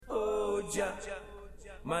Jah,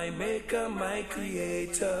 my maker, my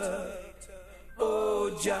creator.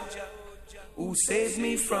 Oh Jah, who saved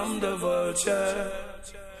me from the vulture.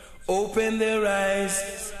 Open their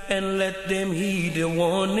eyes and let them heed the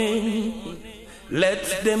warning.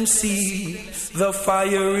 Let them see the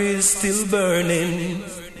fire is still burning.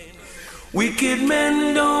 Wicked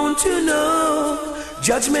men, don't you know,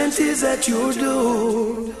 judgment is at your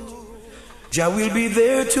door. Jah will be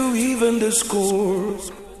there to even the score.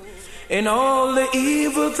 And all the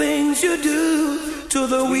evil things you do to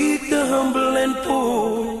the weak, the humble and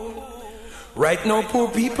poor. Right now poor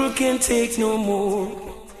people can't take no more.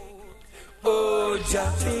 Oh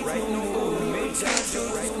Jah, take right no more. Make Jah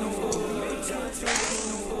right no more. Make Jah right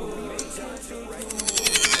no more. Make Jah right no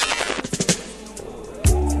more.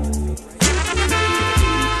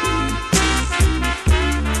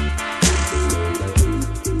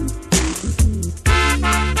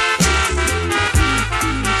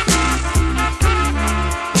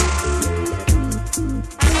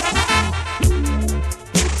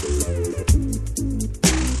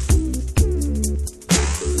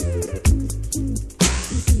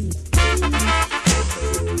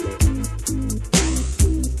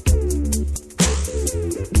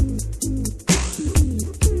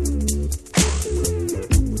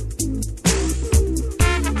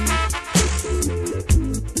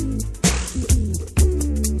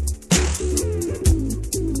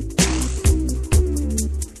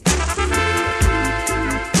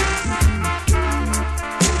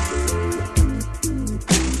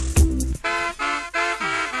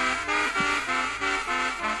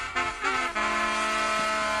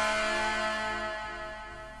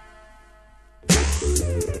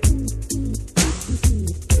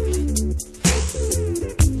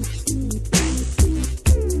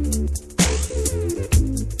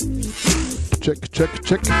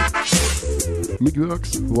 Check. Mig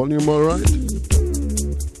works. Volume all right.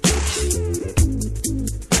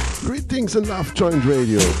 Greetings and love, Joint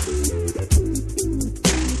Radio.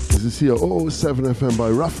 This is here 007 FM by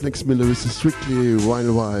Roughnecks Miller. This is strictly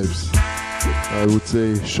vinyl vibes. I would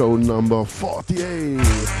say show number 48.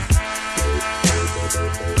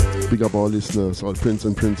 Big up all listeners, all prince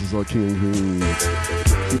and princess, all king and queen.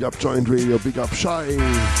 Big up Joint Radio, big up Shy.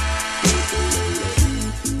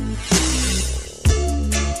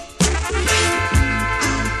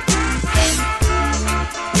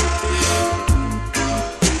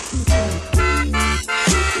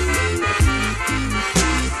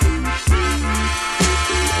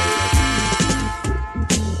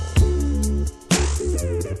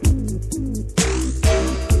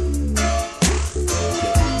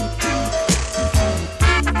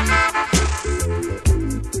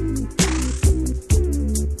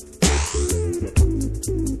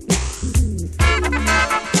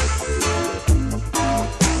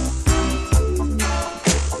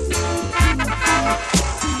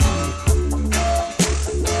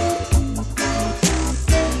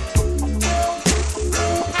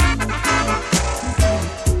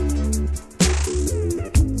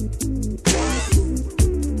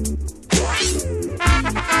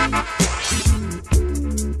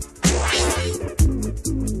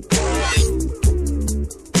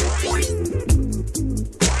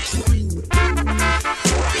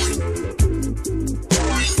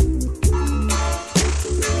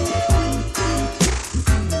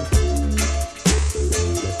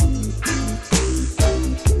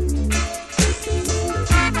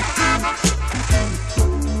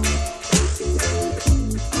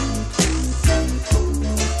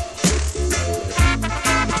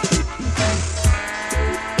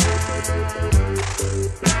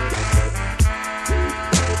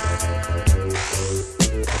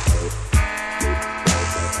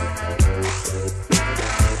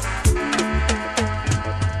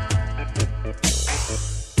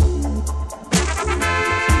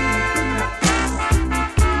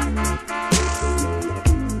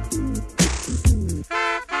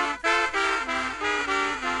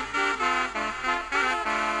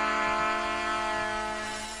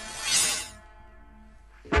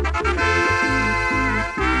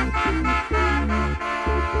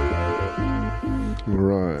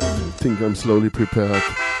 I'm slowly prepared.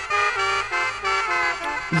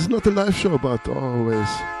 This is not a live show, but always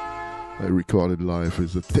I recorded live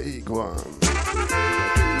is a take one.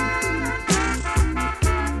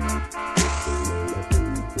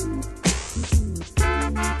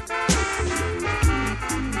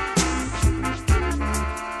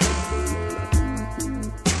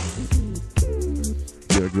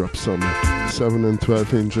 Yeah, grab some 7 and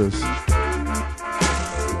 12 inches.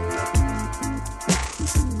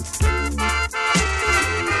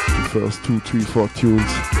 First 2, 3, 4 tunes.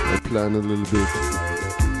 I plan a little bit,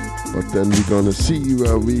 but then we're gonna see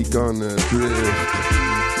where we gonna drift.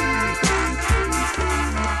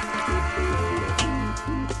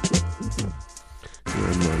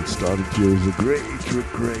 Yeah, man, started here with a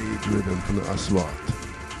great rhythm from the Aswad.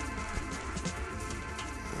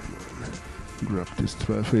 Grab this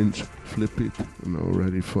 12-inch, flip it, and now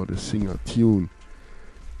ready for the singer tune.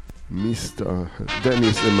 Mr.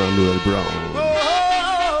 Dennis Emmanuel Brown.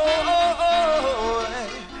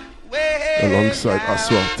 Alongside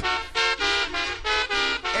Aswad.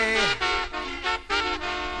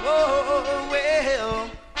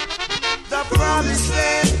 The promised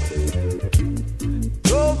land,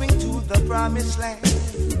 going to the promised land.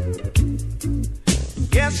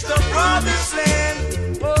 Yes, the promised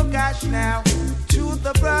land. Oh gosh, now to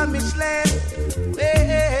the promised land.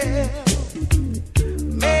 Well,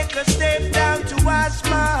 make a step down to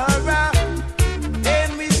Asmara.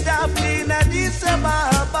 Then we stop in Addis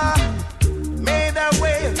Ababa. Made our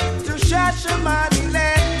way to Shashamani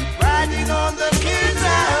land. Riding on the King's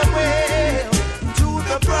Highway to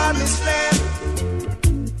the promised land.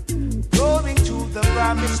 Going to the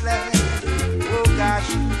promised land. Oh gosh,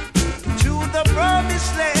 to the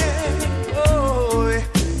promised land. Oh,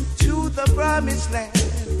 to the promised land.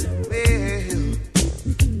 Well,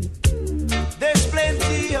 there's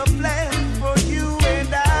plenty of land for you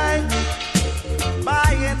and I,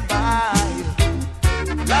 by and by.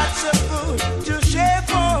 Lots of food to share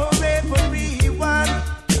for everyone.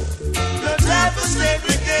 No time for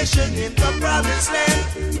segregation in the promised land.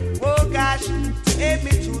 Oh gosh, take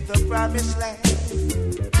me to the promised land.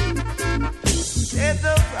 In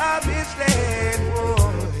the promised land,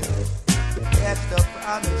 oh, that's the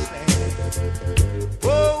promised land.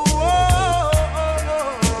 Oh, oh, oh,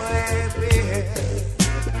 oh,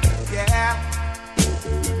 yeah.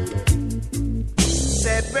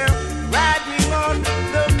 Said we're riding on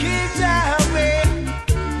the King's Highway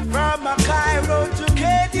from Cairo to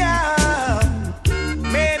Kenya.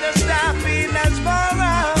 Made a stop in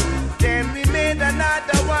Asmara, then we made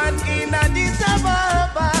another one in Addis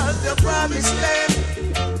Ababa. The promised land,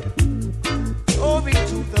 going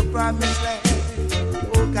to the promised land.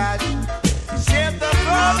 Oh gosh, save the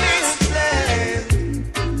promised land.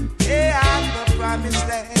 Yeah, the promised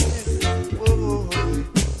land. Oh,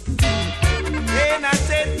 then I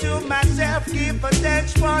said to myself, give a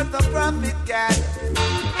thanks for the prophet God,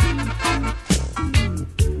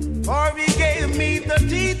 for he gave me the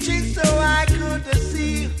teaching so I could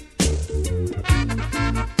see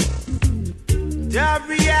the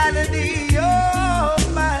reality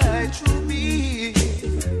of my true being.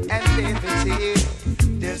 And then they say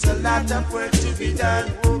there's a lot of work to be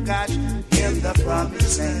done, oh gosh, in the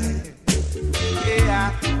promised land.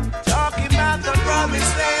 Yeah, talking about the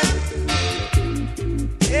promised land.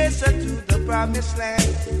 Yes, to the promised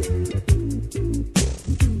land.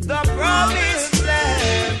 The promised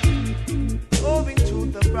land, going to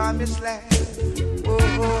the promised land. Oh,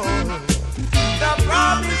 oh. The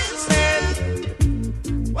promised land.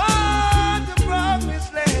 Oh, the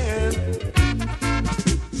promised land.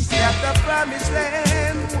 Yeah, the promised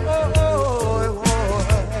land. Oh, oh, oh,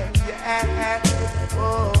 yeah.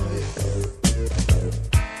 Oh,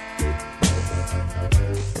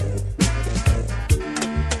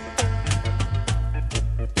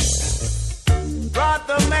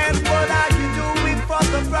 brother man, what are you doing for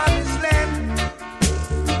the promised land?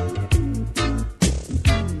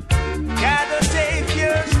 Gotta take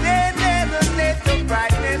your stand and let the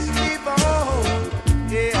brightness live on.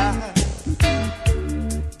 Yeah,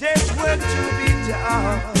 there's work to be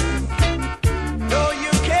done. No,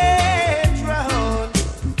 you can't run.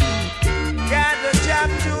 Got a job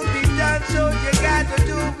to be done, so you gotta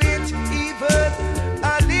do it even a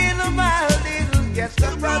little by little. Yes, the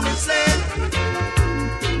promised land.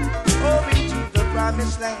 Going to the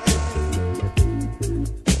promised land.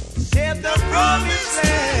 Save the promised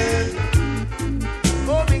land.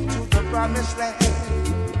 Going to the promised land.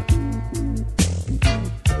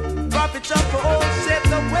 Prophets of old said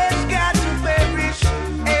the west got to perish.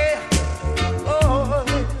 Oh,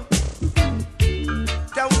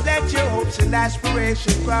 don't let your hopes and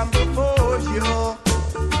aspirations crumble before you.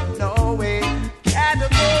 No way. Gotta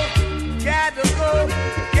go, gotta go,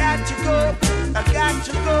 got to go. I got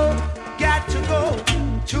to go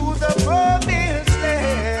to the promised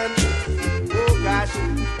land. Oh gosh,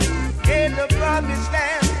 in the promised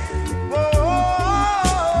land. Oh,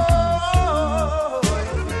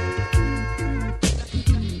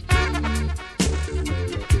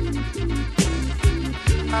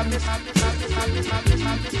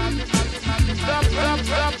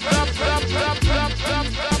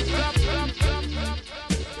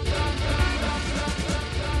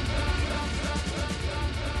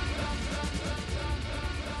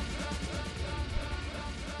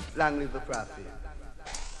 Long live the prophet.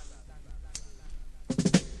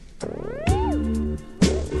 Oh,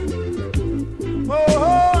 oh,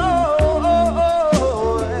 oh, oh,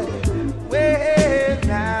 oh, well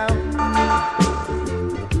now,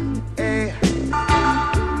 hey,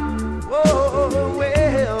 oh,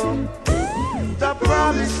 well, the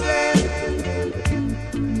promised land,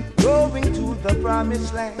 going to the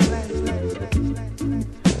promised land.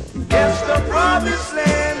 Yes, the promised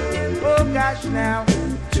land, oh gosh now,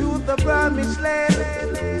 to the promised land.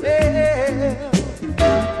 Yeah.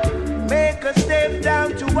 Make a step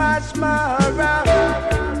down to Asmara,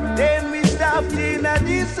 then we stopped in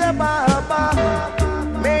Addis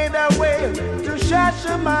Ababa, made our way to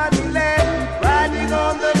Shashamani land, riding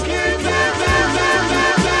on the king.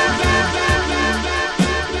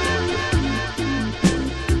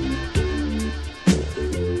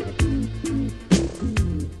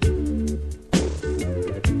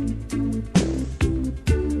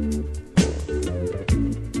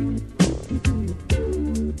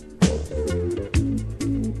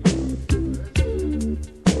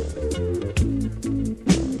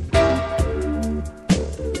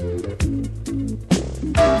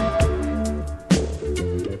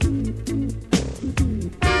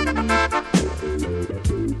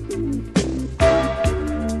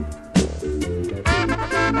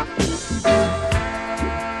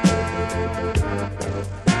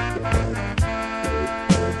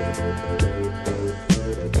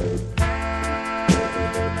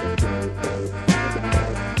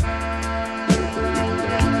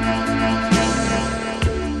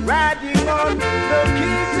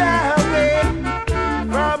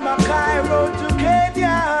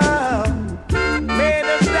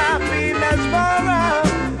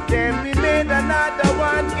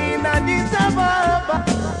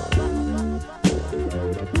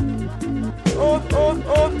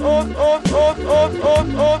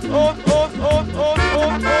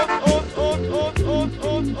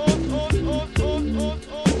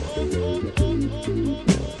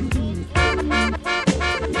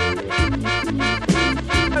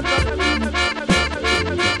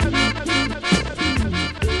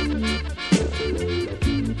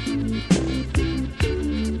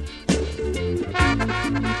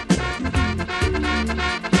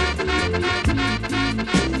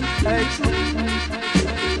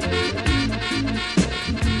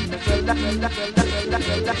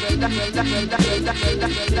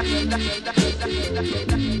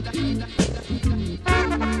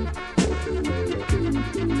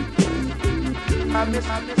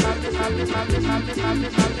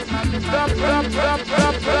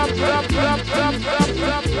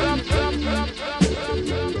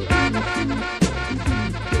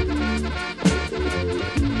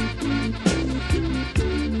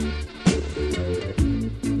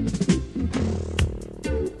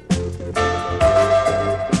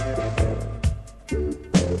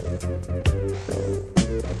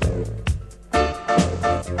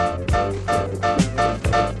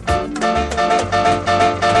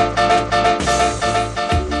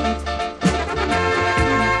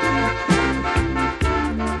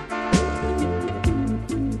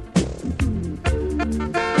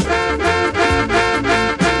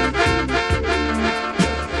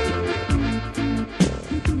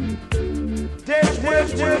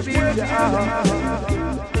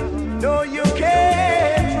 No, you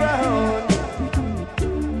can't run.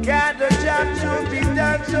 Got a job to be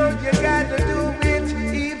done, so you gotta do it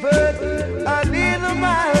even a little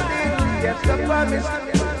by little. Yes, the promise.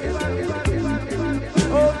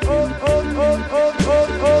 Oh, oh, oh, oh, oh, oh,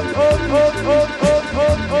 oh, oh, oh, oh,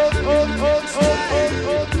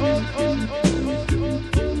 oh,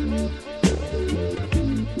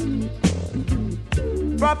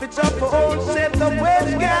 prophets of old said the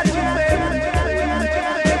West got to pay.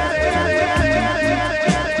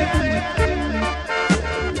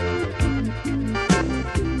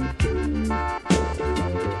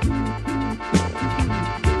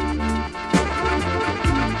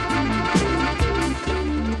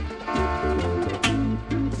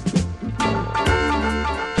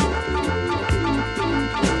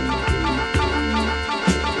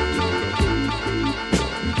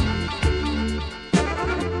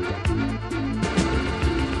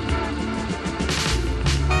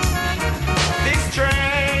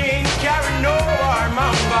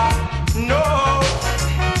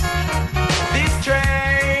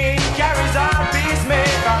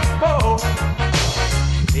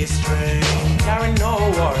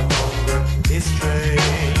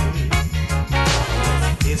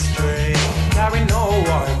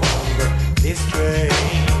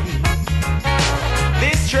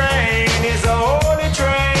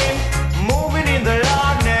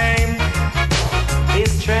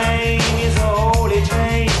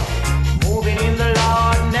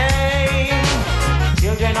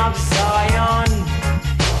 Zion,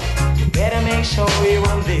 you better make sure you're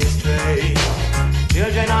on this train.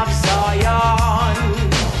 Children of Zion,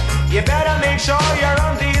 you better make sure you're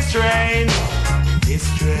on this train. This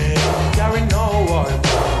train carry no one.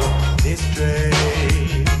 This train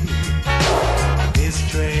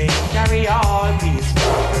carry all peace.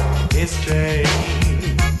 This train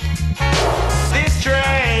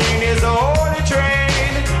is a holy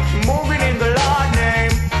train moving in the Lord's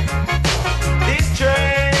name. This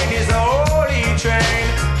train is a holy train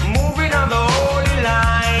moving on the holy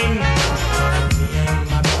line. Me and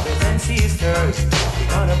my brothers and sisters, we're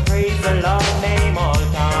gonna praise the Lord's name all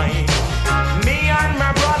time. Me and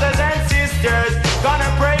my brothers and sisters,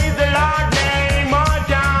 gonna praise the Lord's name all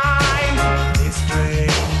time. This train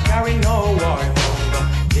carry no war.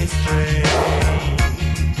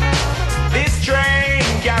 This train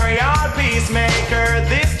carry all peacemaker.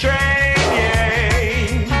 This train,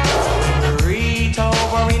 yeah. So when we reach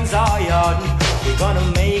over in Zion, we're gonna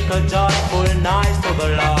make a joyful noise to the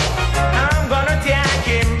Lord. I'm gonna thank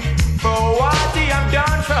Him for what He have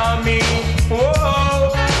done for me.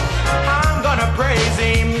 Whoa, I'm gonna praise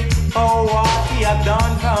Him for what He have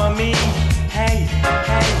done for me. Hey,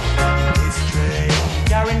 hey, this train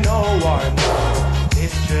carry no warning.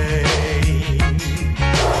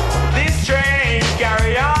 This train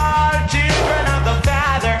carry all children of the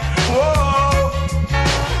Father. Whoa,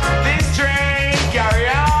 this train carry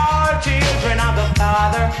all children of the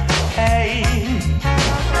Father. Hey,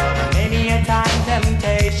 many a time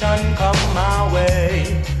temptation come my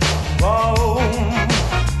way. Whoa,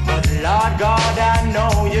 but Lord God, I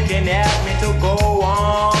know you can help me to go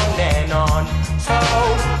on and on. So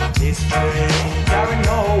this train carry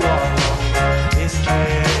no one. This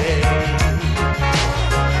train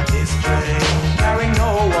carry no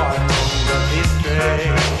one.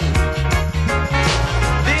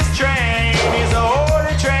 This train is a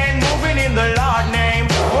holy train moving in the Lord's name.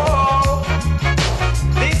 Whoa,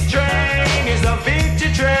 this train is a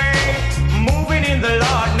victory train moving in the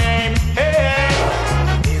Lord's name. Hey,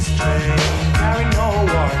 this train carry no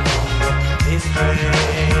one. This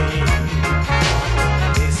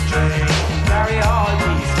train carry all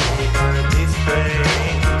these papers. This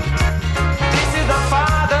train, this is the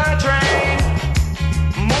Father train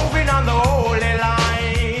moving on the holy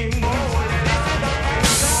line.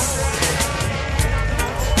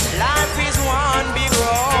 Life is one big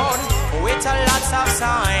road with a lots of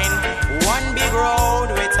sign. One big road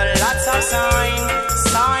with a lots of sign.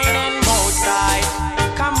 Sign in both sides.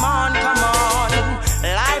 Come on, come on.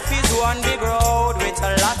 Life is one big road with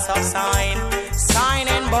a lots of sign. Sign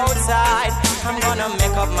in both sides. I'm gonna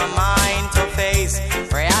make up my mind to face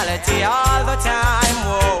reality all the time.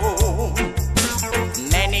 Whoa.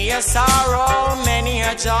 Many a sorrow, many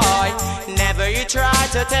a joy. Never you try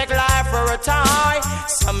to take life for a toy.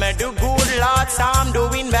 Some may do good, Lord, some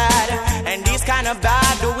doing bad. And these kind of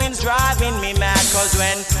bad doings driving me mad. Cause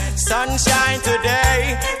when sunshine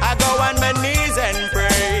today, I go on my knees and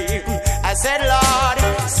pray. I said, Lord,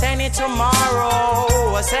 send it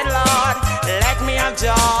tomorrow. I said, Lord, let me have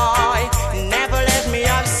joy. Never let me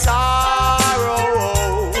have sorrow.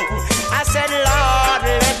 I said, Lord,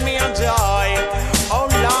 let me have joy. Oh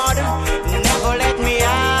Lord, never let me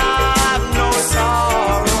have no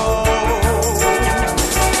sorrow.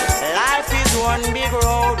 Life is one big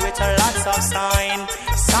road with a lots of sign.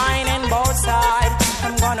 Sign in both sides.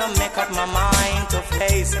 I'm gonna make up my mind to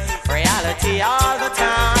face reality all the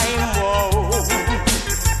time. Whoa,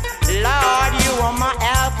 Lord, you are my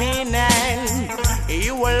helping hand.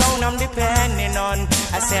 You alone I'm depending on.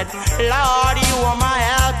 I said, Lord, you are my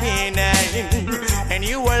helping hand. And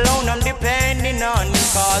you alone I'm depending on.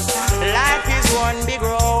 Cause life is one big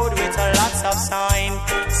road with a lots of sign.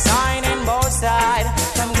 Sign in both sides.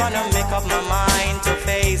 I'm gonna make up my mind to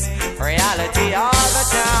face reality all the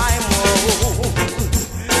time. Whoa.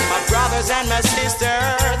 My brothers and my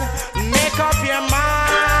sisters, make up your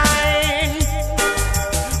mind.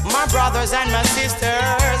 My brothers and my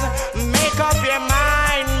sisters, make up your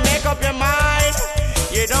mind, make up your mind.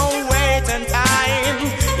 You don't wait in time.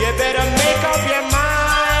 You better make up your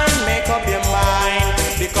mind, make up your mind.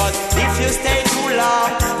 Because if you stay too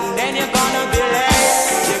long, then you're gonna be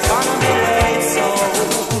late. You're gonna be late. So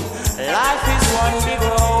life is one big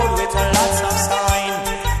road with a lots of sign.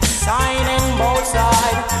 Sign in both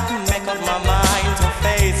sides. Make up my mind to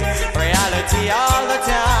face reality all the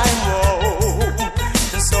time. Whoa.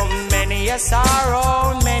 So many a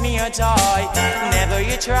sorrow, many a joy. Never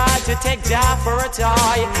you try to take job for a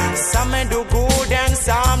toy. Some may do good and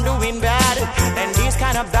some doing bad. And these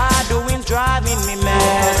kind of bad doings driving me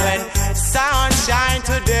mad. When sunshine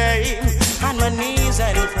today, on my knees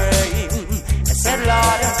and pray. I said,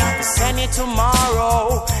 Lord, send it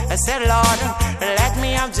tomorrow. I said, Lord, let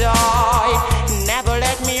me have joy. Never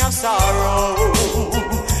let me have sorrow.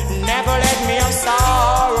 Never let me have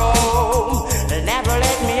sorrow. Never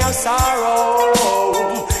let me have sorrow.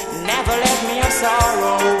 Never let me have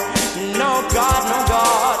sorrow. No God, no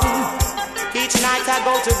God. Each night I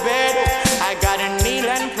go to bed, I gotta kneel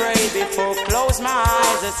and pray before close my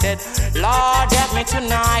eyes. I said, Lord, help me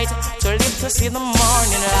tonight to live to see the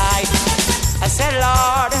morning light. I said,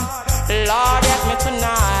 Lord, Lord, help me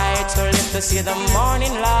tonight to live to see the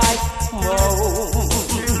morning light. Whoa.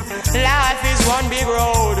 Life is one big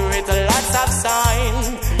road with lots of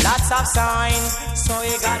signs, so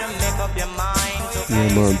you gotta make up your mind to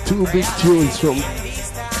yeah, man, two big tunes from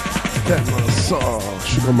that man saw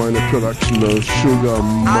Sugar Miner production, the Sugar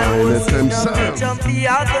Miner themselves. The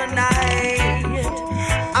other night,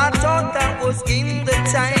 I thought that was in the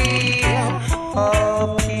time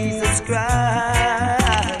of Jesus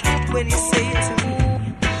Christ when he said to me,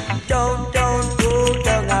 don't go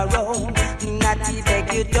down a road, not even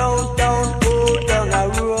you don't go down a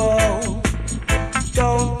road,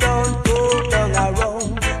 don't go down a road,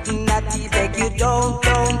 not even you don't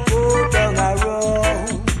go down a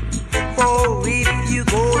road. For if you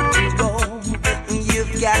go to Rome,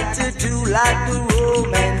 you've got to do like the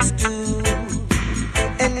Romans do.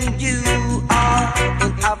 And you are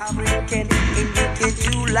an African, and you can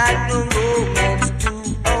do like the Romans do.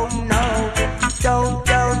 Oh no, don't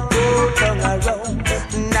go down a road.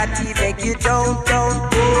 Not even you don't go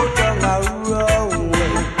down a road.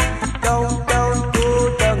 Don't go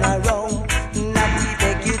down a road. Not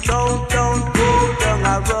even you don't go down a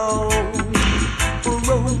road.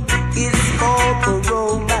 Rome is for the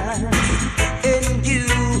Romans, and you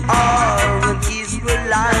are an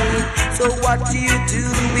Israelite. So what you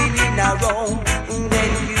doing in a Rome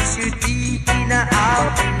when you should be in a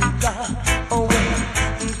Africa? Oh,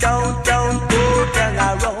 don't go down a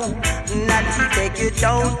road. Not even you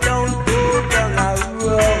don't go down a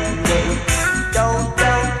road. Don't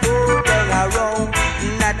go down a road.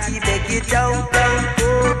 Not even you don't go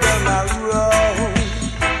down a road.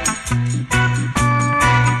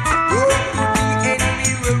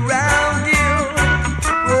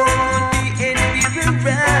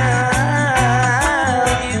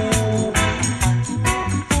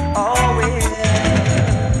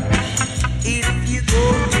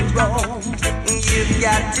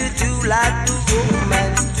 Got to do like the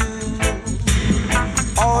Romans do,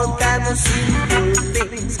 all kind of simple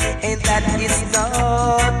things, and that is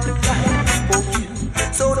not right for you.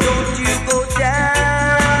 So don't you go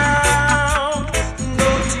down,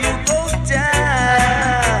 don't you go down,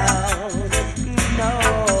 no.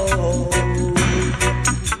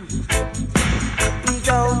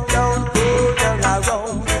 Don't go down a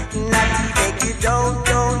road, not even you don't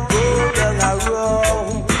go down a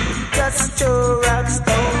road. Just a rock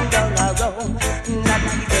stone down a road, not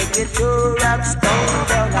even get to rock stone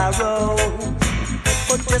down a road.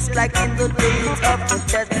 But just like in the days of the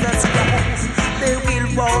Jesus Christ, they will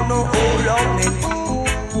want no hold on and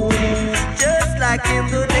you. Just like in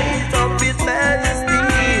the days of His Majesty,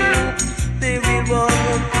 they will want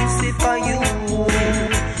to crucify you.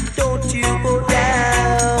 Don't you go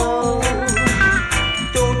down,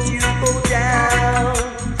 don't you go down.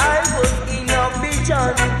 I was in a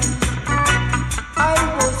vision. I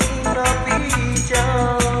was in a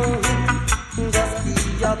vision just the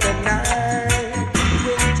other night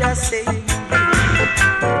when just say,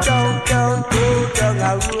 don't go down a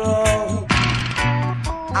road.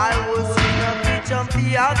 I was in a vision the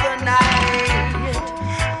other night.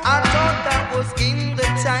 I thought that was in the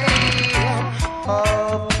time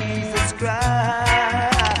of Jesus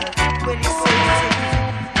Christ when he said,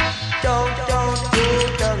 don't go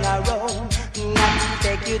down a road. Not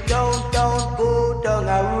take you don't go down a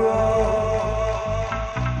road.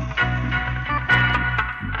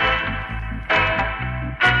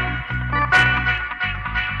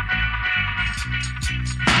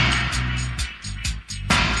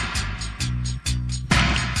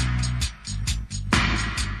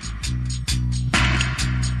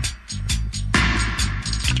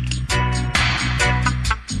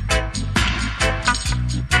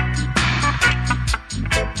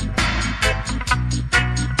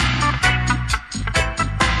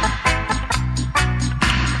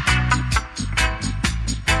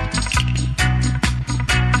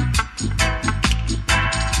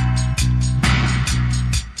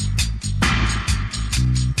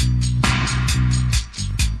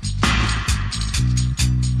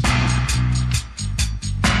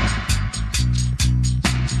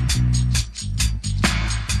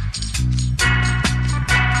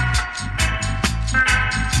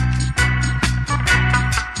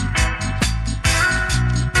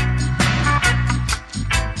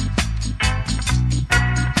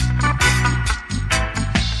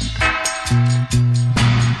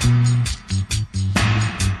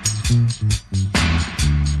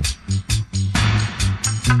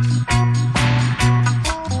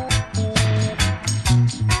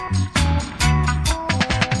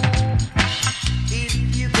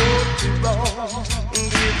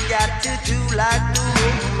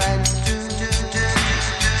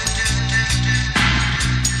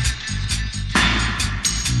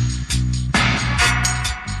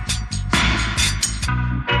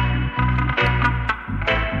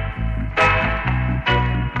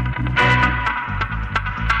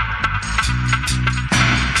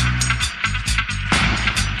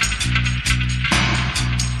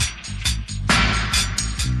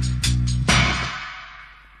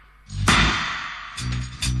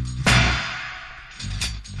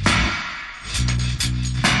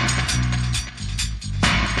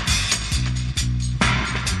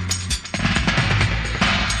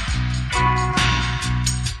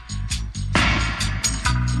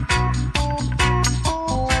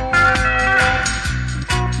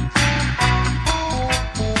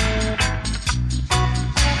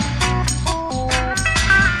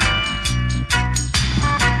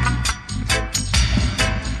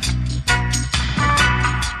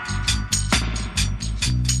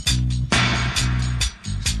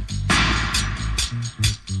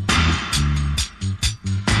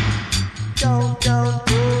 Don't go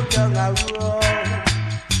down a road.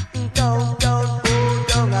 Don't go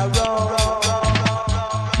down a road.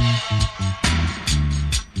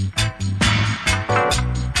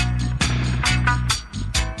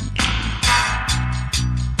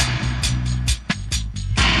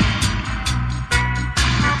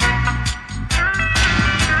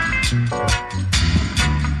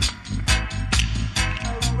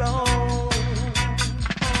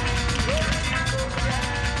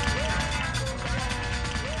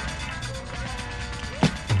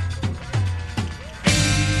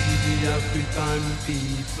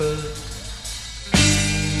 People,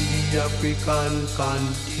 free the African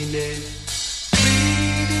continent,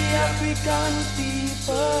 free the African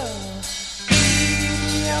people, free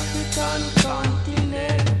the African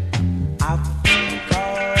continent, Africa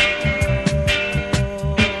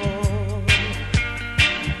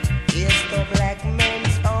is the black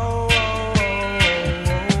man's own.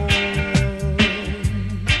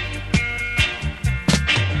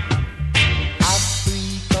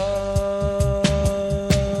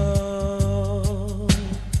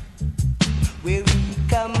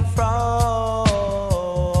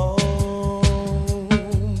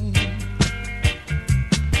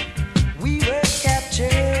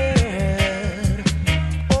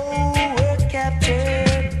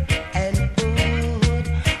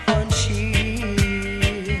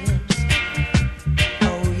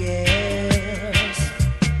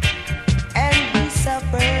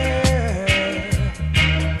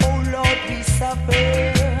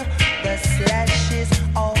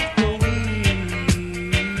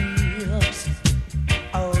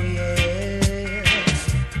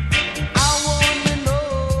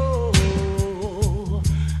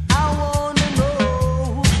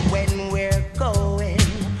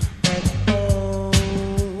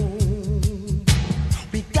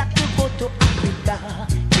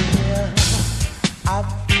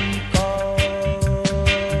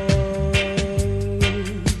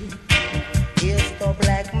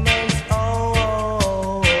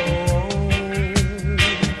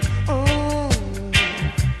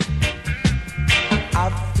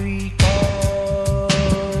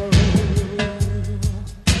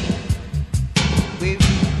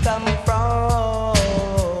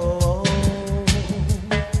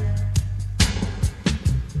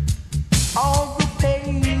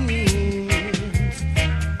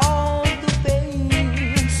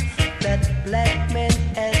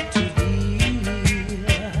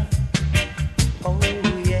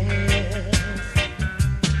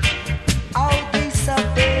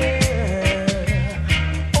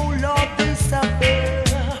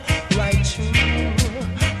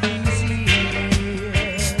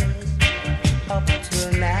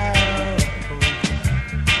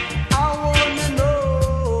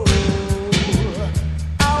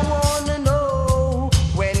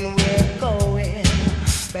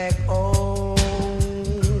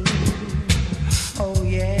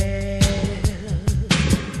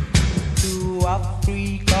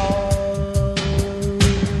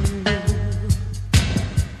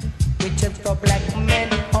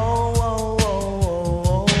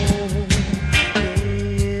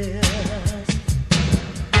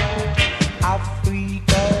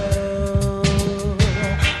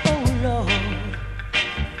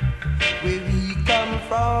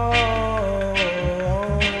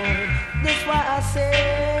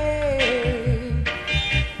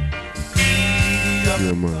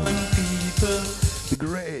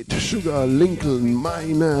 Lincoln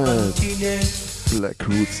Minor, Black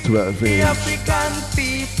Roots 12-inch.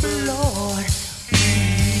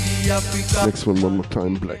 Next one more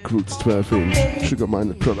time, Black Roots 12-inch, Sugar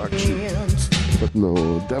Minor production, but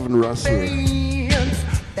no, Devin Russell.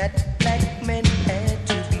 That black man had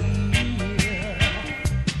to be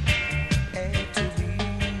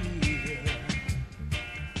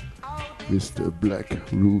with the Black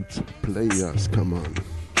Roots Players, come on.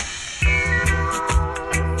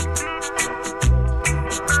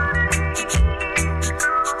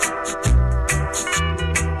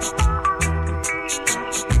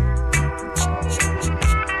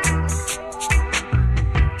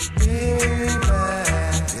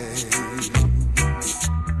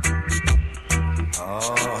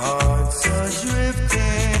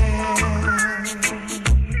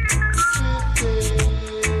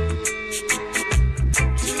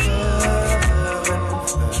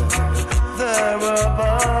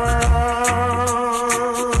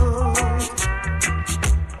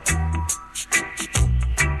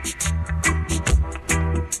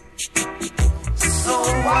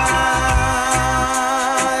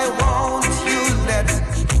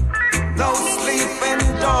 Those sleep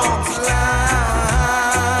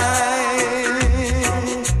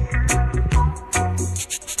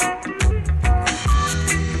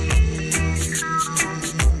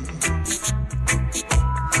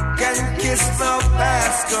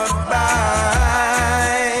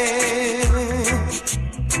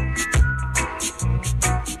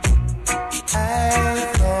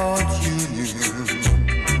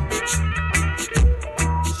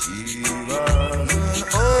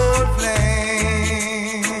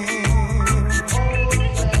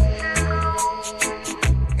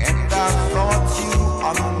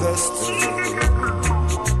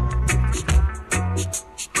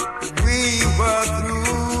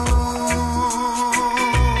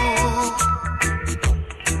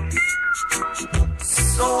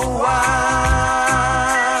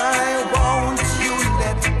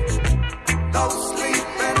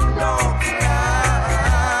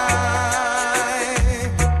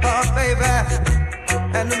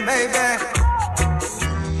maybe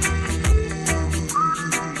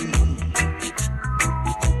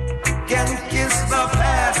can kiss the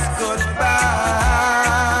past goodbye.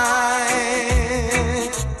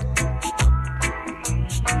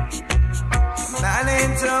 Man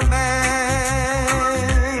ain't a man,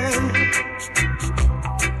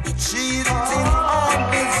 cheating on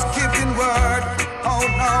his given word. Oh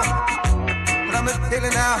no, but I'm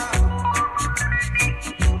feeling now.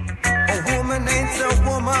 A woman ain't a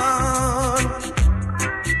woman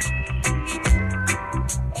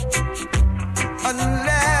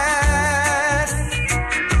unless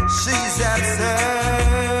she's absurd.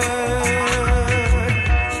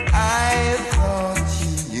 I thought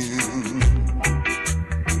you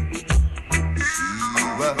she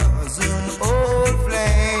was an old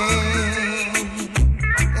flame,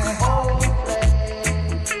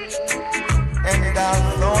 and I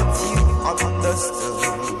thought you understood.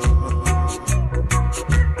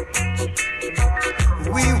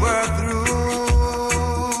 We were through.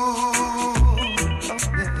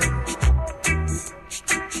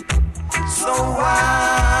 So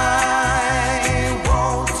why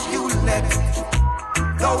won't you let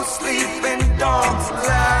those sleeping dogs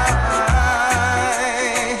lie?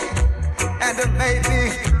 And maybe,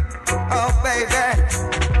 oh baby,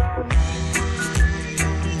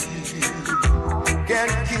 can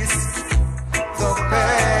kiss the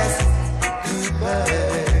past goodbye.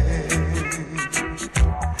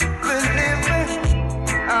 Believe me,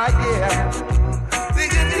 ah yeah, we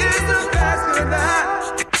can kiss the past goodbye.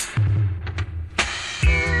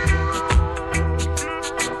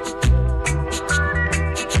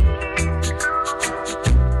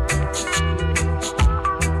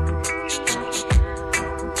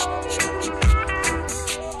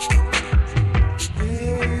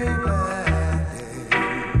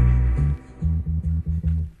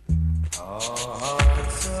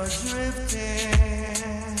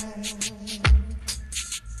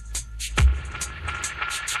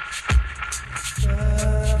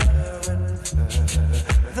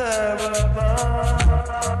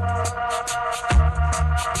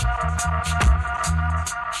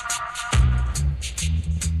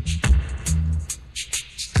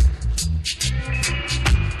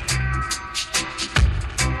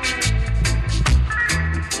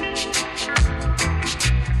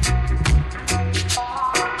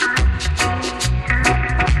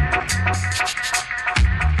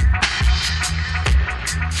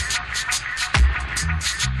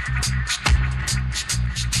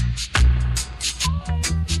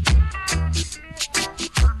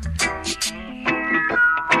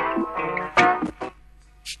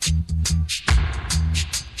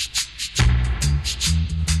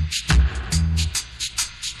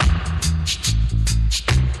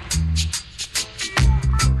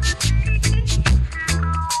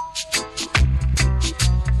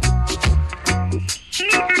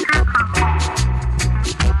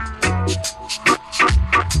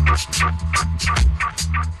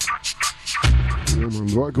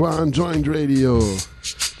 Wagwan Joint Radio.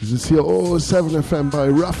 This is here 07 FM by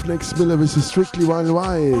Roughnecks Miller. This is Strictly Wild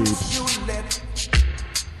Vibes.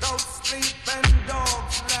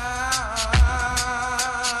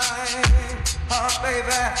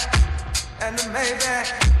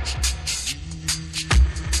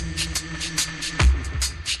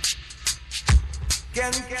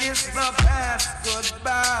 Can kiss the past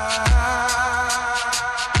goodbye.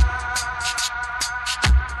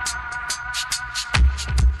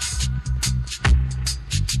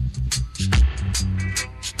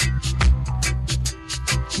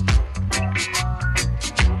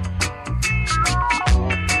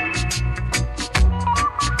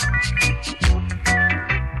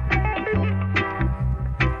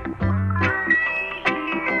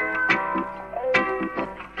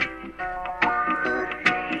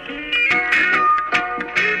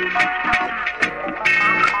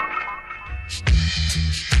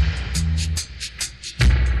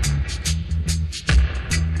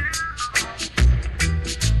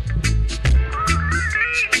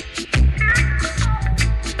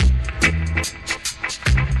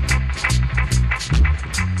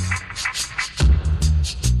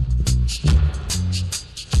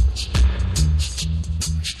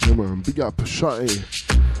 Big up Shotty,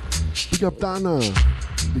 big up Dana,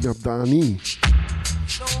 big up Danny,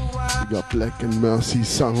 big up Black and Mercy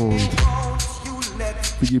Sound,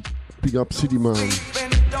 big up City Man,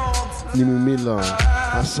 Nimu Miller,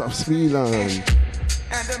 Asaf Smilan.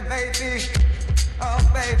 And maybe, oh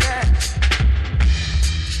baby,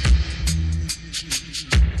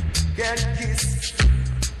 can kiss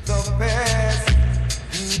the past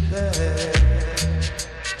goodbye.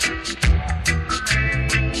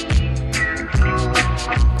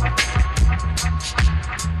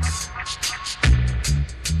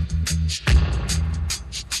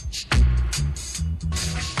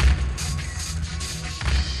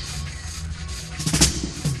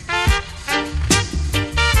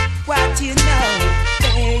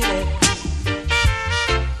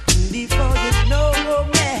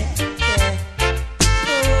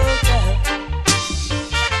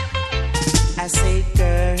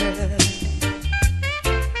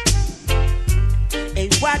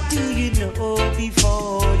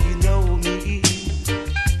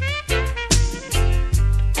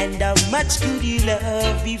 much could you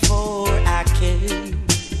love before I came?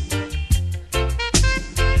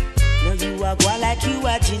 Now you are go like you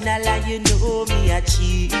are Ginala, you know me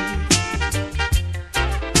achieve.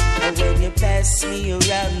 And when you pass me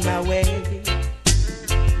around my way,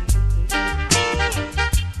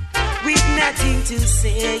 with nothing to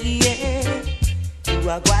say, yeah, you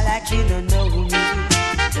are go like you don't know me.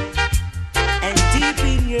 And deep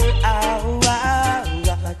in your heart,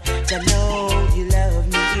 I know you love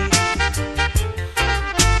me.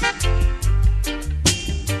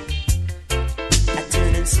 I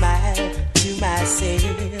turn and smile to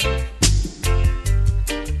myself,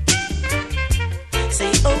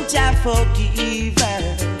 say, oh, Jah, forgive her.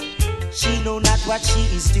 She know not what she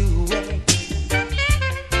is doing.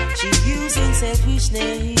 She using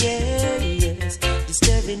selfishness, yes,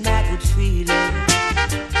 disturbing my good feeling.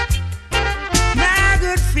 My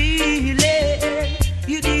good feeling,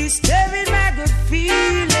 you disturbing my good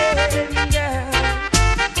feeling, girl.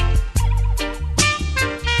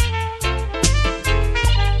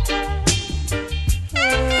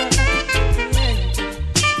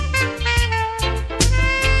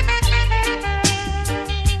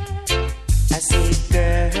 I say,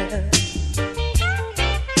 girl,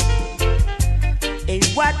 hey,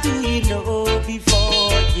 what do you know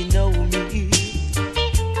before you know me?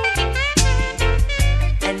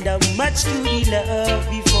 And how much do we love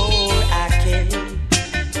before I came?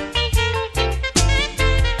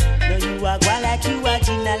 No, you are one like you are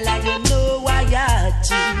Ginala, you know why I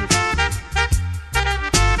achieve.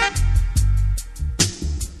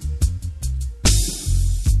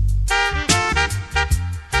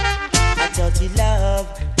 I thought you love,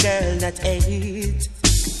 girl, not hate.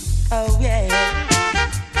 Oh yeah,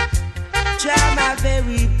 try my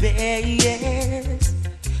very best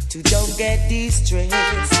to don't get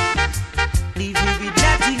distressed. Leave me with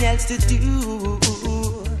nothing else to do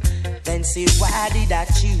than say, why did I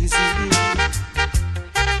choose you?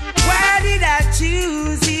 Why did I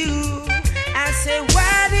choose you? I say,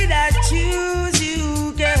 why did I choose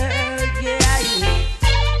you, girl? Yeah,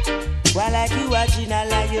 why like you are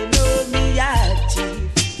Ginala, you know me, I achieve.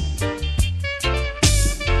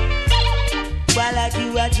 Why like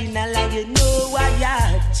you are Ginala, you know why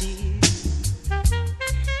I achieve.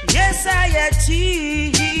 Yes, I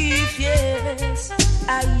achieve, yes,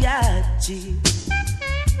 I achieve.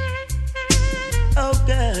 Oh,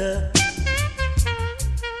 girl.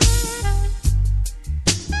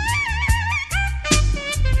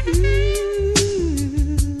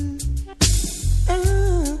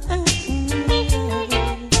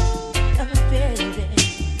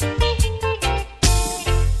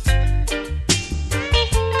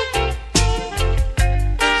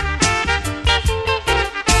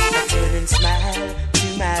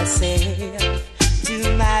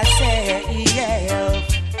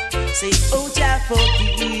 Say, oh, Jah,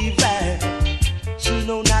 forgive her. She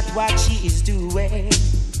know not what she is doing.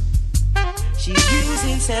 She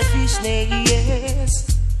using selfishness,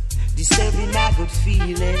 disturbing my good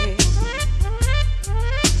feeling.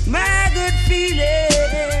 My good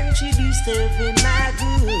feeling, she disturbing my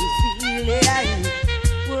good feeling.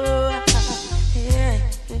 Whoa, yeah.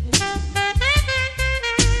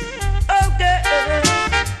 Oh, girl,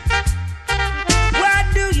 what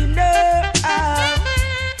do you know?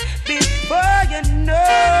 Before you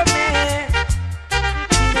know me,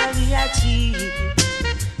 Ginala, me achieve.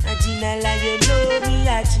 Ginala, you know me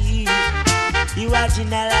achieve. You are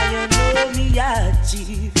Ginala, you know me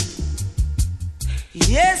achieve.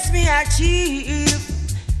 Yes, me achieve.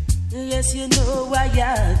 Yes, you know I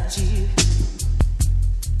achieve.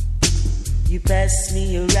 You pass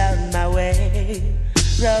me around my way,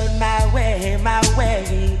 round my way, my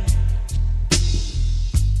way.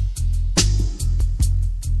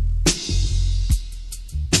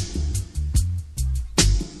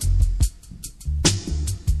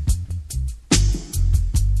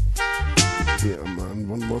 Yeah, man,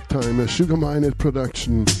 one more time, a Sugar Minott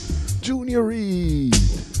production, Junior Reid.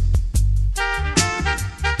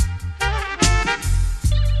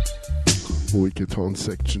 Wicked horn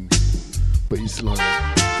section, bassline.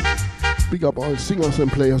 Big up all singers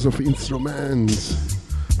and players of instruments.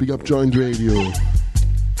 Big up Joint Radio.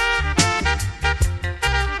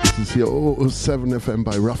 This is here 007 FM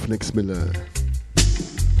by Roughnecks Miller.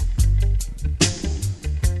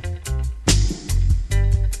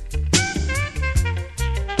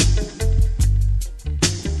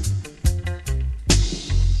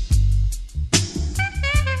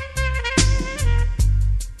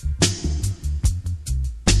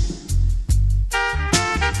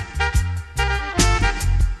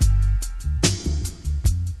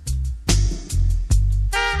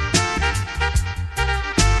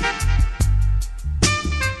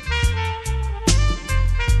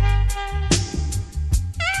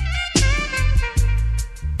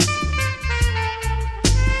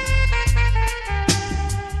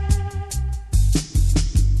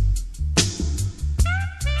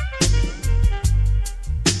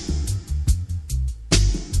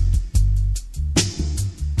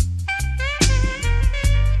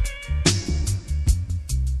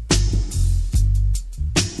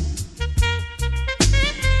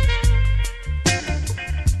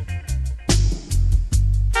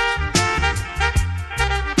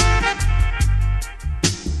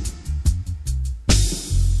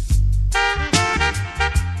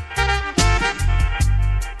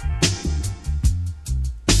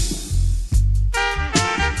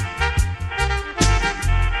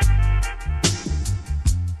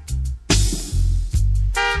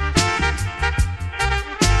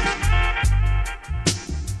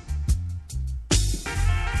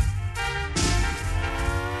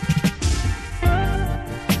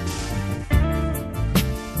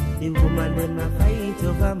 The woman them a fight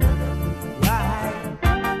over man. Why?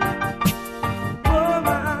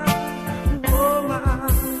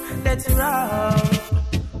 Woman, that's wrong.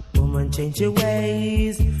 Woman, change your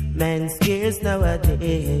ways. Man scarce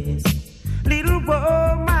nowadays. Little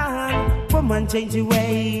woman, change your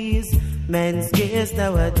ways. Man scarce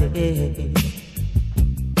nowadays.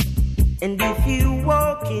 And if you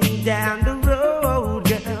walking down the road,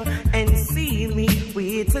 girl, and see me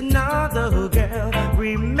with another girl,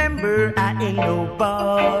 remember I ain't no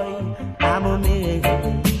boy. I'm a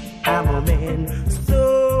man. I'm a man.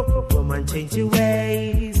 So, woman, change your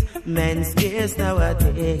ways. Man scarce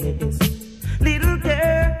nowadays. Little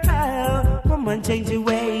girl, woman, change your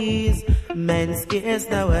ways. Man scarce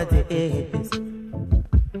nowadays.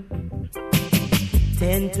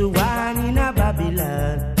 10 to 1 in a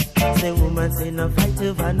Babylon. Say woman say no fight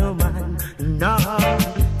over no man. No.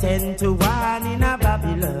 10 to 1 in a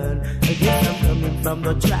Babylon. I guess I'm coming from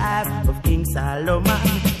the tribe of King Solomon.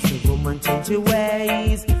 Say woman change your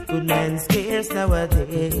ways. Good man scarce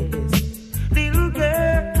nowadays. Little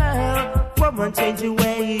girl, woman change your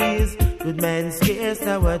ways. Good man scarce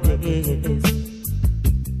nowadays.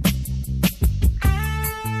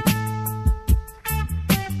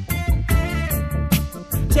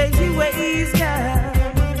 Change your ways, girl.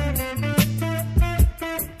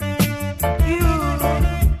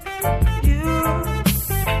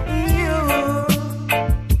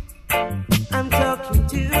 I'm talking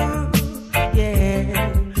to,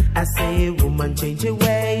 yeah. I say, woman, change your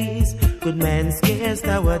ways. Good man scarce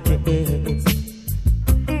nowadays.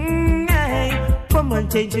 Hey, woman,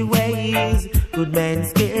 change your ways. Good man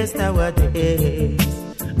scarce nowadays.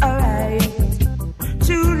 Alright,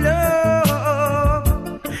 true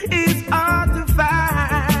love is hard to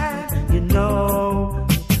find. You know,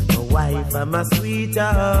 a wife and my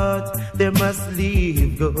sweetheart, they must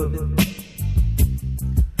live good.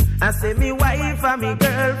 I say me wife and me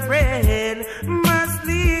girlfriend must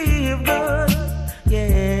live good.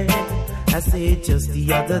 Yeah, I say just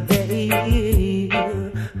the other day,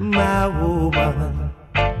 my woman,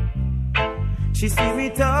 she see me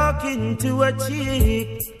talking to a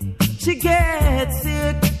chick. She gets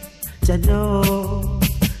sick, you know.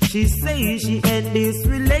 She say she end this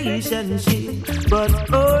relationship, but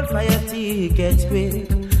old fire stick gets quick.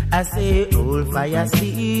 I say old fire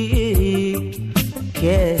stick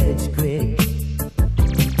catch quick.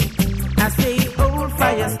 I say old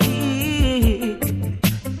fire stick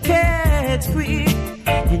catch quick.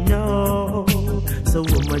 You know, so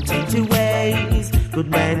woman change your ways. Good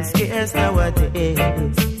man scarce nowadays.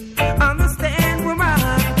 Understand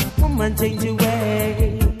woman change your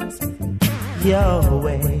ways. Your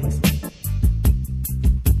ways.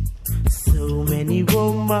 So many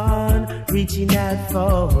women reaching out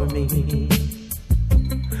for me.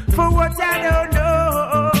 For what I don't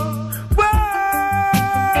know. Whoa,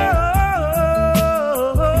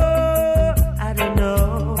 I don't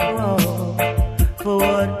know. For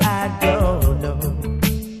what I don't know.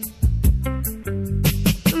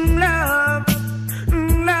 Love,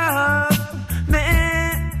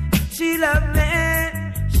 man. She loved me.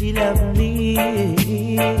 She loved me.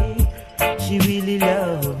 She really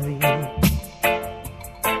loved me.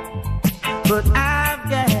 But I've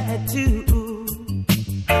got to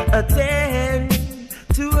attend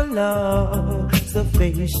to a loss of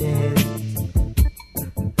patience.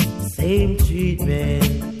 Same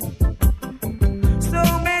treatment. So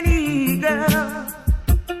many girls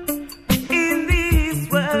in this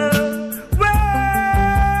world.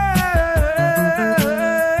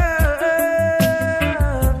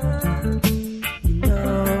 You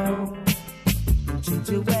know, change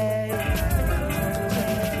your way.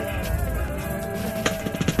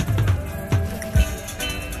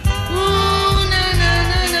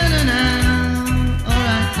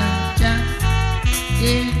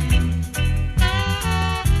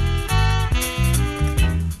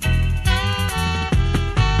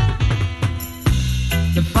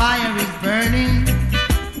 The fire is burning,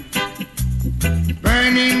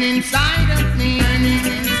 burning inside of me, burning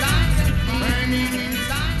inside of me, burning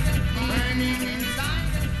inside of me, burning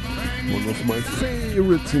inside of me, burning. One of my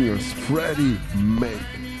favorite singers, Freddie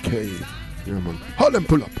McKay. Yeah, man. Hold and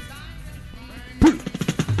pull up. Pull.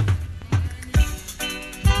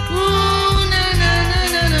 Ooh, na na na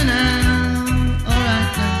na na na. All right,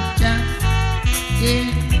 Jack. Yeah.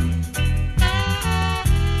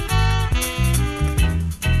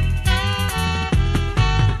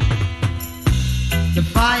 The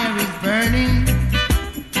fire is burning,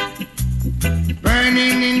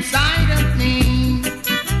 burning inside of me.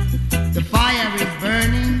 The fire is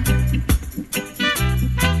burning,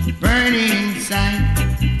 burning inside.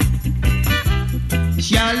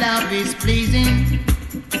 Your love is pleasing,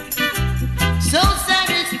 so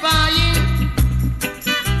satisfying.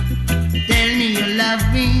 Tell me you love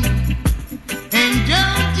me, and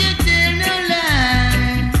don't you tell no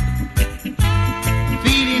lie.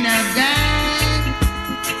 Feeling I've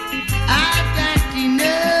got to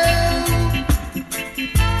know.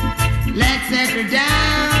 Let's settle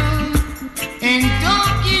down and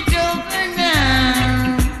talk it over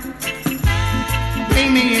now. Bring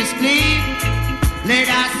me a sleep, let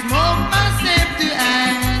us smoke myself to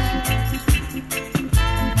ash.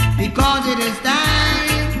 Because it is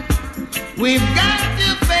time, we've got to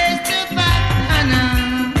face the fire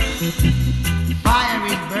now. Fire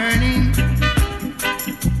is burning,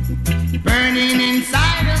 burning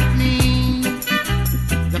inside of me.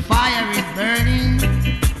 The fire is burning,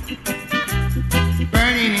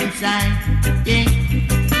 burning inside. Yeah.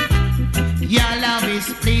 Your love is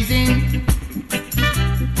pleasing,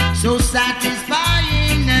 so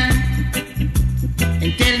satisfying.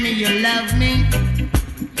 And tell me you love me.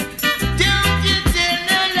 Don't you tell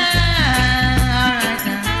no lie.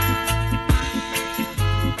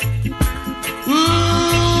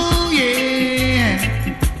 Ooh, yeah.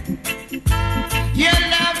 You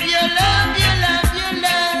love, you love, you love, you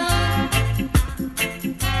love.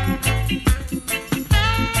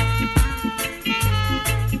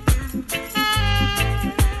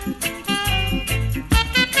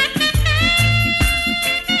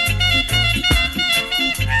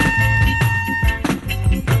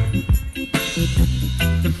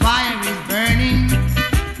 The fire is burning,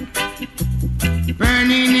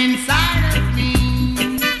 burning inside of me.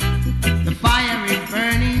 The fire is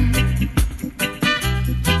burning,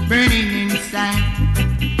 burning inside.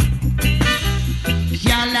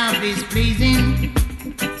 Your love is pleasing,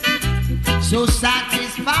 so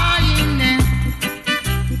satisfying.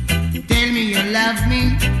 Tell me you love me,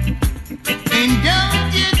 and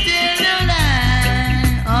don't you tell no lie.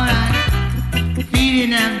 Alright,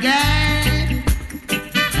 feeling I've got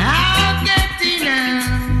enough.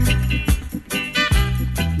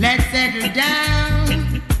 Let's settle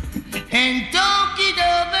down and talk it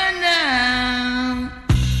over now.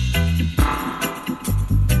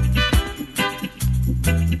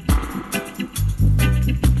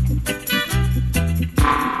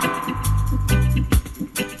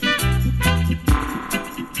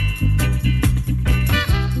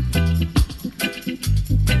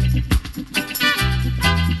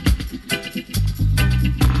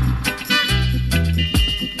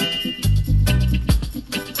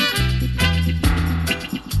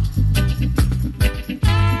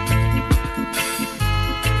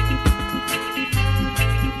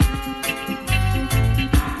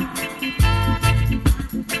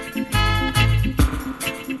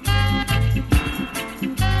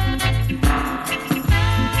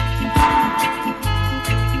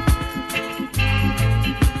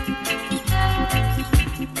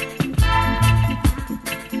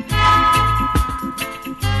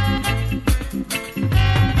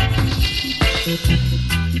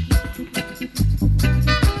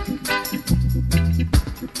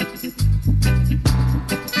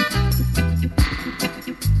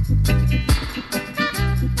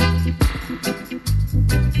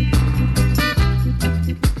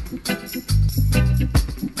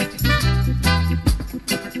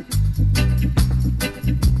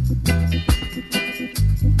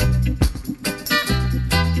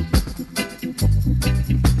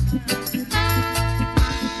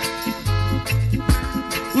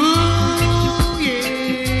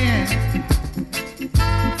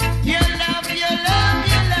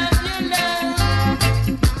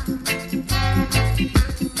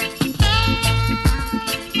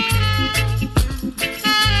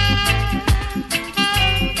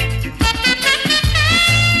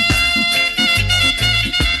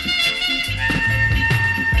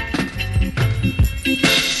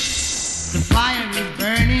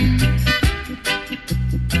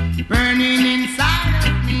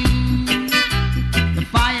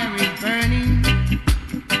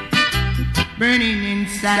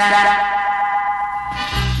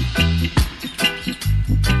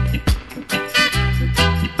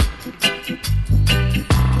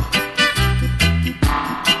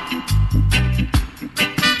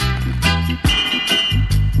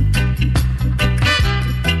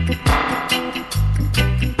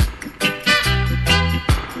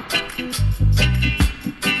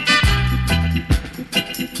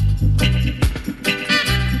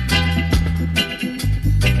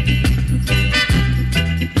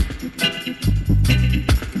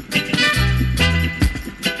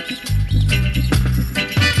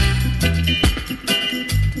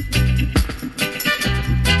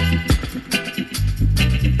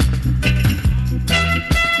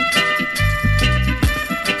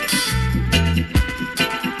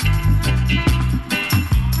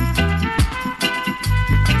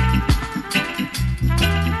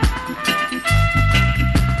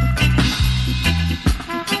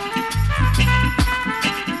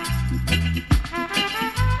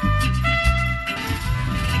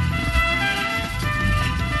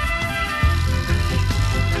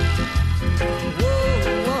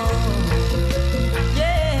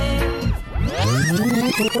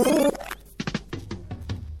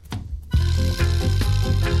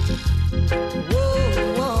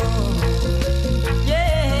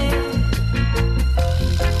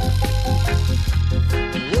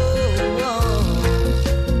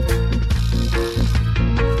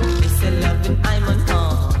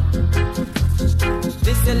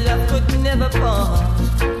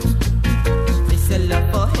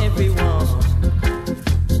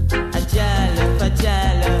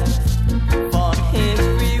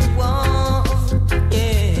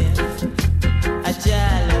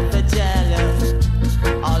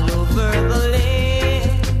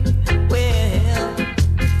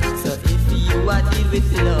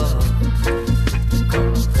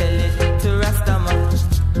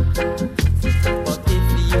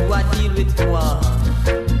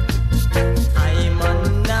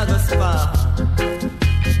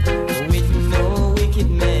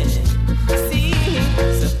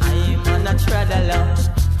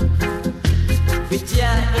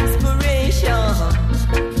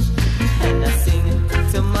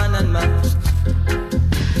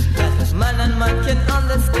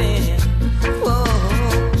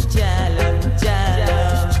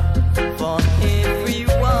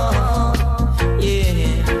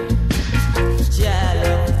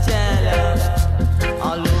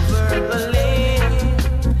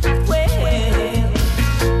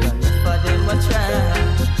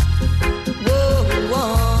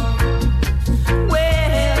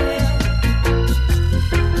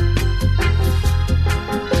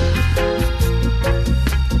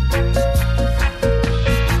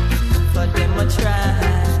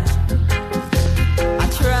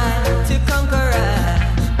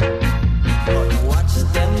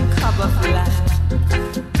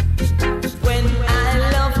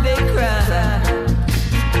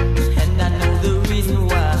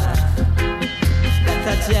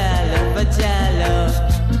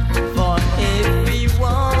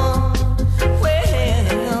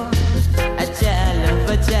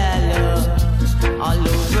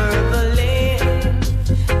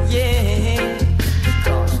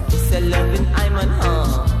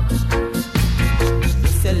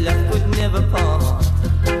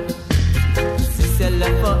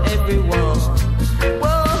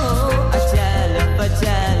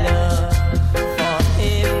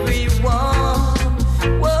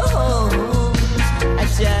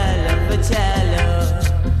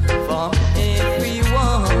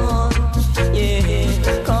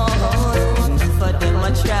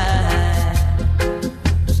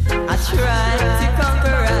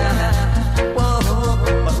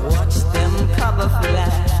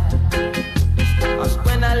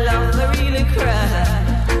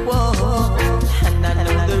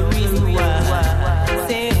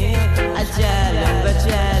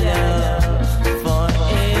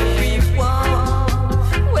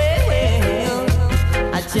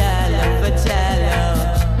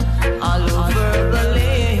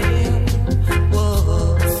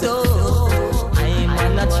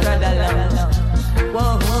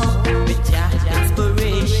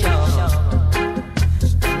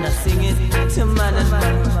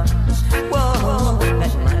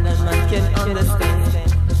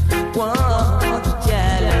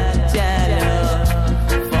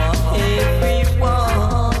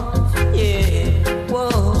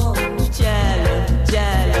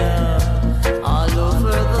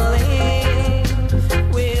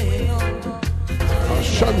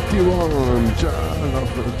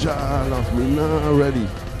 Jah Love Me Now,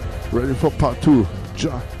 ready for part 2.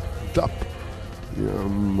 Jah Dub.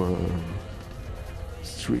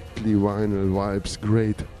 Strictly vinyl vibes,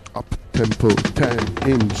 great up tempo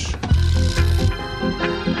 10-inch.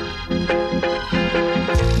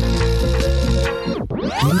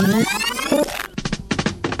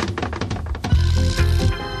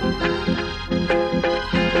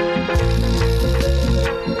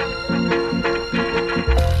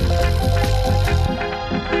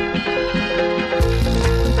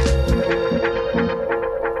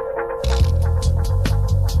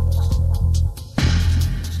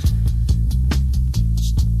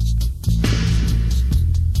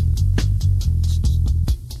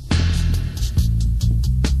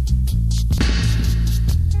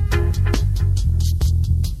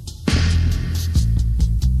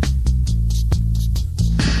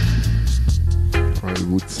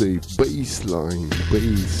 Bassline,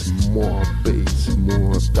 bass,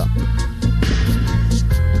 more dub.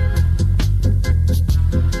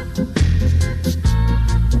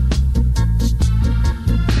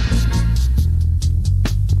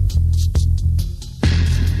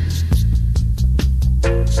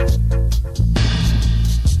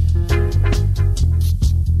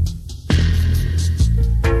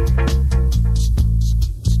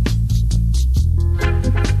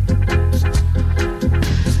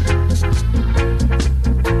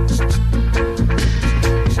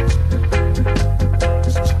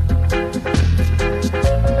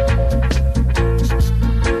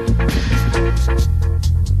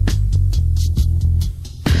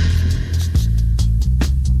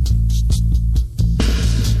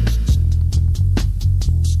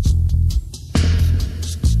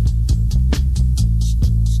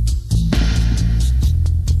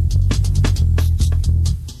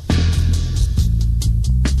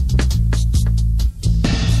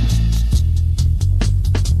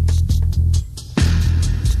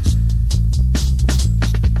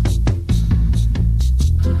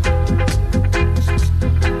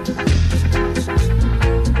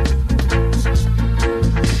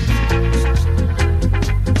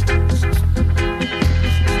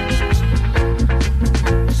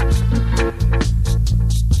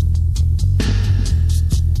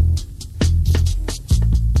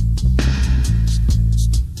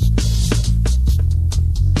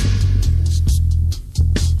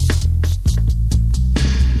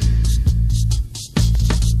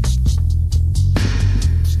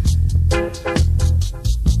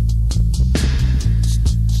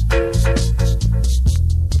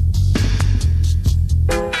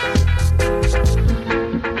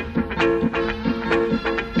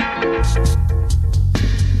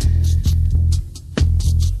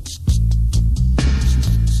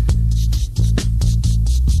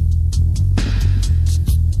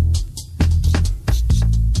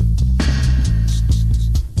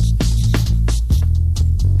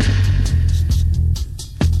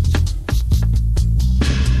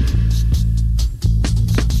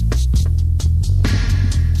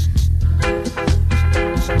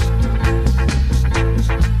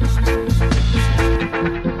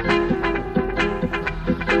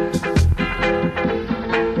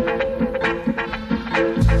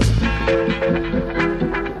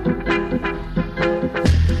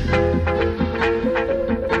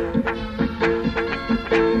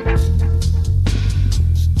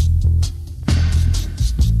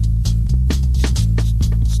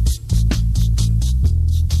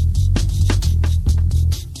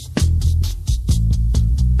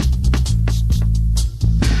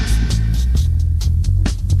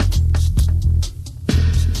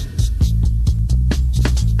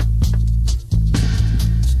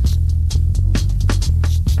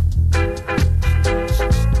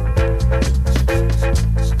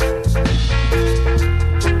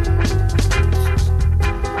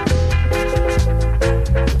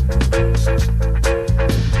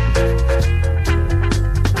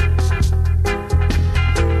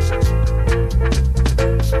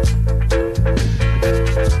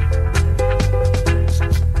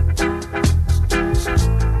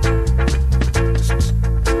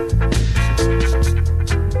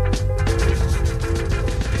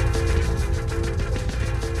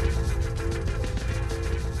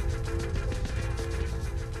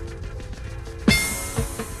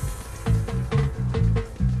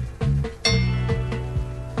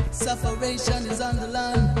 separation is on the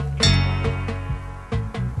land.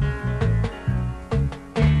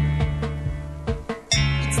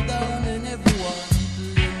 It's down in everyone.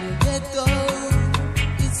 People in the ghetto,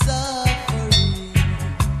 it's suffering.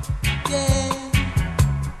 Yeah,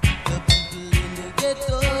 the people in the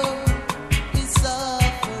ghetto, it's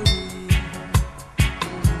suffering.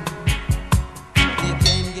 They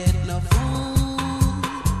can't get no food,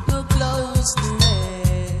 no clothes to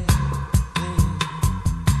wear,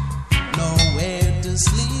 nowhere to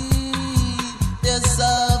sleep. They're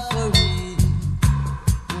suffering.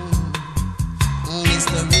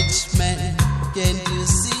 Mr. Rich Man, can't you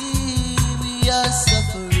see we are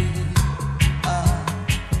suffering?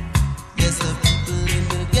 Yes, the people in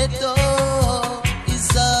the ghetto is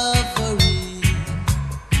suffering.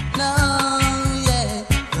 Now, yeah,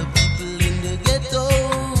 the people in the ghetto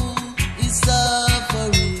is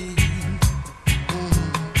suffering.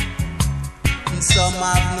 And some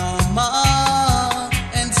have no more,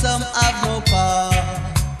 and some have no power.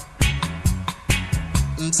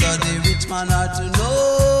 And so the rich man ought to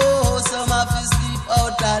know, some have to sleep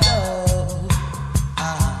out the door.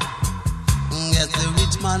 Yes, the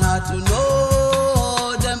rich man ought to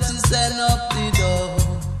know, them to send up the door.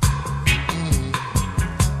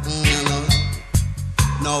 You know,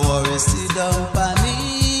 no worries, sit down for me,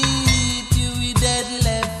 you be dead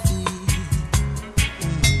lefty.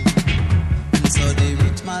 And so the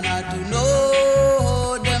rich man ought to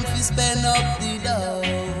know, them to spend up the door.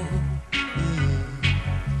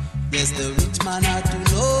 Yes, the rich man ought to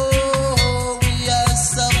know we are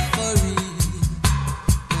suffering.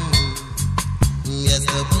 Yes,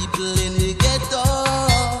 the people in the ghetto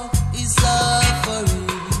is suffering.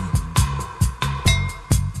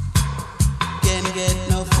 Can't get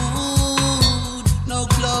no food, no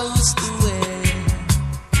clothes to wear,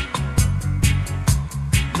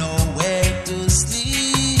 nowhere to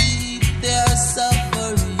sleep. They are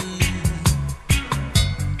suffering.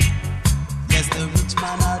 Yes, the rich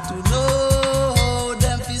man ought to know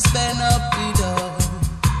them fi spend up the dough.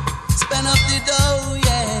 Spend up the dough,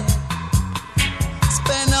 yeah.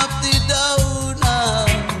 Spend up the dough now.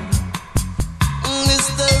 It's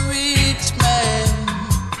the rich man.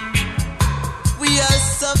 We are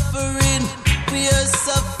suffering. We are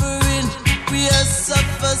suffering. We are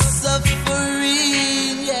suffering,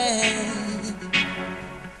 yeah.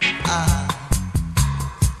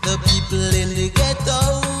 The people in the ghetto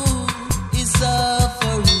is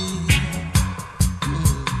suffering.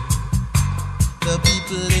 The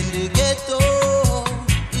people in the ghetto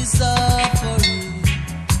is suffering.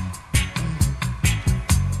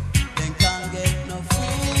 They can't get no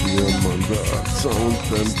food. Yeah, man, that sound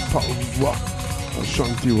and power.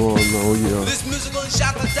 Ashanti one now, yeah. This musical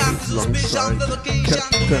shot attack is a Alongside special location.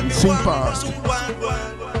 Captain Simpa.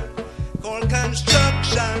 Called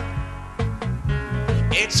construction.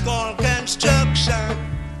 It's called construction.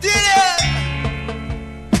 Did it?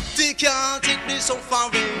 They can't take this on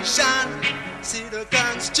foundation. See the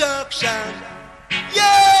construction.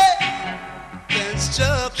 Yeah!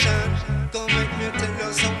 Construction. Don't make me tell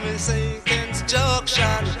you something, say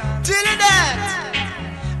construction. Till that.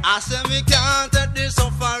 I say me can't take this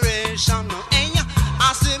operation. Hey,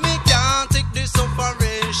 I say me can't take this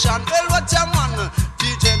operation. Well, what you want?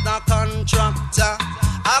 DJ the contractor.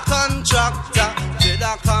 A contractor. Did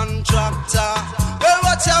a contractor. Well,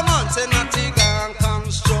 what you want? Say nothing on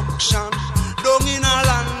construction. Down in a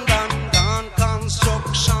London, gone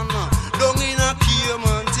construction. Down in a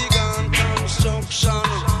Cayman, gone construction.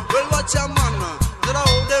 Well, what you want? That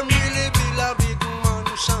how them really build a big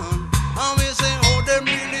mansion. And we say how them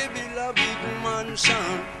really build a big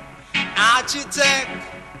mansion. Architect,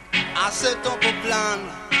 I set up a plan.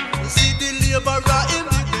 See the laborer in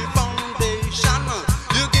the foundation.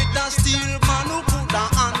 You get a steel man who could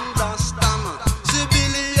understand.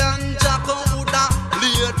 Civilian jack who would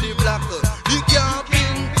lay the block. The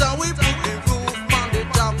carpenter we put the roof on the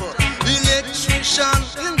top. Electrician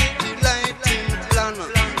you get the lighting plan.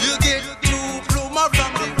 You get two plumber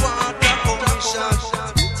from the water commission.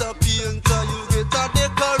 It's a painter, you get a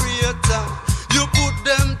decorator. You put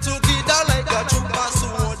them together like a trooper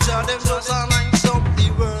soldier. Them just a nice up the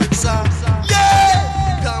world, sir.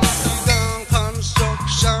 Yeah! Come on,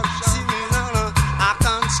 construction. See me now, a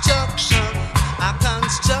construction. A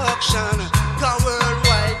construction. Come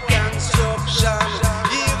worldwide construction.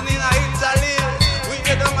 Even in Italy, we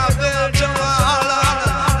get on a Belgium, Holland.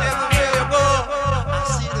 Everywhere you go, I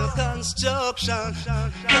see the construction.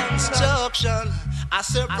 Construction. I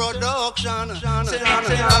say production. Say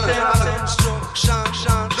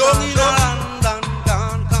construction. Down in London,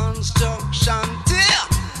 gone construction.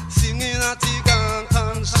 Singing at the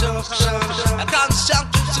construction. A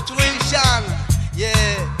construction situation.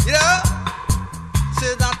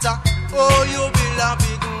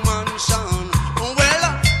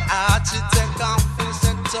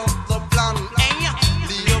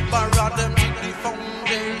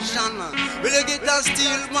 Cause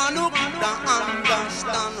still man who could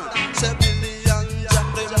understand. Say billion jack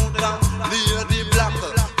them out and lady black.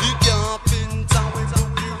 The carpenter we put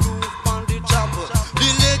the roof on the top. The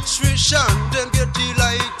electrician them get the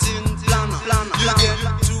lighting plan. You get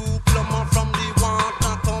two plumber from the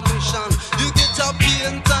water commission. You get a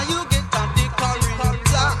painter, you get a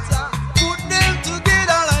decorator. Put them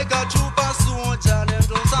together like a troop of soldier. Them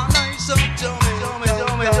those are nice up Jamaica.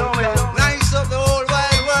 Nice up the whole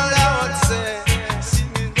wide world, I would say. See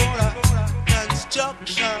me go to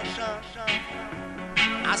construction.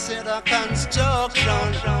 I said a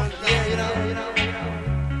construction. Yeah, you know.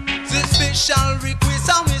 The special request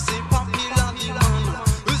and we say popular demand.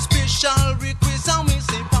 The special request and we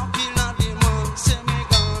say popular demand. Say me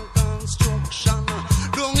gone construction.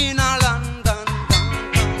 Down in a London,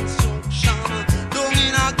 gone construction. Down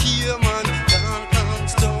in a Cayman, gone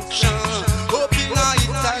construction. Up in a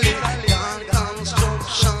Italy, gone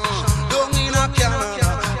construction. Down in a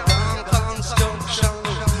Canada, gone construction.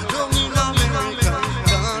 Down in America,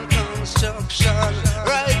 gone construction.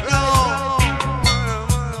 Right now,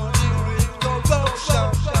 construction.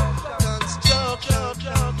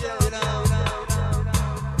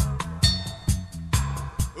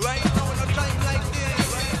 Right now, in a time like this,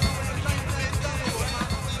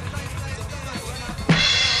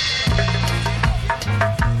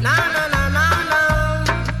 Na na na na na.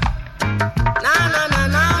 Na na na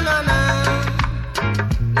na na na.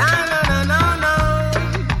 Na na na na na.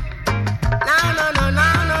 Na na na na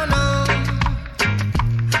na na.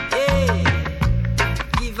 Hey,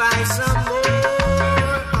 give I some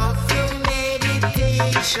more of your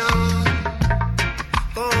meditation,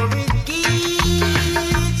 for it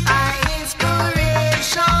gives I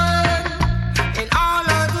inspiration, and all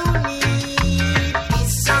I do need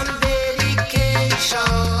is some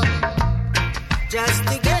dedication, just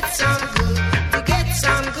to get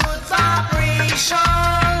some good vibration,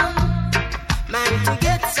 man, to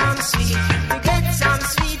get some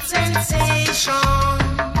sweet sensation.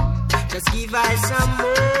 Just give I some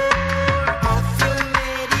more of your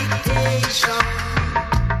meditation,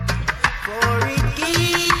 for it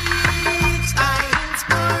gives I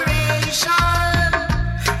inspiration,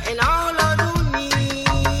 and all I do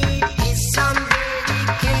need is some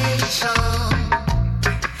dedication,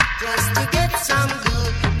 just to get some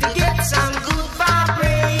good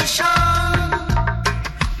vibration,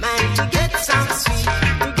 man, to get some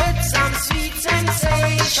sweet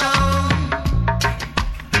sensation.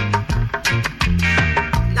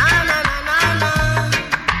 Na na na na na.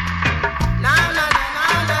 Na na na na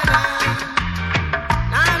na na.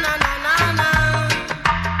 Na na na na na.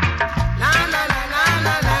 Na na na na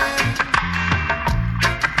na na.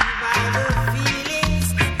 Give I the feelings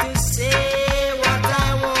to say what I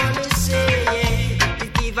wanna say.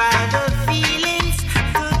 Give I the feelings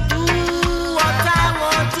to do what I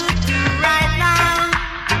want to do right now.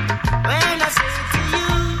 When I say to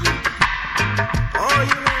you, oh,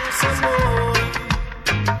 you want some more?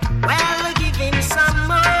 Well, give him some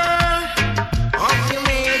more of your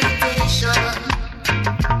meditation.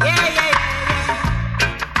 Yeah, yeah, yeah, yeah.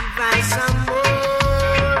 Give I some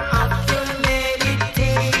more of your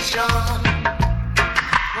meditation,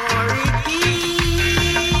 for it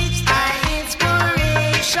gives I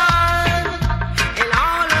inspiration, and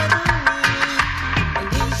all I do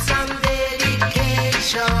need some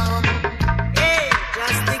dedication. Hey,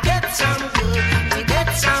 just to get some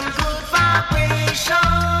good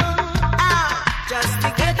vibration. Just to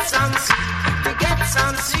get some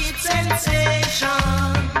sweet sensation.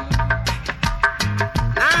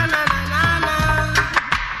 Na na na na na.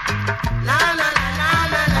 Na na na na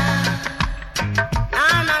na na. Na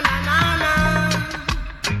na na na na.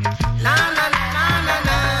 Na na na na na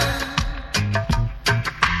na.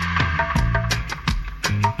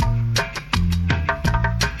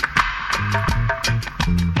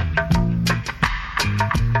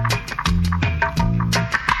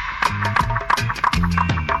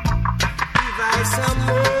 Give I some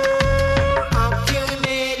more of your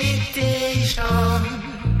meditation,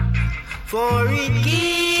 for it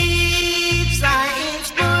gives I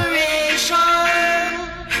inspiration,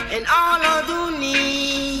 and all I do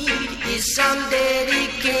need is some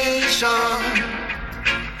dedication,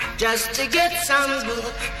 just to get some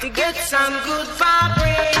good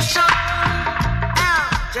vibration,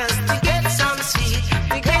 just to get some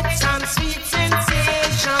sweet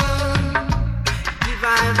sensation. Give I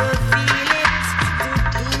the feelings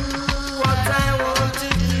to do what I want to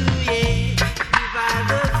do, yeah. Give I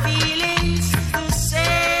the feelings to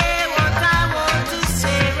say what I want to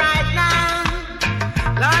say right now.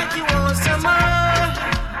 Like you want some more,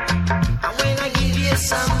 and when I give you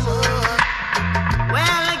some more,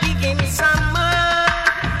 well, give me some more.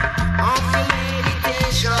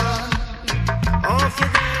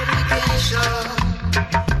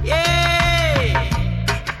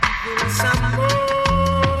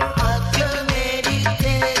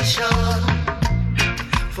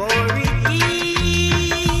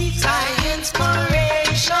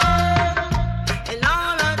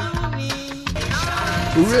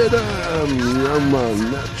 rhythm, yeah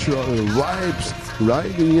man, natural vibes,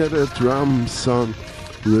 riding at a drum song.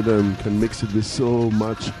 Rhythm can mix it with so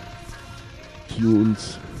much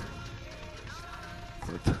tunes.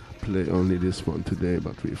 But play only this one today,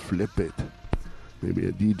 but we flip it. Maybe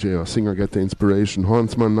a DJ or singer get the inspiration.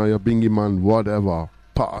 Hornsman, Naya, Bingy Man, whatever.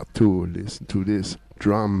 Part 2, listen to this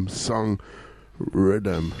drum song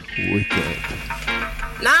rhythm wicked.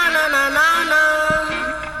 No, no, no, no, no.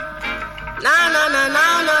 No, no, no, no,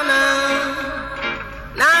 no, no.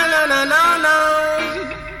 No, no, no, no, no.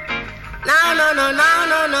 No, no, no, no,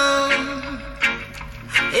 no, no.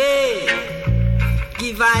 Hey,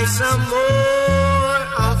 give I some more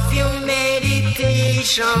of your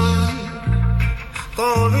meditation.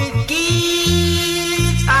 For it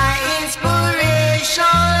gives our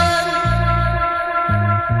inspiration.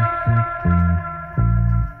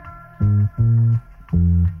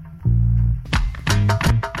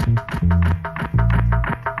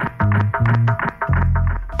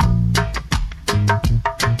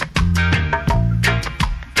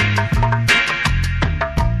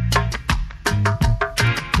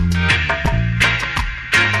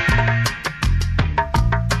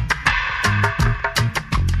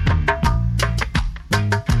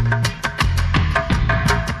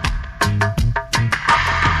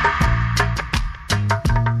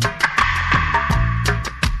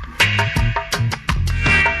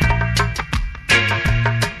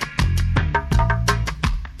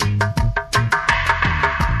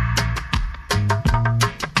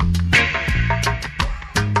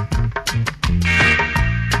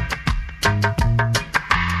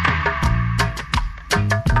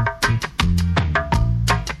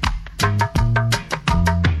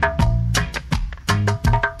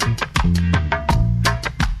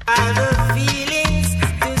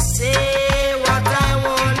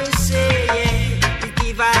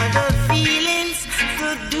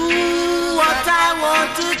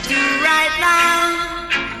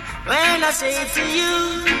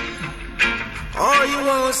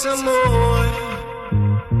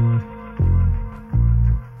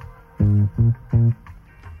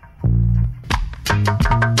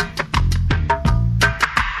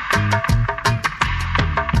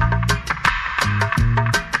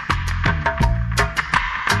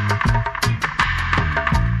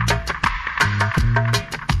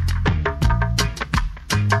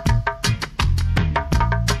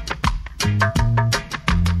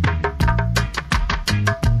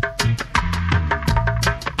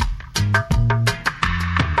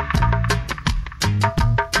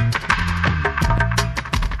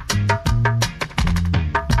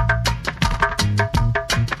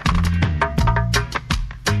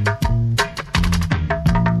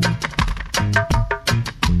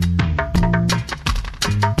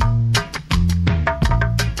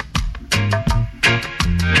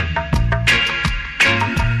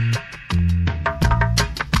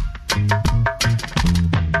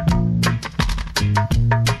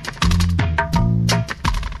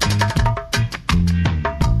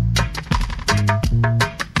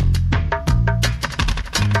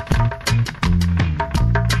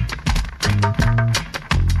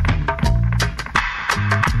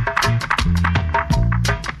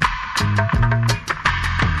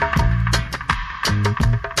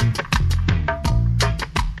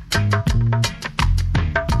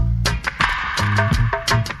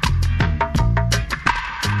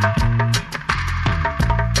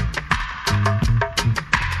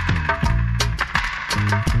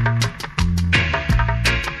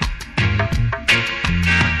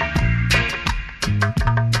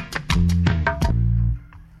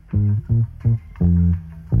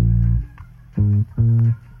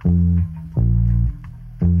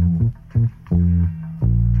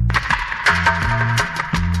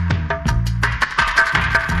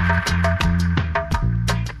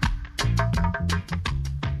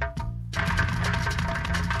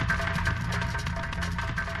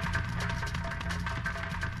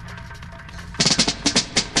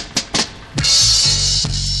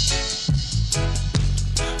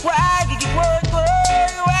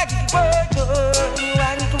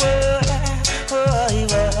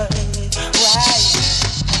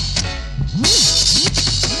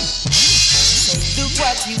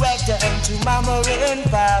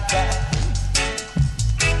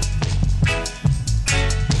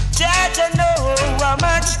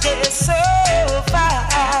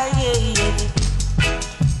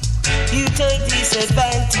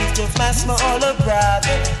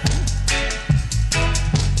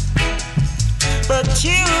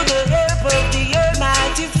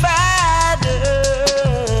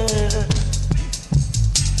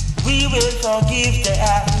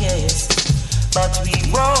 but we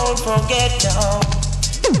won't forget now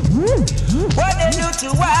what they do to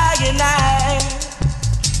I and I.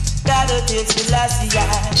 Gotta take the last year.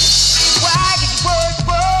 Why did you go,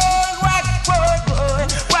 boy? Why did you go, boy?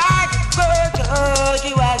 Why did you go,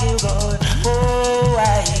 why did you go? Oh,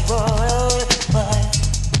 why did you go, boy?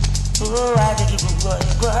 Oh, why did you go,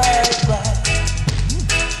 boy?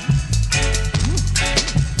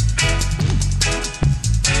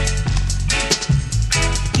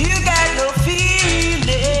 You got no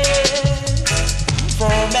feelings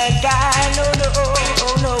for mankind, no, no,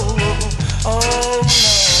 oh, no, oh, no.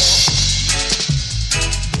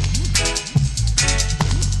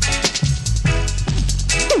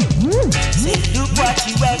 Say, look what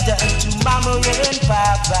you have done to Mama and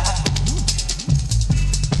Papa.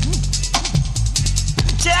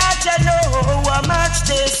 Judge, I know how much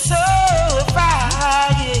they suffer,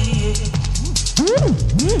 yeah.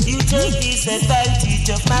 You take disadvantage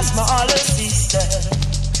of my smaller sister.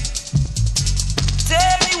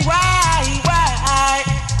 Tell me why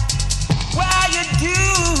you do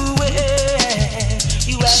it?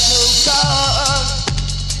 You have no cause.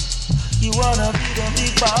 You wanna be the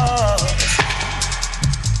big boss.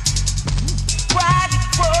 Why you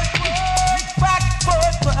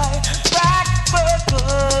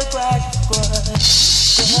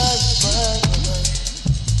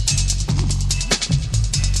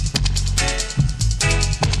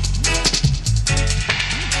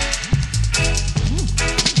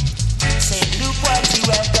say, look what you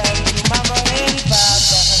have done to Mama and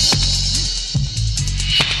Papa.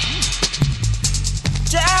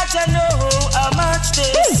 Judge, I know how much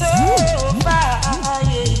they suffer,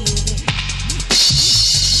 yeah.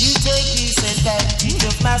 You take disadvantage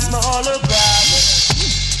of my smaller brother.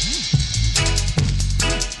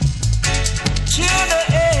 To the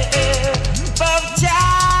help of Jah,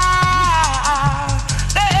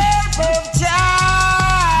 the help of Jah.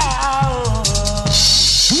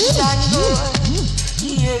 Thank God,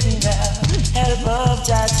 hear me now, help of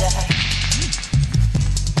Jah, Jah.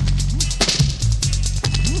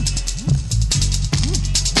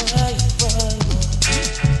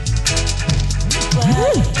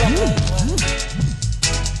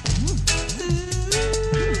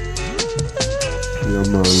 Yeah,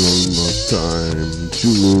 man, one more time.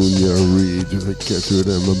 Junior Reid, Get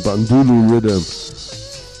Rhythm, and Bandulu Rhythm.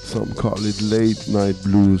 Some call it late night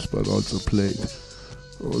blues, but also played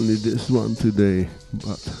only this one today.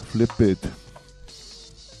 But flip it.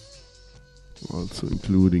 Also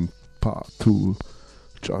including part 2,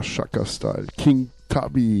 Josh Shaka style, King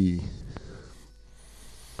Tubby.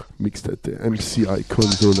 Mixed at the MCI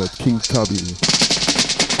console at King Tubby.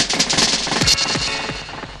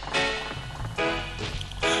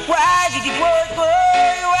 Why did you work, boy?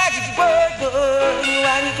 Why did you work, boy?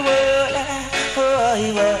 Why did you work, boy?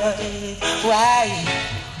 Why?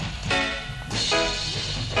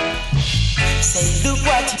 Say, look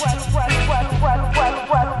what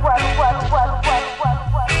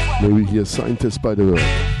Maybe hear Scientists by the Word.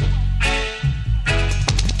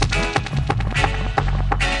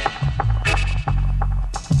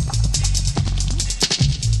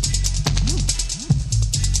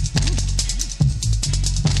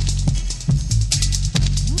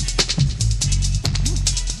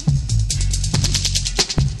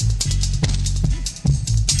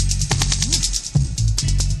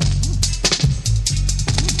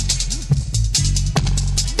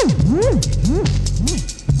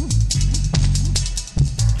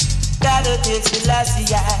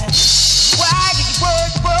 Why did you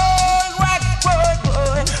work, boy? Why did you work,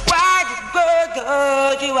 boy? Why did you work,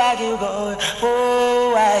 boy? Why did you go?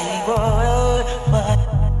 Oh, why you go? Why?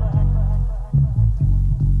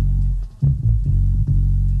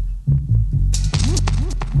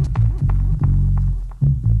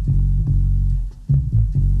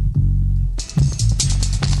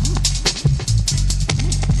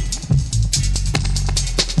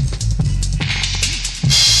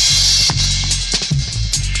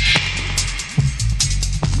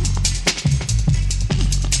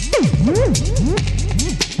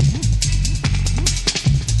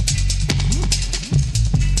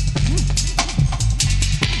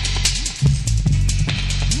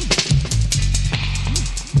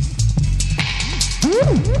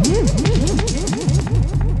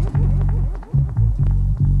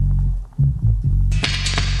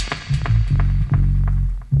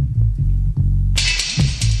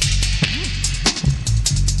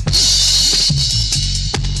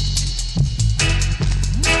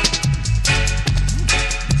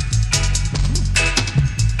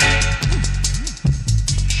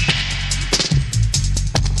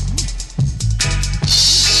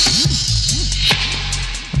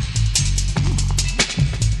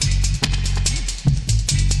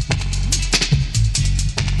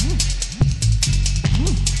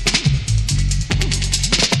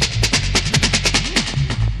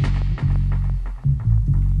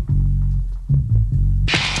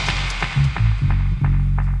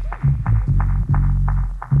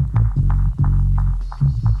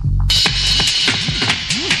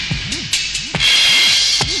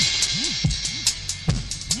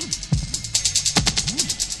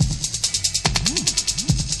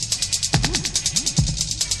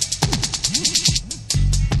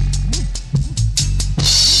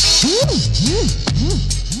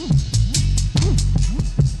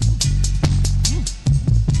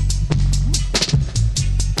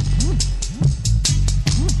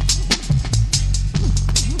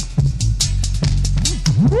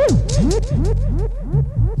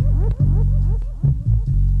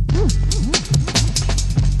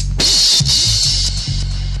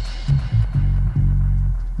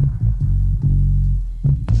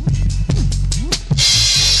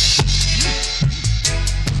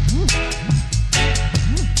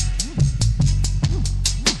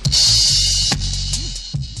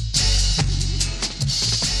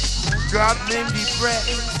 God name be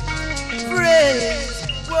praised, praise,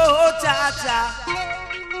 whoa, cha-cha.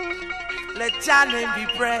 Let your name be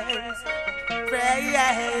praised, praise.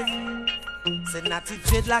 Say natty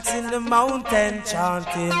dreadlocks in the mountain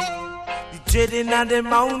chanting, the dreading on the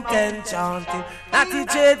mountain chanting. Natty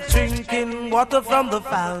dread drinking water from the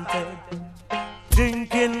fountain,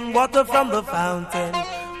 drinking water from the fountain.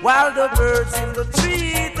 While the birds in the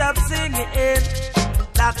treetop singing,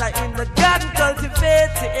 that are in the garden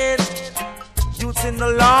cultivating, youths in the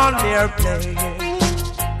lawn they're playing,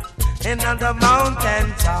 and on the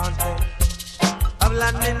mountain chanting.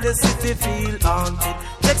 Babylon in the city feel haunted.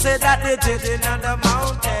 They say that they're dreading on the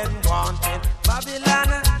mountain wanted.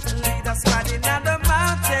 Babylon lead us riding on the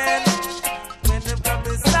mountain. When they come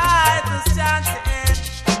beside the chanting,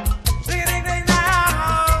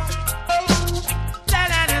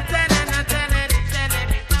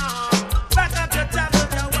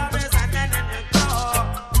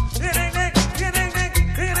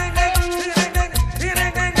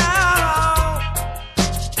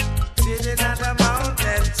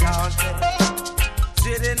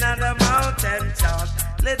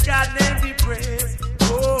 let God's name be praised.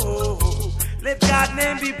 Oh, let God's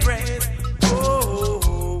name be praised.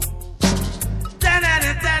 Oh,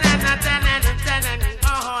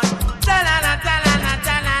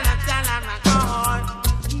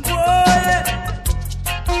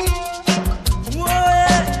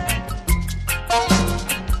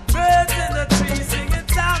 birds in the trees singing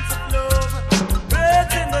songs of love.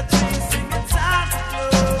 Birds in the trees singing songs of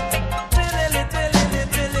love.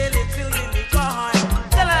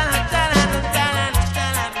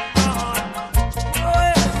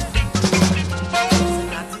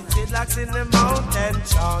 In the mountain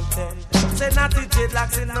chanting, say natty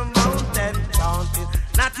dreadlocks in the mountain chanting.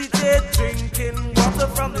 Natty dread drinking water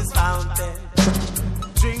from his fountain,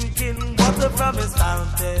 drinking water from his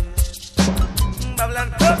fountain.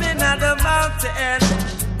 Babylon coming at the mountain,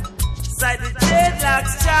 side the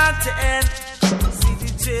dreadlocks chanting. See the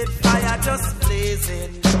dread fire just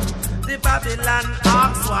blazing. The Babylon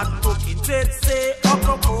asks what cooking. Dread say,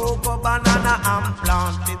 cocoa, banana, I'm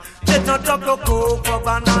planting. Dread no cocoa,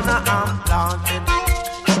 banana, I'm planting.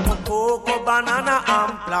 Cocoa, banana,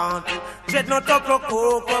 I'm planting. Dread no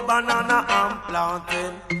cocoa, banana, I'm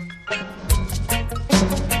planting.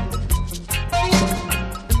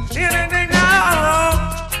 Ding ding now,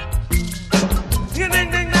 ding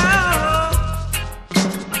ding now.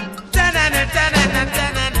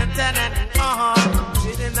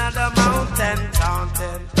 Sitting on the mountain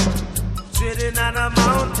chanting, sitting on the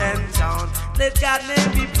mountain chanting. Let God's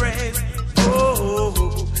name be praised.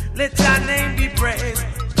 Oh, let your name be praised.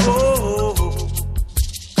 Oh,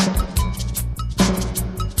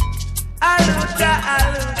 Aluta,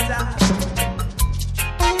 Aluta.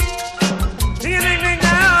 Ding ding ding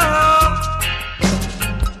now,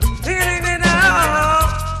 ding ding ding now.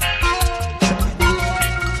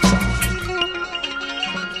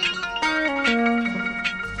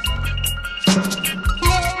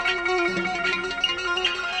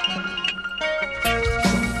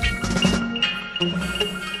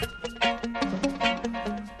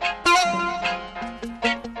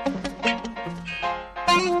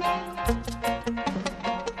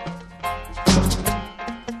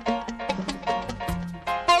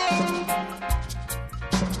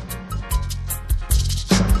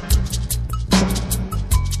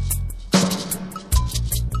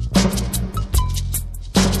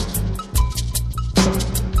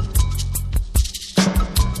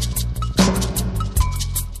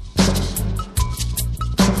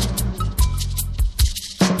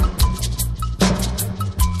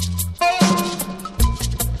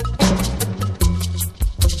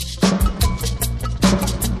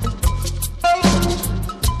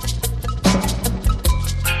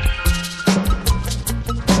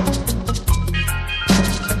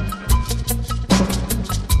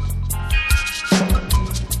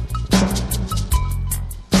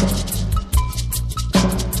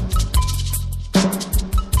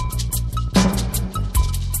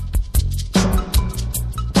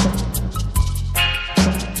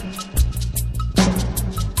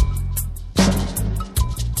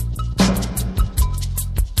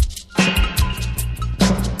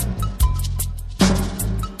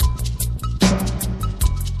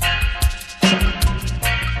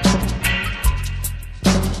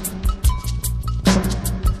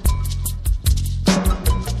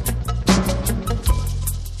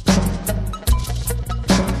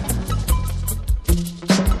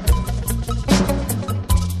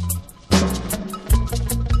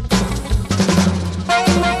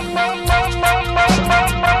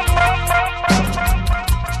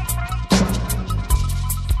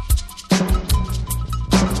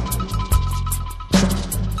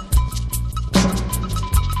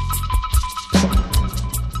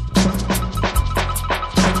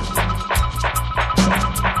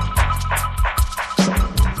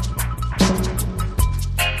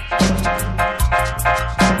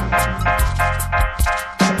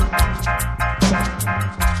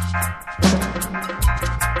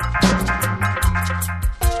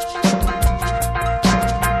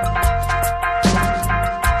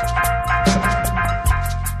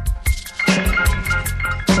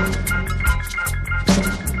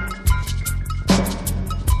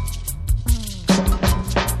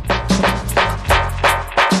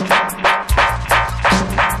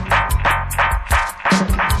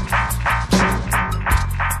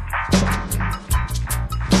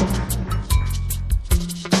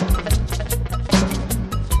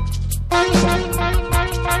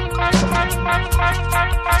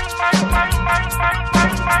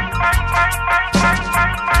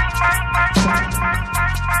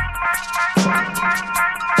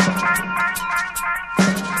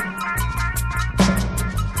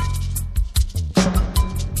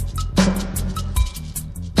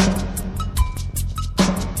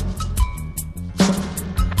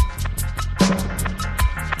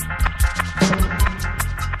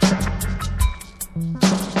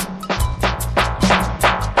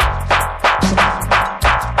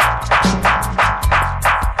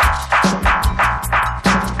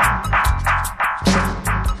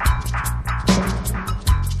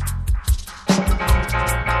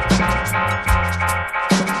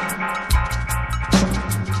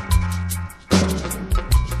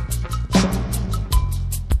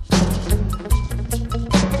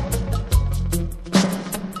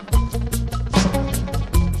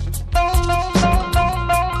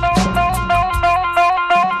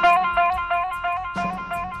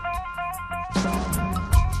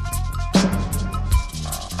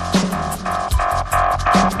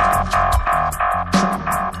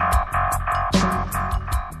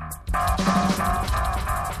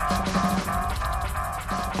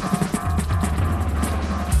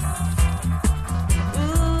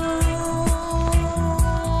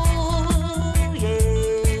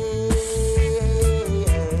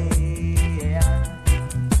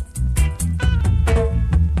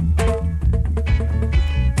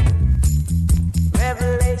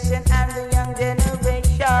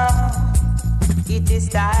 It is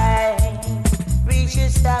time we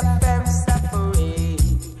should stop from suffering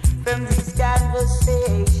from this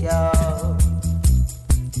conversation.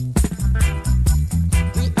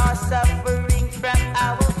 We are suffering from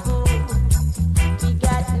our food. We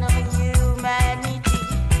got no humanity.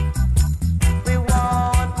 We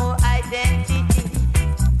want more identity.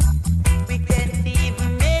 We can't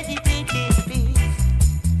even meditate in peace.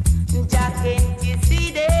 Jack, can't you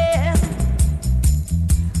see them?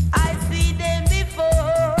 I see them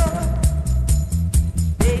before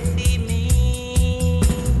they see me.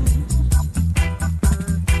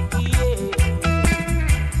 Yeah,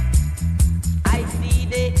 I see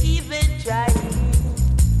they even trying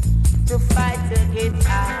to fight against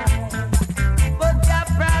us, but God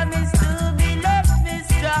promised to be love me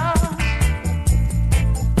strong.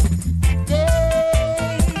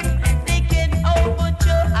 They can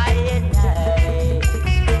overthrow I and I.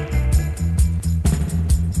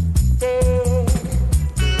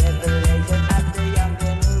 Revelation of the young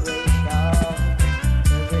generation.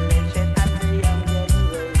 Revelation of the young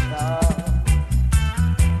generation.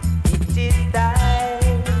 It is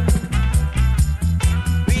time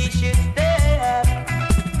we should stop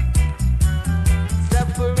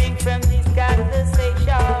suffering from this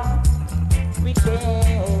conversation. We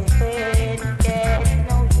can't get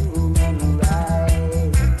no human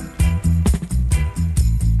rights.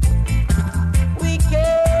 We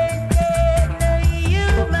can't get no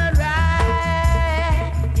human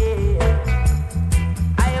rights. Yeah,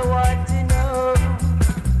 I want to know,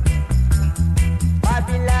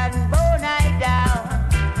 Babylon burn I down,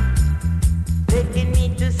 taking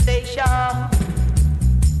me to station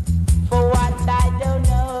for what I don't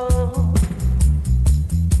know.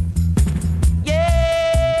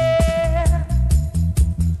 Yeah,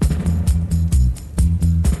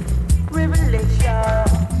 revelation,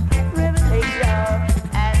 revelation,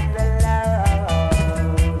 and the love.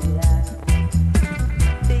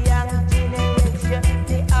 The young generation,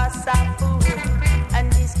 they are suffering,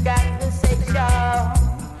 and this conversation,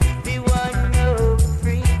 we want no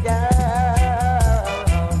freedom.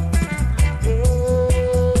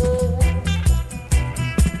 Yeah,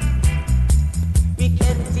 we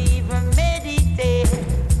can't even meditate.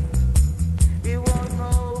 We want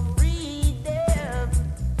no freedom.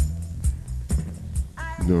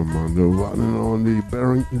 No man, the one and only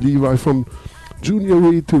Barrington Levi, from Junior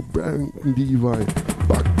Reid to Barrington Levi,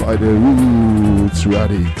 backed by the Roots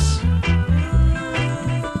Radix.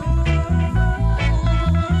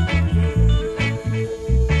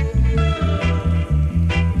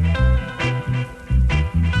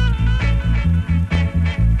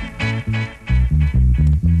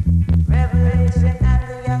 Revelation and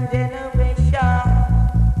the young generation.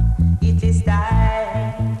 It is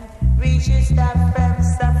time we should stop from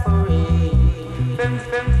suffering. From.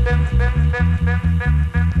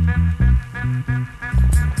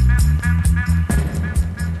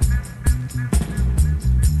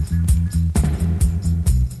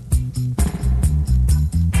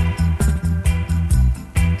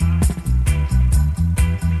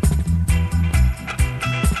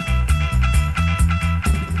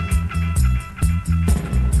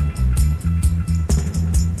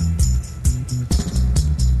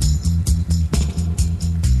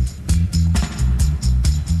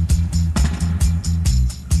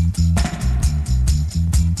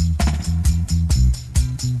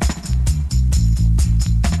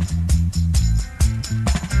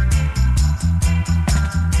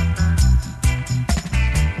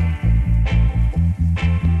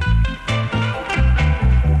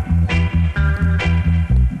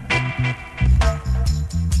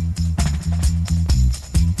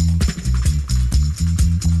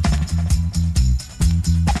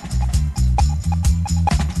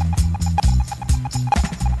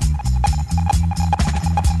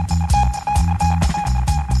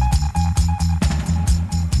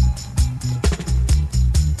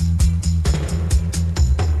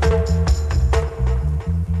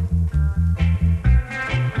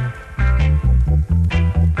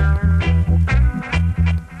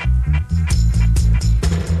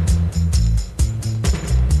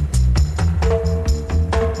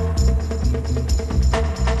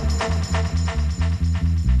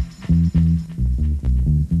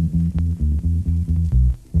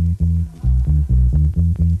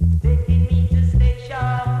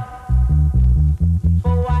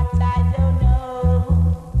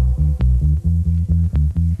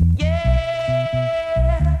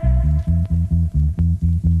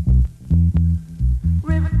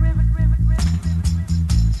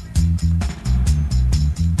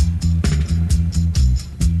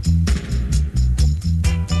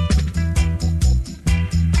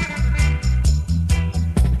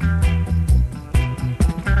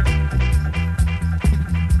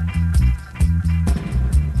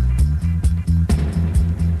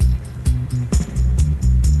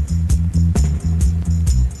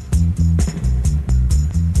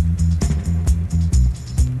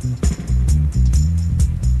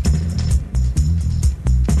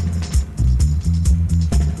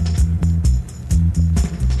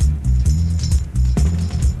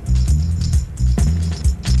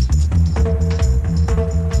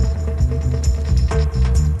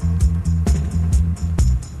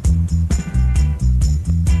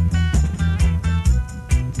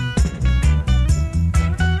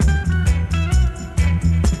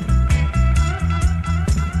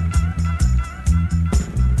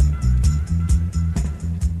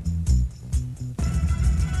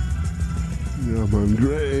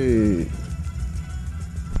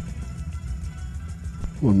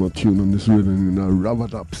 One more tune on this rhythm in a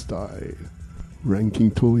rub-a-dub style.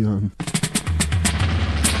 Ranking Toyan. I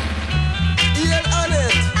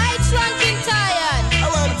Ranking Toyan. I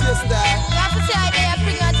want to start. You have to say I dare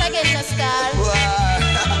bring out again the star.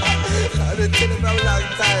 Wow. I've been chilling for a long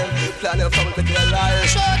time. Planning for me to be alive.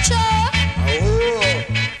 Cho. Oh.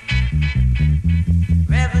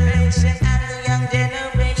 Revelation and the young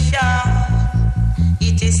generation.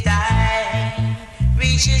 It is time.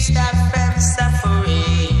 We should stop from suffering.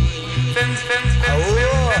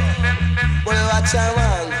 Boy, watch your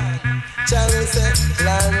man. Charlie said,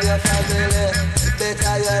 plan your family,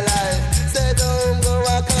 better your life. Say don't go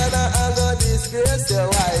a corner and go disgrace your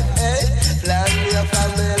wife. Hey, plan your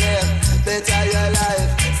family, better your life.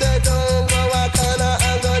 Say don't go a corner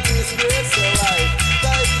and go disgrace your wife.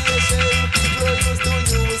 Radiation people used to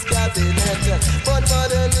use cabinet, but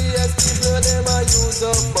modern days people them a use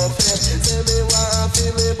up buffet. Say me want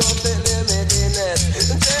feel me buffet, let me the net.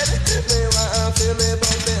 Me want feel me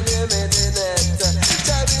buffet, let me the net.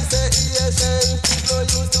 Charlie say people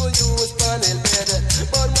used to use panel bed,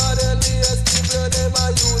 but modern days people them a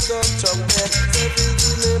use up truck bed. Say give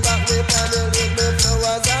me back me panel with me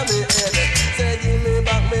flowers on me head. Say give me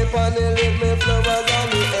back me panel with me flowers on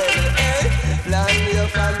me head. Hey, plan your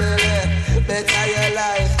family, better your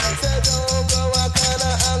life. Say don't go a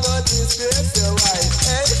corner and go disgrace your wife.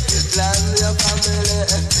 Hey, plan your family,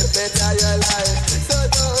 better your life. So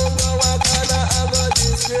don't go a corner and go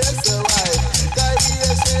disgrace your wife.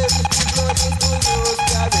 People used to use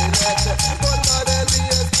cabinet, but modern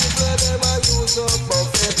days people them a use up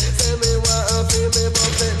buffet. Say me want feel me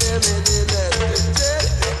buffet, let me the net.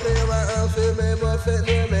 Me want feel me buffet,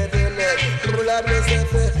 let me the net. Lord me say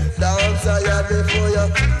dance a yard before you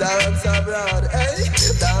dance abroad. Hey,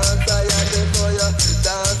 dance a yard before you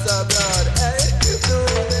dance abroad. Hey, do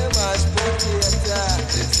the mashed potato,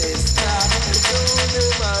 sister. Do the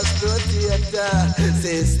mashed potato,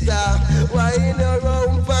 sister. Wine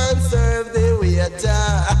around and serve the waiter.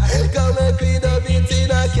 Come and clean up it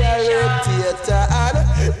in a carrot theater and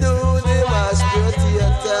do the mashed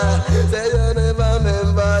potato. Say you never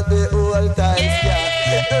remember the old times, yeah.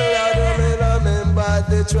 Lord, me remember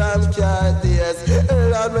the tram car days.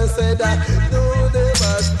 Lord, me say that do the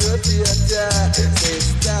mashed potato,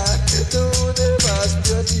 sister. Do the mashed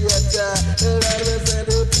potato. Lord, me say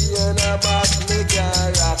the piano back me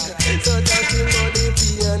can rock. So that you know the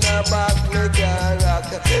piano back me can rock.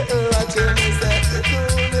 Watch me say, do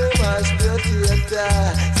the mashed potato,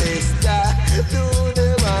 sister. Do the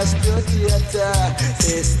mashed potato,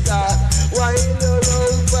 sister. Wine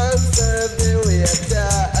around and serve the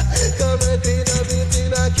waiter. Come and clean up it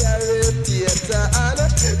in a carrot theater and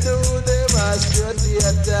do the mashed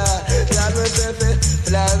potato. Plan me say,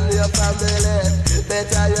 plan your family,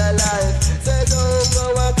 better your life. Say don't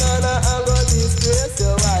go a corner and go disgrace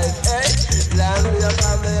your wife. Hey, plan your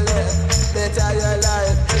family, better your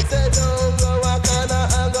life. Say don't go a corner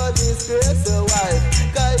and go disgrace your wife.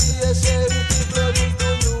 Cause you shame people used to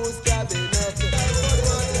use cabinet.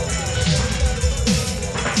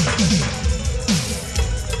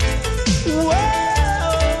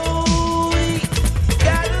 Whoa,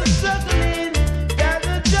 gotta juggling,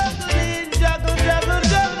 juggling.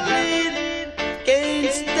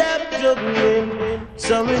 Can't stop juggling,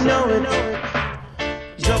 so we know it.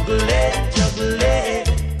 Juggling,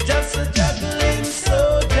 just a juggling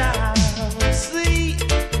soldier. See,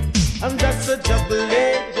 I'm just a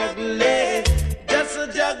juggling, just a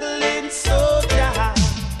juggling soldier.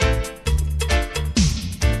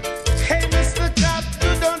 Hey, Mr. Cop,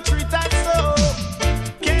 you don't treat us so.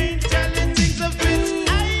 Can't tell you things of which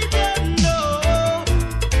I don't know.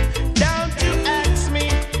 Don't you ask me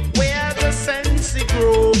where the sense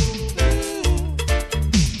grow.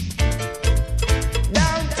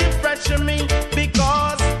 Don't you pressure me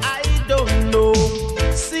because I don't know.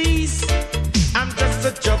 Cease, I'm just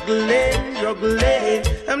a juggling.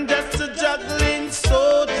 I'm just a juggling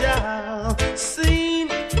soldier. See,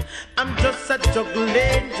 I'm just a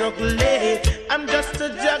juggling. I'm just a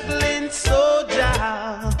juggling soldier.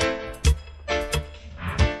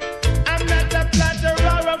 I'm not a platter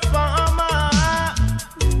or a farmer.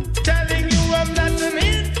 Telling you I'm not an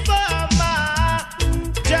informer.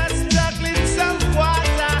 Just juggling some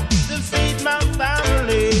water to feed my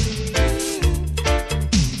family.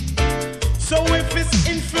 So if it's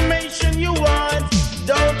information you want,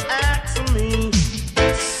 don't ask me.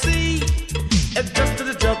 See, it's just a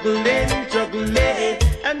juggling.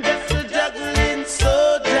 I'm just a juggling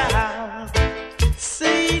soldier.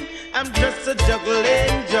 See, I'm just a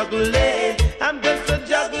juggling. I'm just a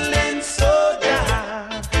juggling soldier.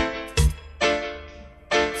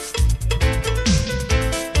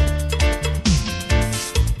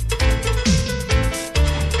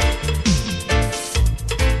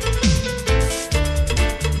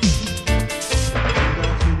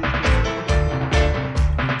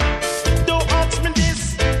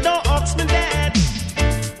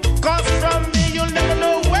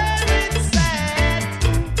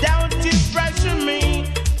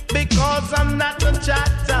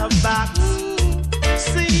 chatterbox.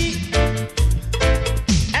 See,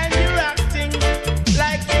 and you're acting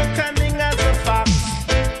like you're cunning as a fox.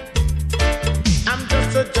 I'm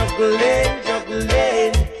just a juggling,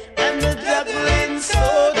 and the juggling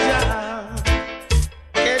soldier.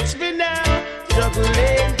 Catch me now,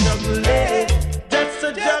 juggling, just a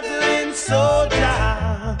juggling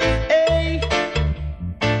soldier. Hey,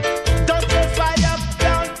 don't go fire,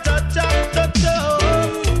 don't touch up,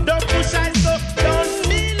 don't push eyes up, don't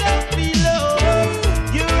feel up.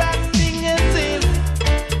 You're acting as if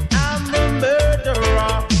I'm a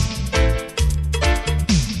murderer.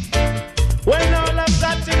 When all I've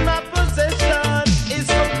got in my possession is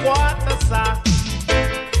a quarter sack.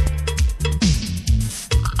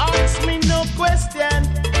 Ask me no question,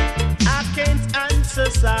 I can't answer,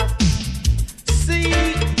 sir. See,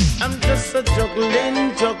 I'm just a juggling,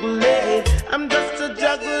 I'm just a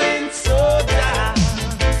juggling soldier.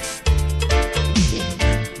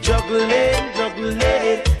 Juggling,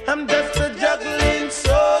 I'm just a juggling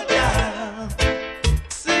soldier.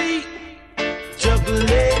 See,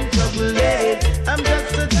 juggling, I'm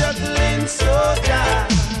just a juggling soldier.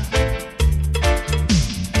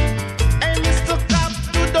 And Mr. Cop,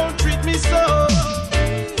 you don't treat me so.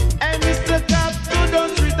 And Mr. Cop, you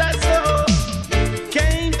don't treat us so.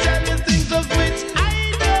 Can't tell you things of which I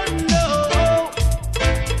don't know.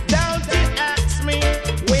 Don't you ask me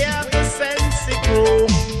where the sense grow.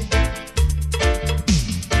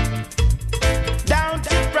 Don't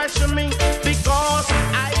you pressure me because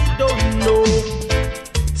I don't know.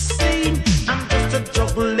 See, I'm just a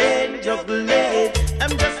juggling,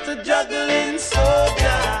 I'm just a juggling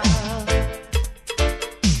soldier.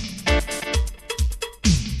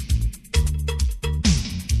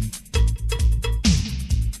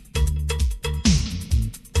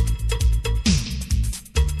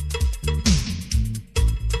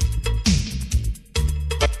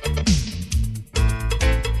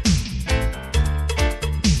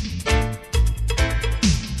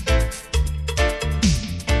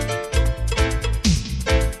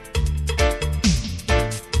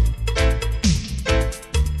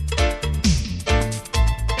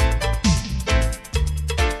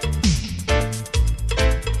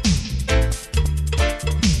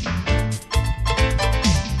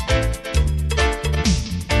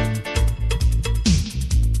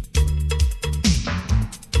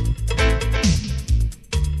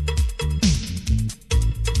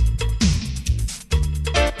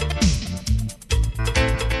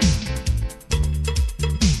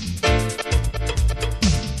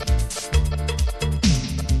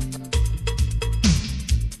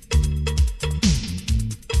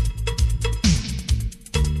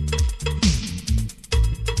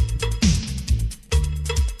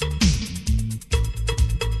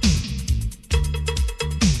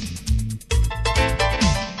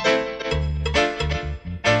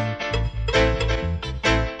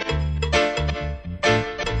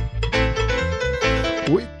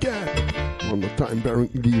 Baron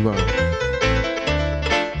Diva.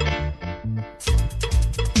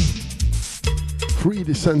 Free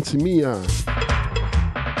the Santimia.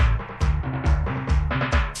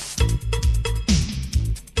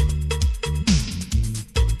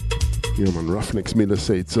 Yeah, man, Roughnecks Miller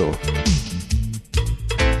said so.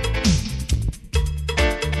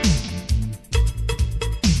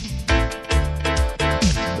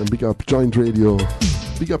 And big up Joint Radio.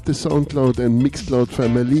 Big up the SoundCloud and Mixcloud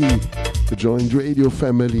family. The Joint Radio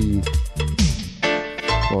family.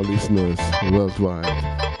 All listeners worldwide.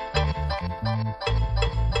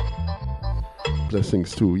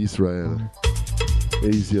 Blessings to Israel,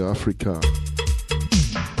 Asia, Africa,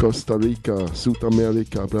 Costa Rica, South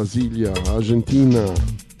America, Brasilia, Argentina,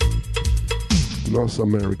 North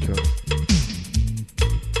America.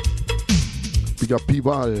 Big up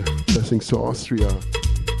Pival, blessings to Austria.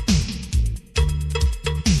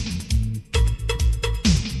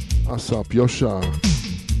 Asap, Yosha.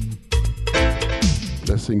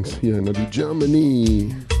 Blessings here in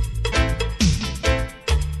Germany.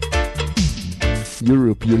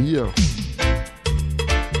 Europe, you're here.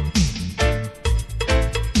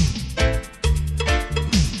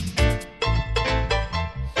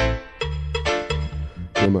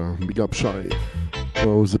 Yeah, man, big up Shy.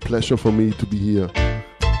 Oh, it was a pleasure for me to be here.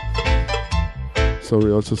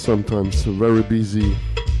 Sorry, also sometimes very busy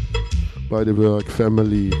by the work,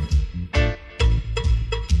 family.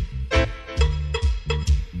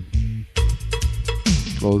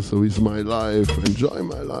 Also is my life, enjoy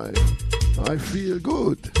my life. I feel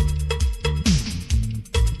good.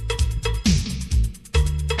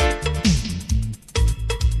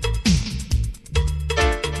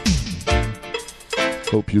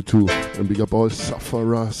 Hope you too And big up all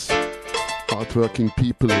sufferers, hardworking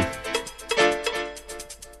people.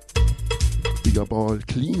 Big up all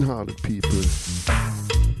clean-hearted people.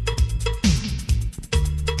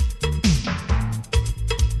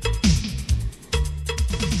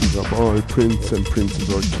 Big up all prince and princess,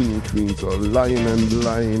 or king and queens, or lion and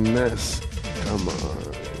lioness. Come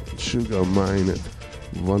on, sugar mine it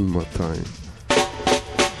one more time.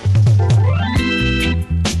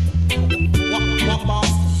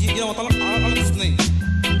 You know what I'm listening?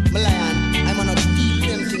 Malayan, I'm on a deep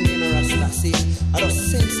thing in a Rasta. See, I don't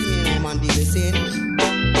sense me and I'm on the same.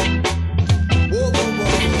 Whoa, whoa, whoa.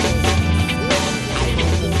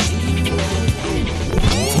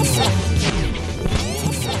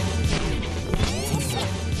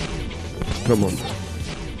 Come on.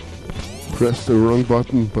 Press the wrong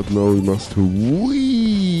button, but now we must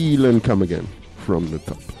wheel and come again from the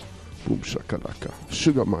top. Boom shakalaka.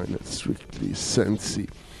 Sugar mine it, strictly sensey.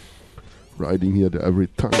 Riding here the every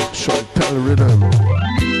time. Chantal rhythm.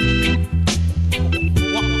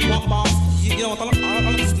 You know what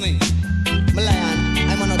I'm listening? Malayan,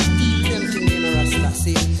 I'm on a deep thing in a Rasta.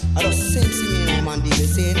 See, I don't sense me and I'm on the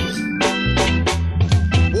same.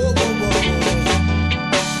 Whoa, whoa, whoa, whoa.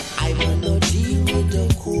 I wanna deal with the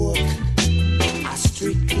coke. I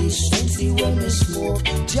strictly sensey when we smoke.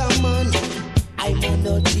 German, I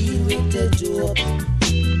wanna deal with the dope.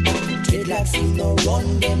 Dreadlocks in no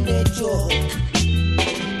run them they joke.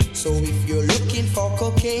 So if you're looking for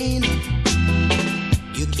cocaine,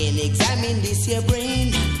 you can examine this your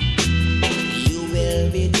brain. You will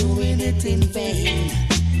be doing it in vain,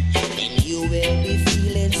 and you will be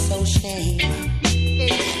feeling so shame.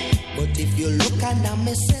 But if you look under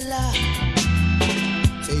my cellar,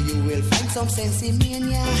 so you will find some sense in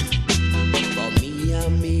mania. For me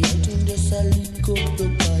and me, I think just a lick up the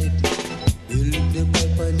pipe. We lick the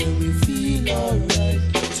pipe and then we feel alright.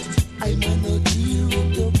 I'm on a deal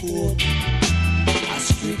with the coke. I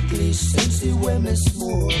strictly sense it when I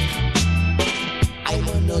smoke. I'm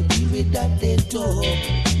on a deal with that they talk.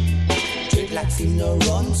 Dreadlocks in no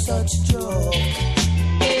run such joke.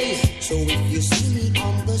 Hey, so if you see me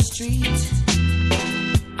on the street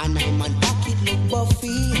and I'm on pocket look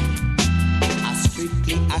Buffy, I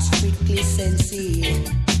strictly sense it.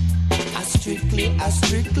 I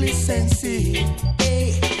strictly sense it.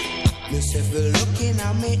 Hey, myself looking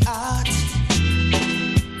at me heart.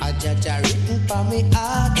 I Jaja written for me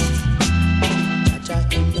heart. Jaja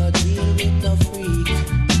in no deal with no freak.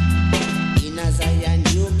 In a Zion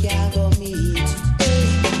you can't go meet. Hey,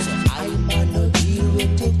 so I'm on no deal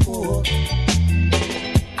with the poor.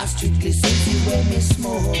 I strictly sense it when me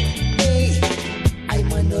smoke. Hey,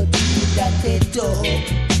 I'm on no deal with that they talk.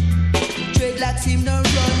 Dreadlocks him no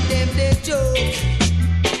run them they joke.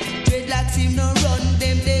 Dreadlocks him no run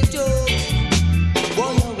them they joke.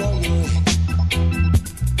 Whoa, whoa, whoa, whoa.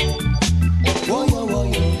 Whoa, whoa, whoa,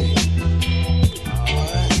 whoa.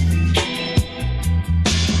 Alright.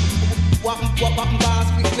 What bars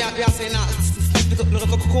we are saying now?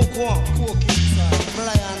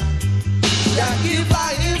 That give I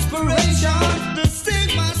inspiration to sing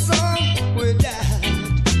my song with that.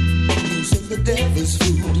 Using the devil's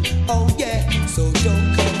food, oh yeah. So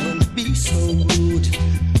don't come and be so rude,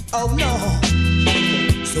 oh no.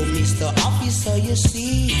 So Mr. Officer, you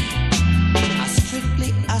see, I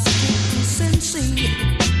strictly sense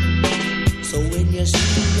it. So when you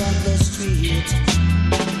see me on the street,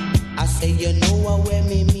 I say you know what we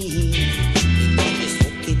mean. We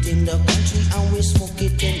smoke it in the country and we smoke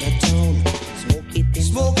it in the town.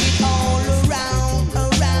 Smoke it all around.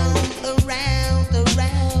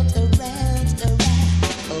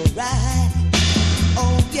 Alright,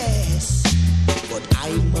 oh yes. But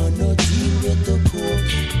I'm on no deal with the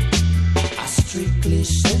coke. I strictly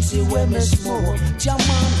sense it when I smoke.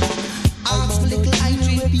 Jaman, ask little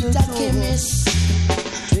Idris Peter chemist,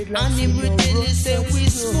 and him really say we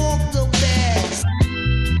smoke the best.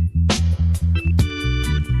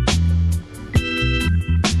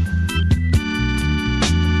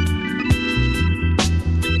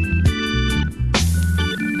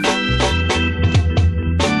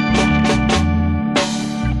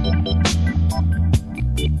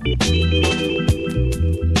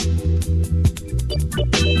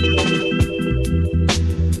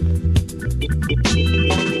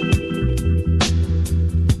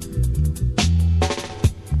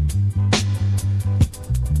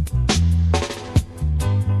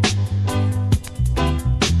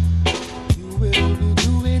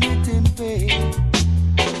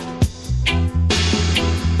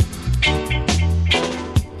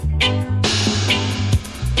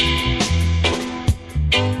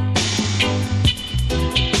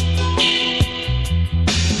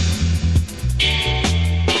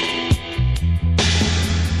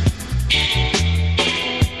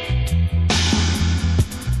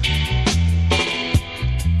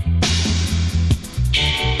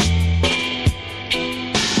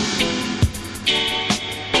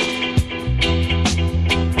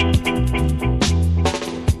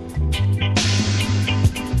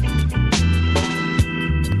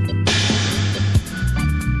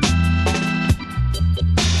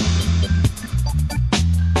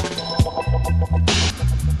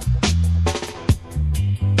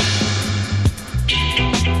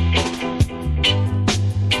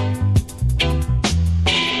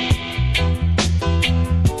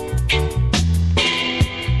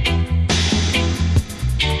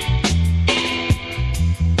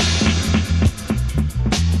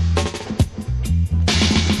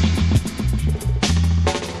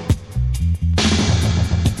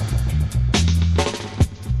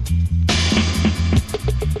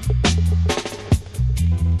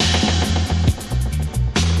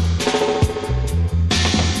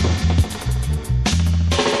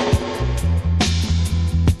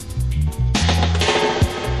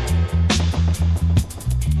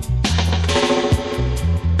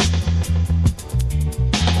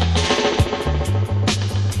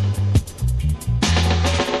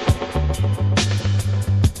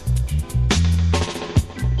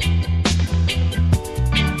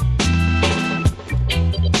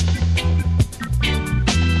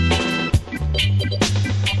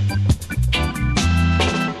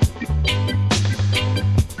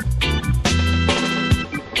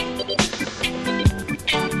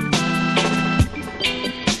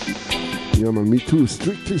 Yeah man, me too,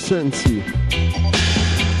 Strictly Sensi.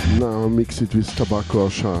 Now mix it with Tobacco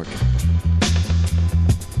Shark.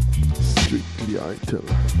 Strictly Itel.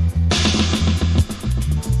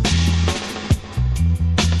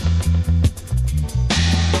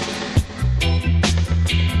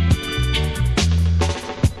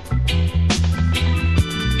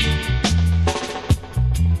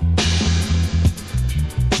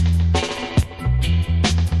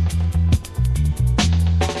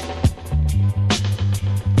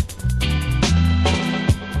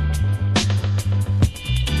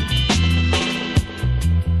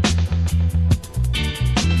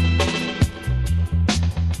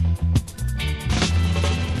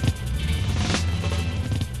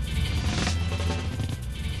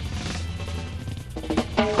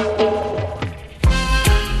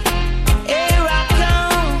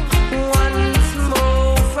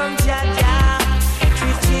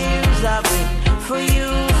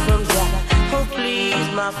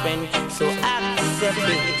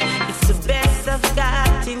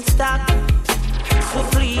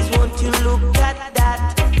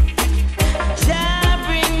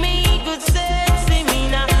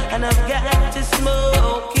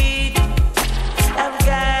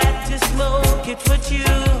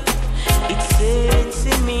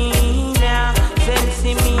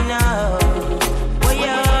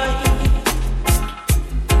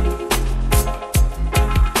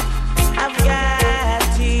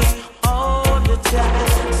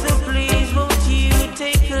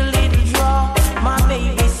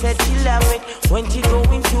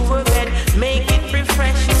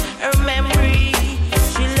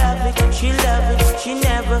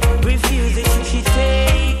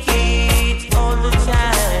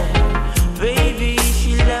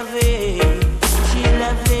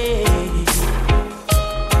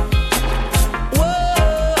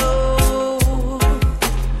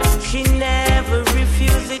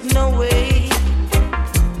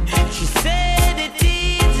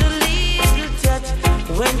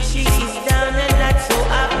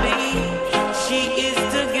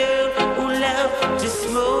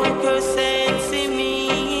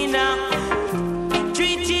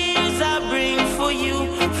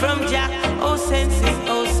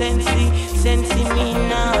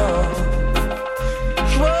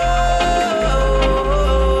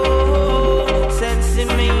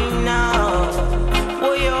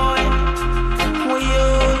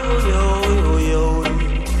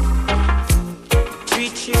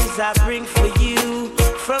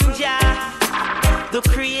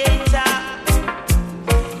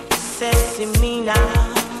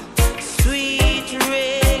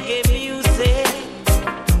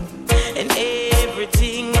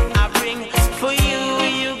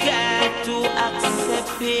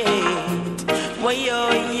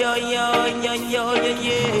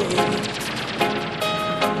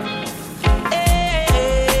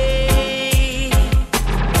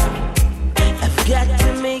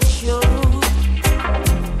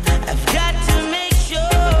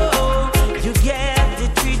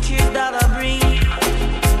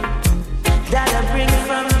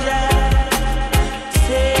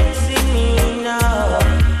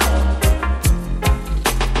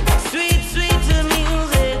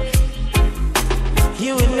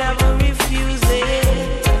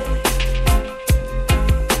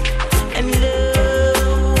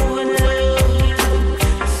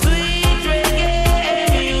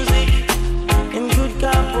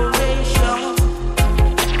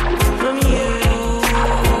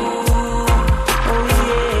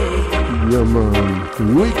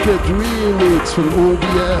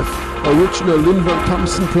 Linval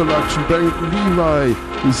Thompson production, Barrington Levi,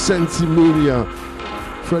 with Sensi Media.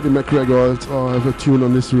 Freddie McGregor also have a tune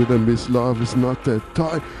on this rhythm, This Love Is Not That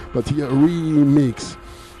Toy, but here a remix.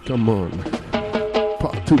 Come on.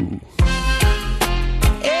 Part 2.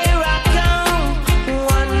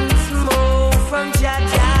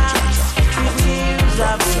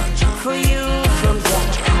 For you from Jah,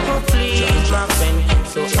 oh please my friend,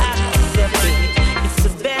 so accept it. It's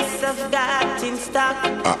the best I've got in stock.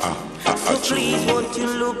 So please won't you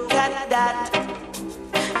look at that?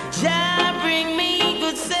 Jah bring me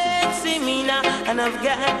good sense in me now, and I've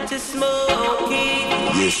got to smoke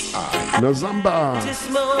it. Yes, Nazamba. To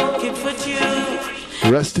smoke it for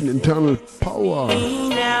you. Rest in eternal power. Me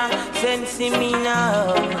now, sense in me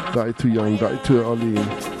now. Die too young, die too early.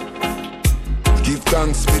 Give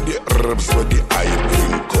thanks for the herbs where the I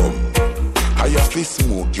bring come. I have to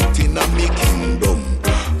smoke it in a me kingdom.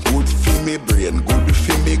 Good for me brain, good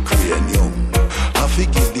for me cranium. I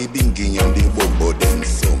forgive the bingy and the bubble then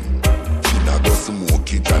some. China go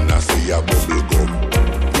smoke it and I say a bubble gum.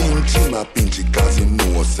 Pinch him a pinch it cause he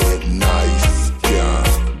know say nice.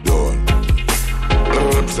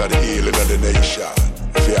 are the healing of the nation,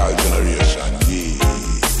 for our generation, yeah.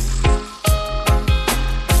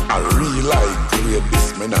 I really like great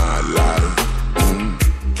this, me not lie.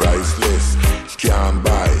 Priceless, can't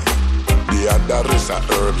buy. The other rest of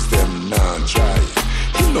herbs, them not try.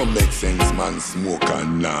 It no make sense, man, smoke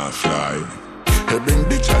and not fly. Hey, bring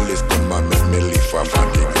the chalice, come and make me live off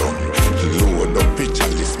of the gun. Load up the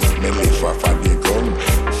chalice, make me live off of the gun.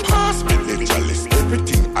 Pass me the chalice,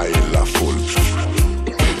 everything I love full.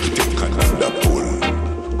 Take another pull,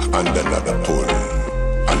 and another pull,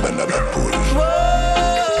 and another pull. Whoa,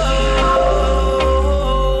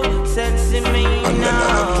 sense in me and now.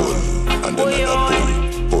 Another pull, and another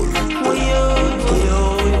pull,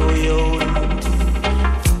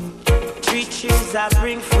 Treasures I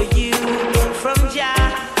bring for you from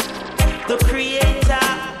Jah, the Creator.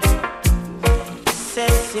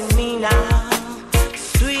 Sense in me now.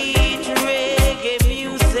 Sweet reggae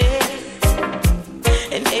music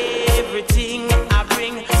and everything I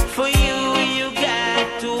bring for you, you got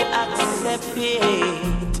to accept it.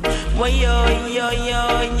 Well, yo, yeah.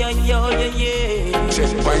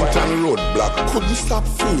 Checkpoint and roadblock couldn't stop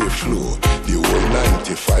free flow. The whole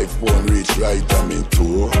 95 won't reach right on me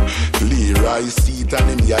toe. Leroy seat and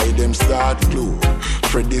him eye them start glow.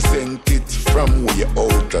 Freddy sent it from way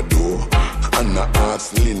out the door. And I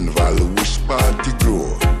ask Linval which party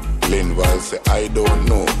grow. Linval say I don't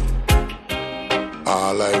know.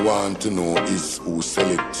 All I want to know is who sell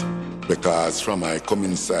it. Because from I come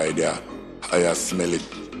inside there, I smell it.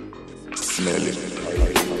 Smell it.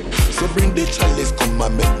 So bring the chalice, come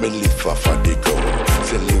and make me live off of the gum.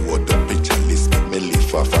 Tell me what the chalice, make me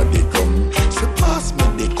live off of the gum. So pass me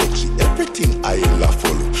the coach, everything I love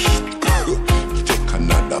full. Take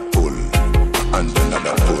another pull, and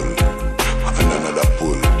another pull, and another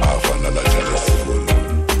pull, half another chalice full.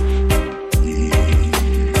 Yeah.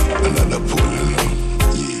 Another pull, yeah.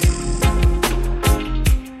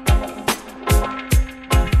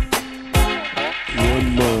 One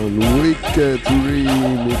man, wicked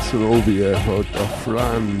remix from OVF out of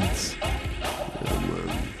France. Yeah, man.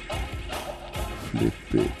 Flip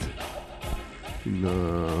it.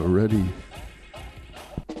 Nah, ready.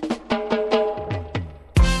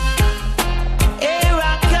 Here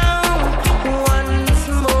I come once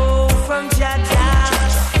more from Jaja.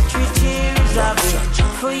 3 tears of it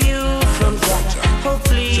for you from Jaja. Oh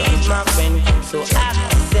please, my friend, so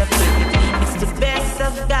accept it. It's the best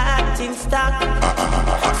I've got in stock.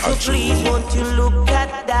 So please, won't you look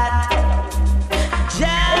at that?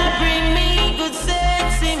 Jah bring me good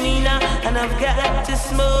sense in me now, and I've got to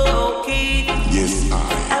smoke it. Yes,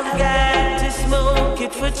 I've got to smoke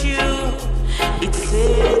it for you. It's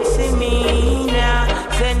sense in me now,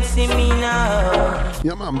 sense in me now.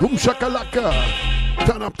 Yeah, man, boom shakalaka.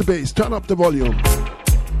 Turn up the bass, turn up the volume.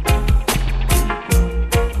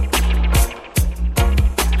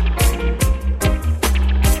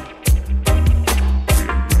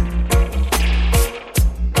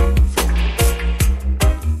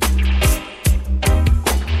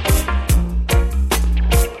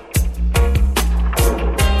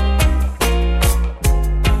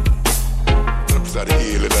 are the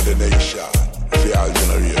healing of the nation, for our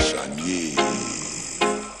generation, yeah.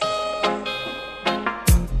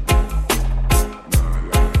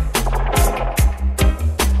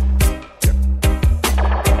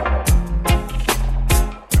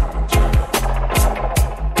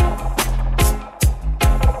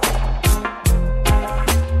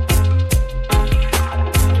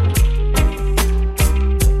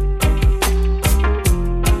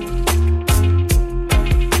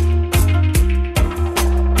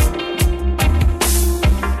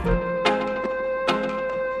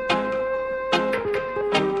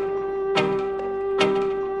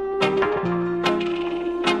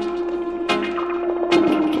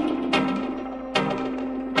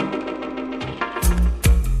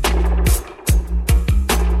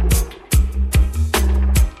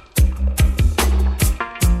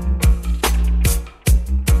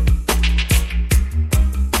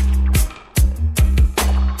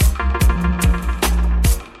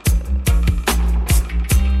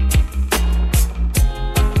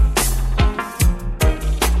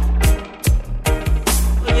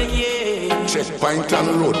 Checkpoint and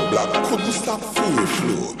roadblock couldn't stop full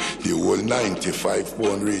flow. The whole 95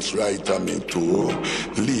 won't reach right on me toe.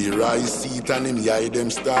 Leroy seat and him eye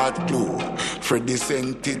them start glow. Freddy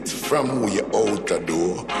sent it from way out the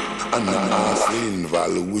door. And I asked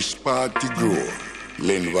Linval which party grow.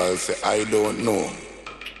 Linval say I don't know.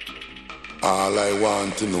 All I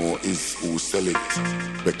want to know is who sell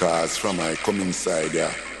it. Because from I come inside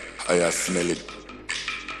there, I smell it.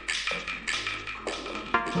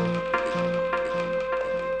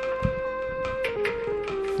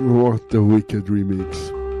 What a wicked remix.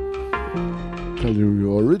 Telling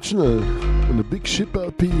you, original on the Big Ship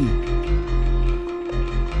LP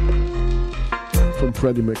from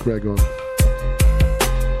Freddie McGregor.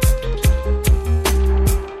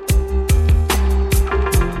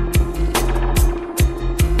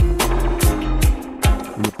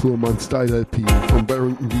 And the Poor Man Style LP from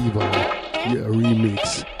Barrington Beaver. Yeah,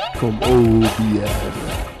 remix from OBF.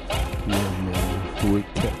 Yeah, man,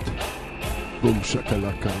 wicked. Boom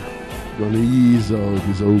shakalaka. Gonna ease out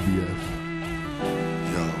his OBF.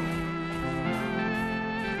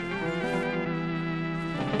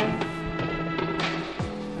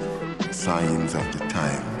 Signs of the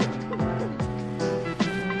time.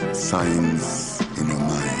 Signs in your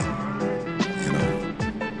mind. You know.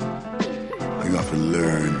 You have to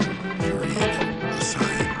learn to read the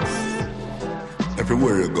signs.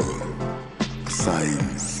 Everywhere you go,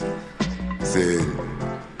 signs saying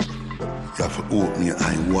you have to open your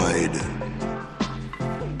eye wide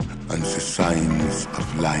and see signs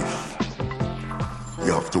of life.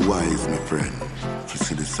 You have to wise, my friend, to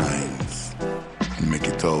see the signs and make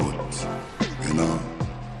it out, you know.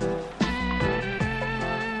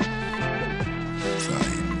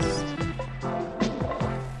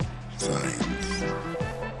 Signs.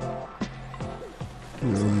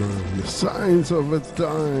 Yeah, man, the signs of the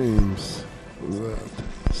times. That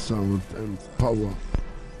sound and power.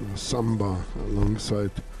 Samba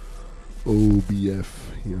alongside OBF.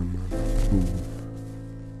 Yeah, man. Boom.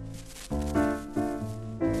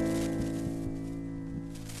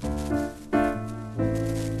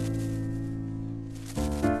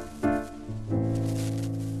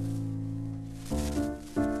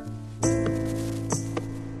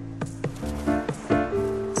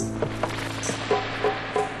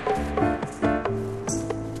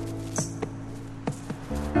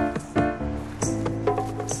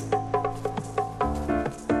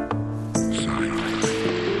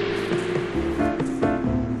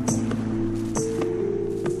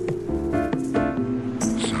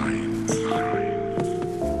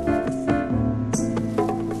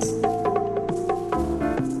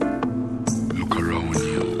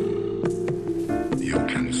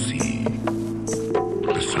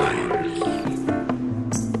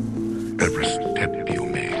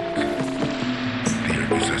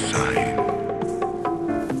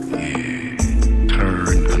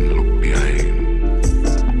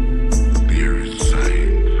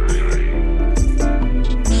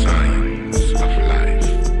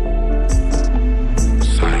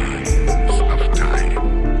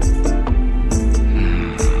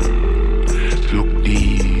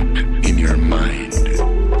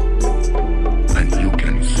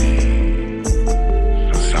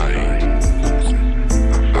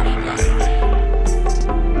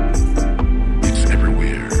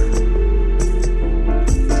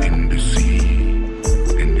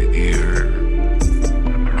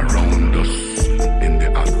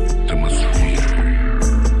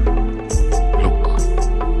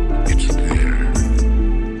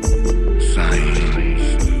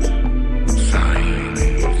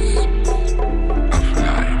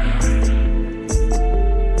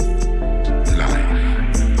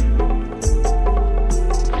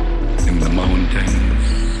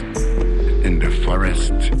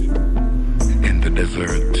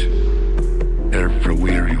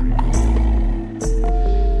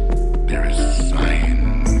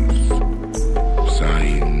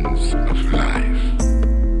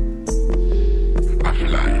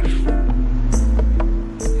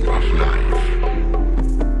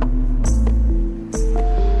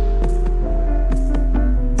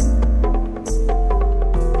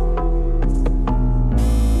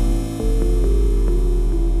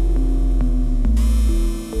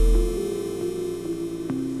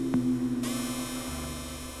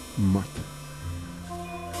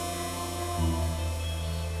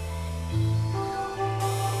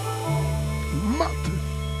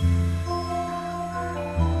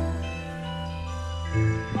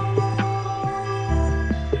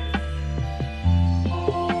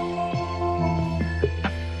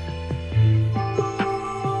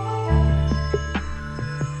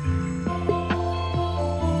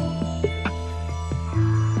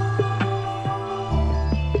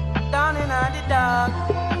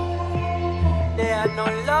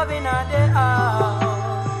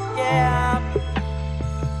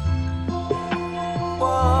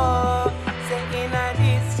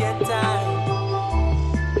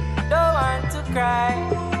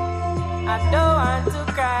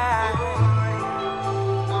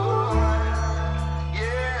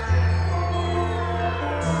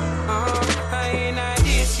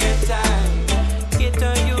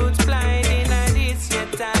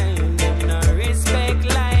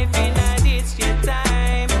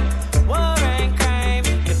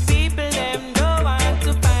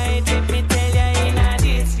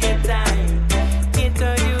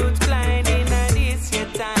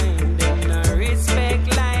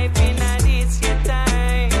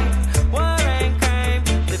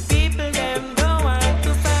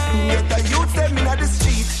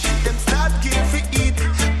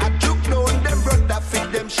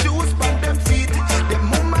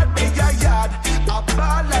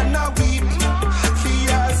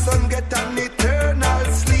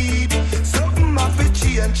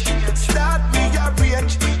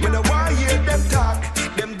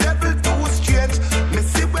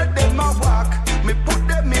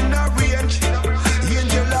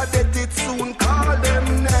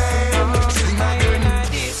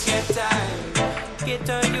 Get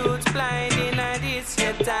a youth blind in a this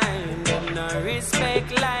your time. Them no respect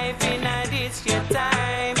life in a this your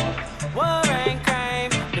time. War and crime,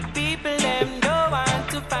 the people them don't want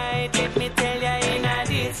to fight. Let me tell ya in a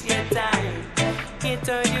this your time. Get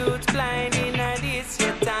a youth blind in a this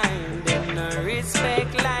your time. Them no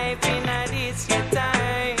respect life in a this your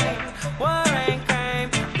time. War and crime,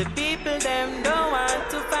 the people them don't want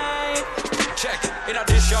to fight. Check, in a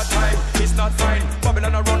this your time, it's not fine.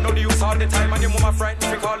 Babylon a run down the youth all the time. And your mama frightened,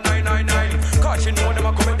 we call 999. Cause she know them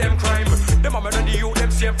a commit them crime. Them a murder the youth,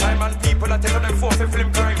 them same time. And people are telling them for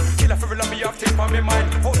film crime. Kill a frill of me, have things on me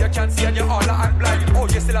mind. Oh, you can't see and you all are act blind. Oh,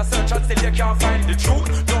 you still a search and still you can't find the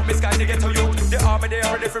truth. Don't misguide to get to you. The army they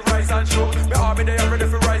are ready for rise and shoot. The army they are ready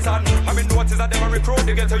for rise and I mean notice that them a recruit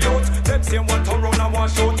to get to youth. Them same one turn round and one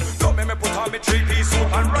shoot. Don't make me put on me 3-piece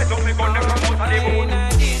suit. And rise up me gun, them come out and they boot. In a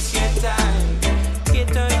this your time.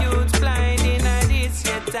 Get a youth blind in a this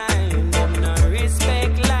your time. Them no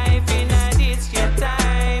respect life in a this your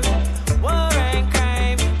time. War and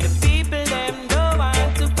crime, the people them don't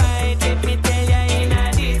want to fight. Let me tell ya in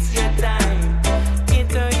a this your time.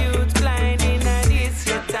 Get a youth blind in a this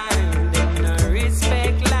your time. Them no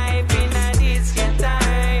respect life in a this your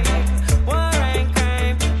time. War and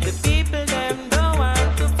crime, the people them don't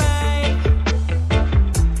want to fight.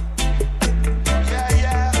 Yeah,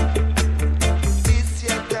 yeah. This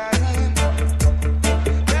your time.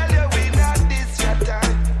 Tell you we not this your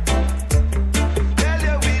time. Tell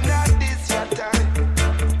you we not this your time.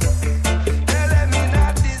 Tell you me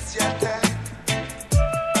not this your time.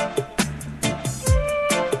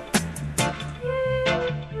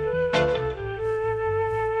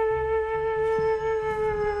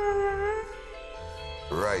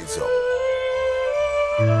 Rise up.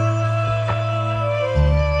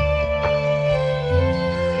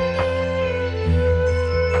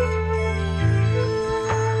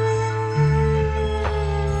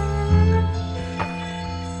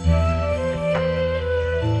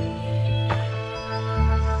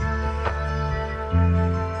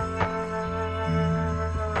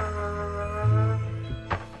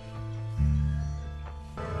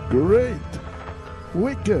 Great.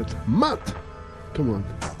 Wicked. Matt. Come on.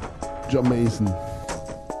 John Mason. I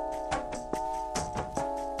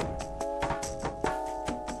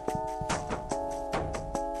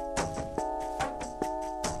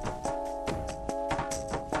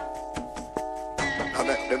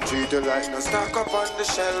make them treat you like no stock up on the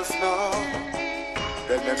shelf now.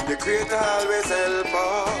 Then them the creator always help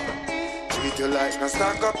out. Treat you like no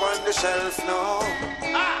stock up on the shelf now.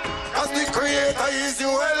 As the creator is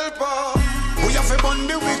your helper. We have to burn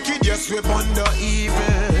the wicked, yes we burn the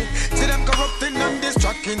evil. See them corrupting and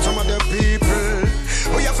distracting some of the people.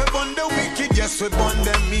 We have to burn the wicked, yes we burn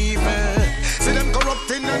them evil. See them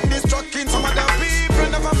corrupting and distracting some of the people.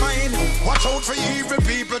 Never mind, watch out for evil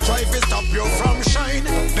people. Try to stop you from shine.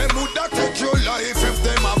 Them would not take your life if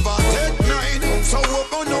them have a take 9. So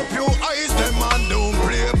open up your eyes, them and don't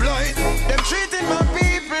play blind. Them treating my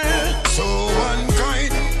people so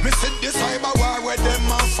unkind. Me see the cyber war where them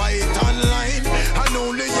a fight online. And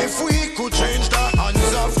only if we could change the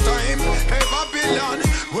hands of time. Hey Babylon,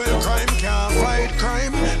 well crime can't fight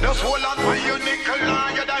crime. Just hold on for your nickel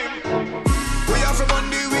and your dime. We have to burn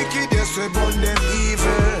the wicked, yes we burn them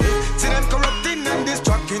evil. See them corrupting and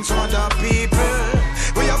distracting some other people.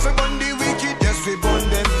 We have to burn the wicked, yes we burn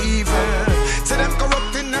them evil. See them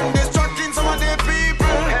corrupting and distracting some other people.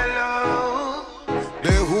 Hello.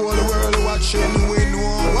 The whole world watching, we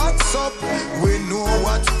know what's up, we know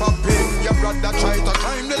what's popping. Your brother try to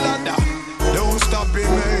climb the ladder, don't stop him,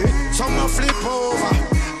 eh? Some a flip over,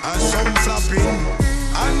 and some flapping.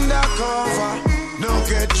 Undercover, no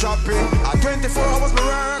get chopping. At 24 hours me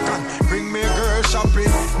work and bring me girl shopping.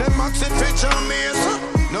 Them maxing feature me, so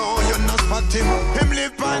no you're not spot him. Him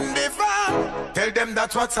live on the farm, tell them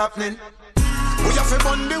that's what's happening. We have to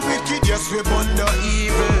burn the wicked, yes we burn the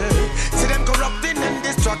evil. See them corrupting and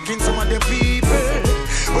distracting some of the people.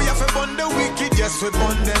 We have to burn the wicked, yes we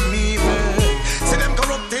burn them evil. See them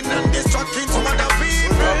corrupting and distracting some of the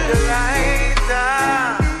people. Put up the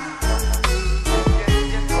lighter.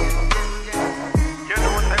 You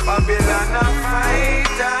know say Babylon a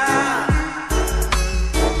fighter.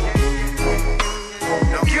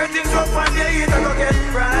 No care things up on your head, I go get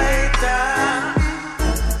brighter.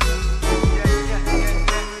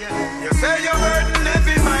 Say your burden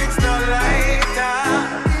heavy, mine's no lighter.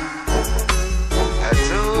 I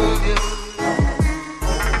told you.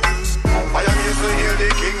 I am used to hear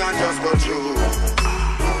the king and just go through.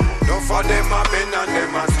 No for them a bend and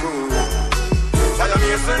them a screw. I am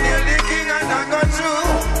used to hear the king and I go through.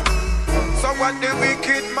 So what the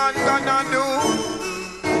wicked man gonna do?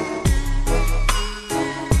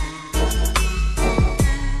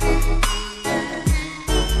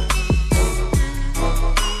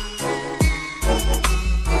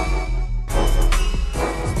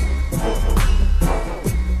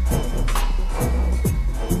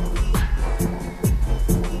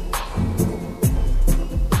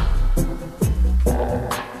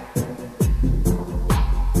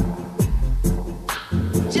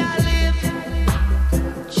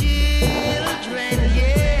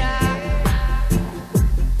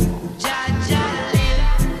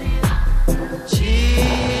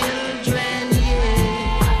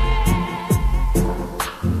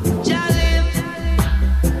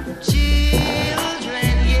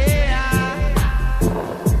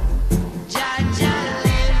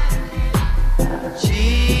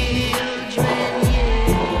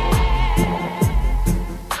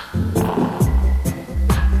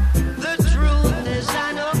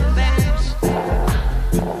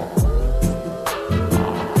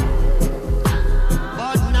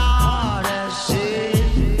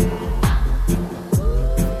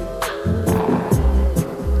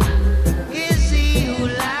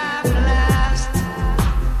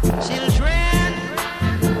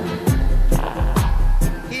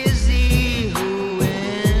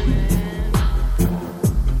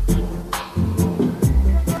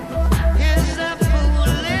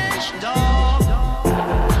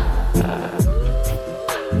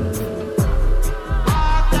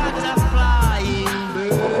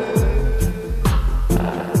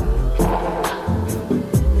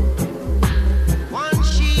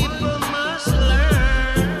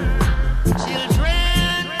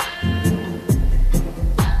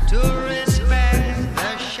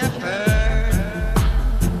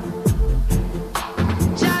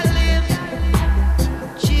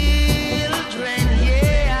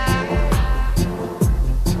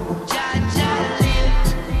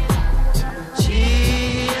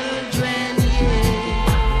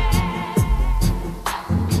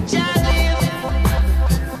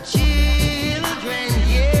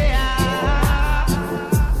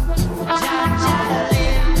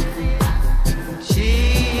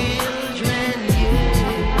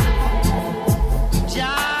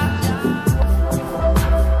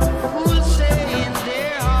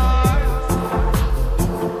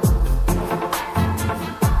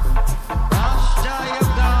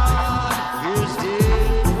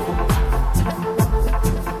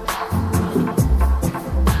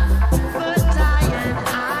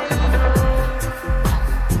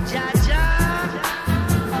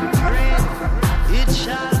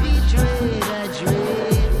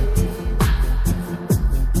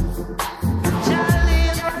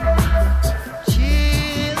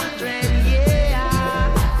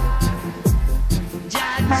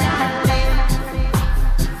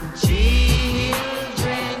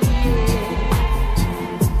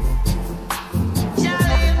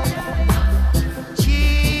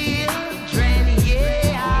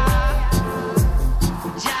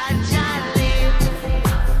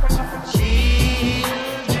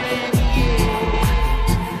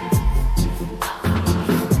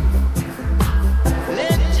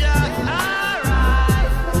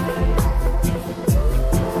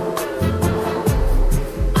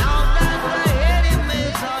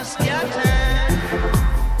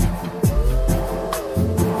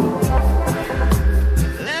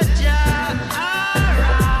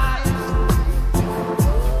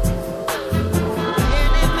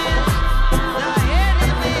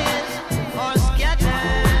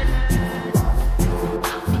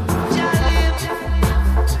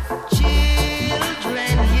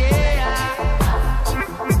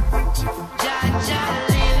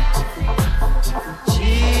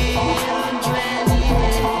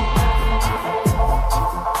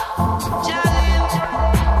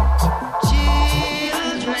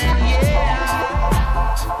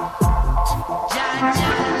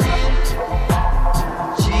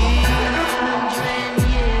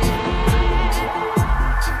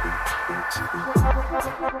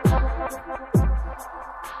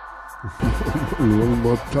 One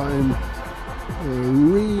more time.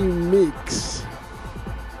 Remix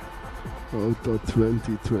out of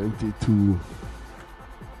 2022.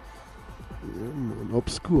 Yeah, man.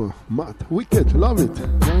 Obscure, mad, wicked, love it.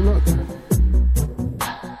 Why not?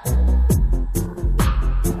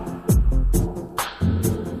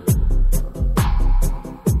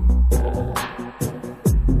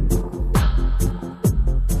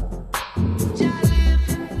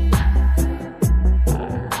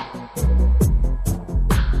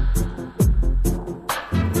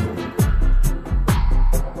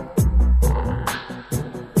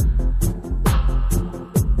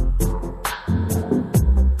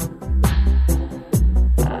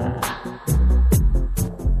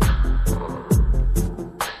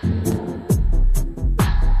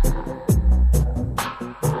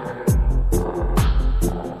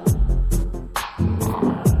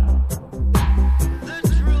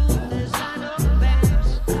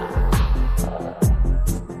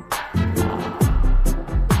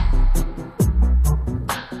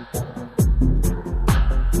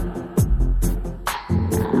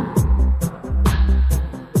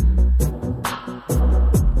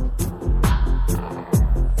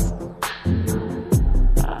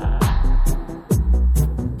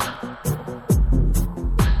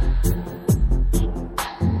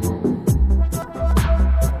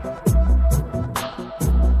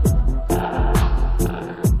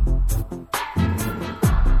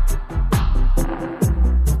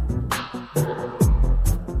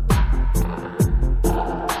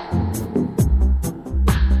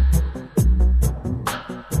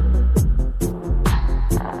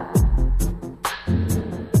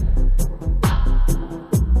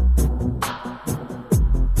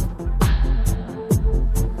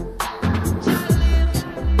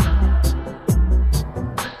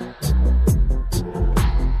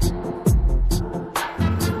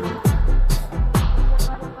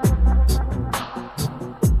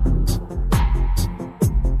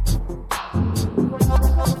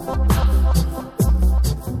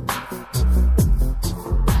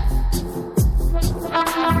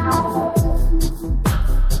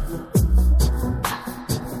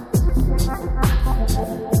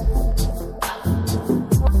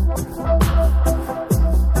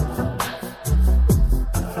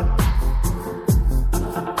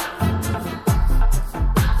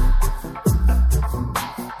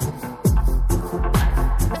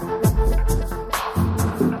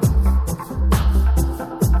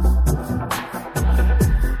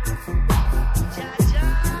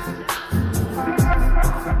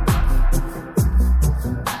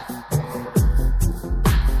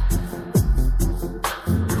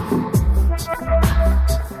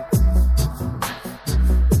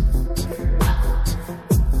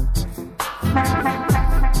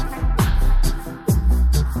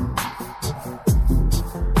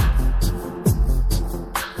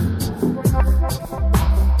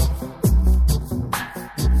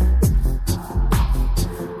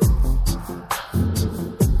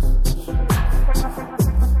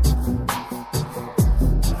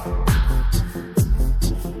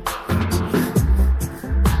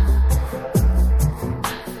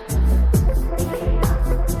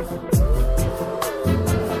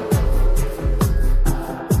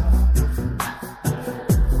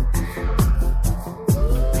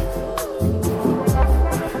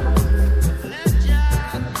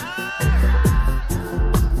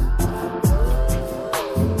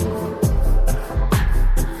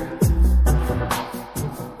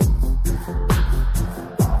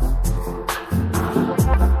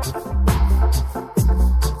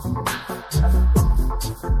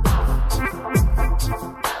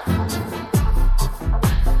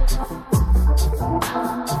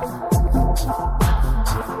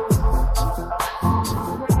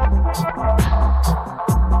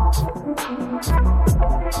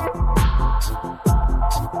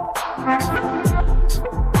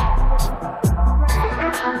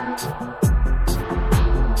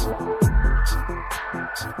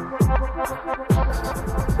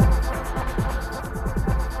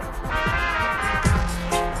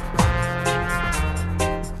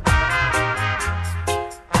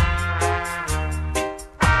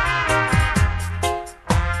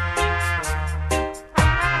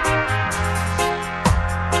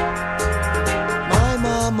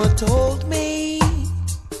 Told me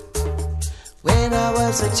when I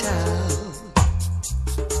was a child,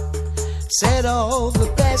 said all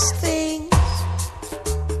the best things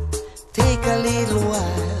take a little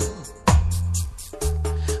while,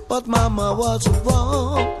 but mama was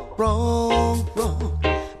wrong, wrong, wrong.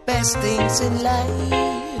 Best things in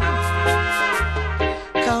life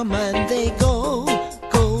come and they go,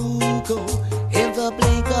 go,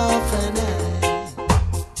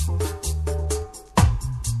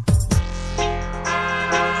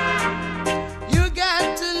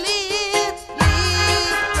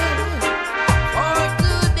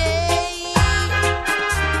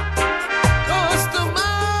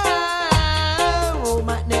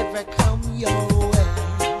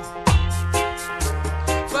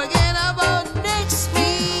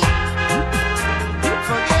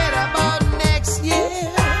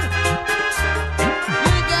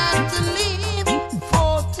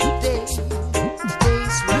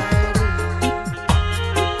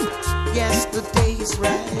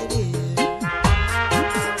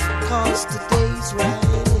 today's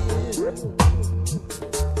right here.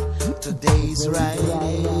 Today's right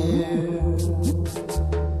here.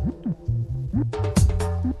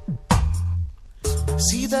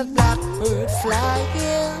 See that blackbird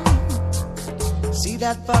flying, see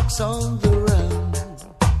that fox on the run.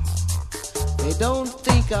 They don't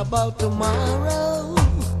think about tomorrow,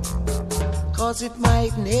 'cause it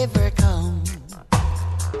might never come.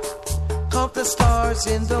 Count the stars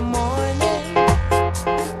in the morning,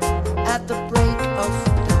 at the break of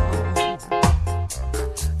dawn.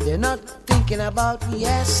 They're not thinking about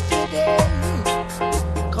yesterday,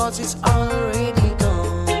 'cause it's already gone.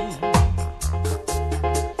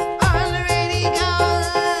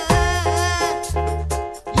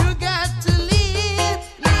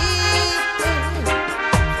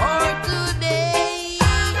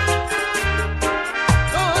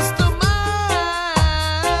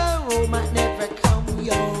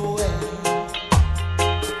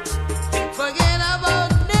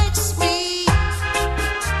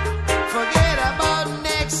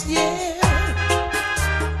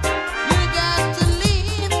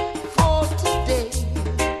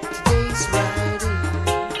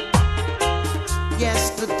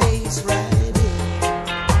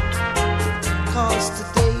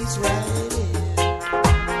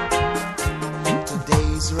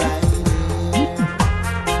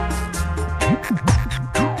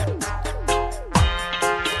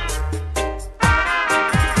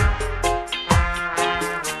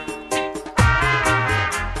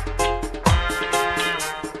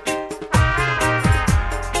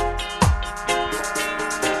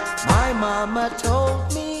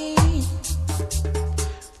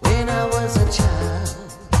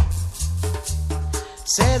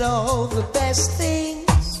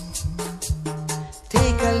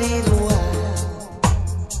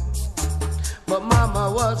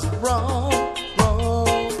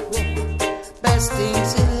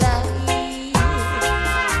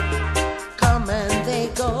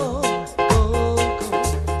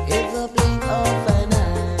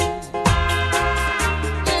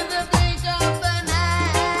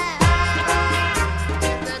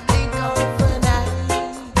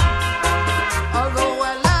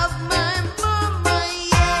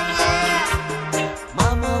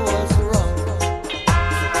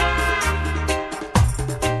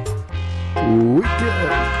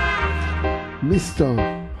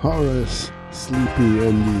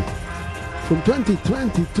 From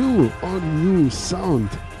 2022 on New Sound,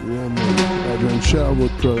 Adrian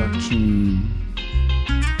Sherwood production.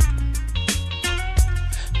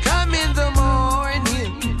 Come in the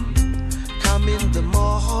morning, come in the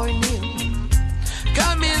morning,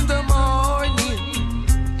 come in the morning,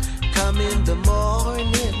 come in the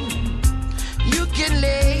morning. You can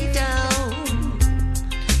lay down,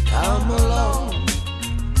 come along.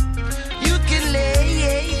 You can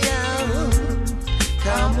lay down,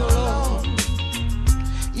 come along.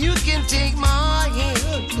 You can take my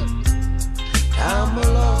hand, come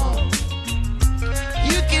along.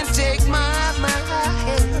 You can take my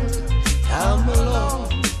hand, come along.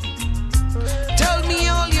 Tell me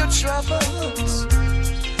all your troubles,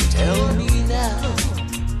 tell me now.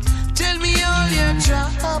 Tell me all your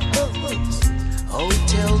troubles, oh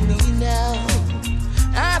tell me now.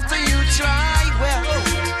 After you try well,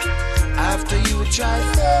 after you try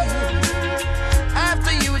fair,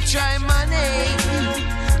 after you try money,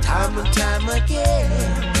 time and time again.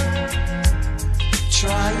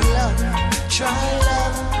 Try love, try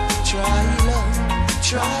love, try love,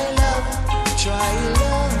 try love, try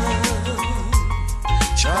love.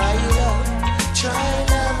 Try love, try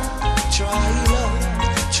love, try love,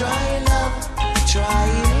 try love, try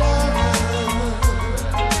love.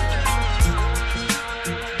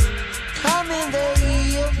 Come in the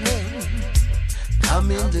evening,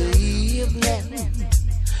 come in the evening.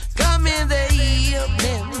 Come in the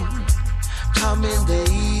evening, come in the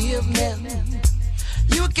evening.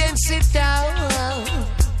 You can sit down,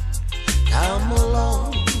 come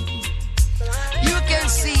along. You can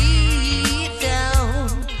sit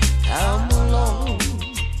down, come along.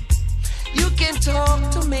 You can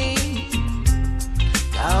talk to me,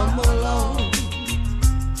 come along.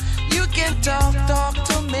 You can talk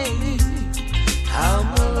to me,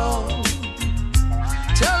 come along.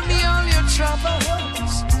 Tell me all your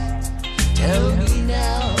troubles, tell me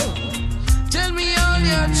now. Tell me all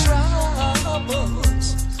your troubles,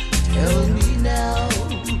 tell me now.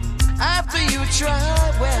 After you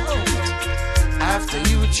try well, after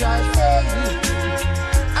you try faith,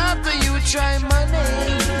 after you try money,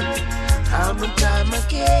 time and time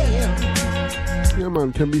again. Yeah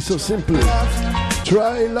man, can be so simple.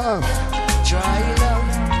 Try love. Try love,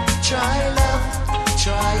 try love,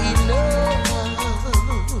 try love.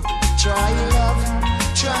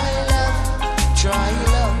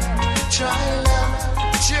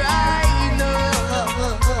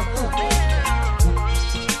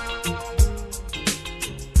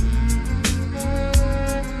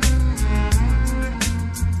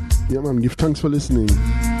 Yeah, man, give thanks for listening.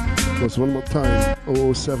 Just one more time,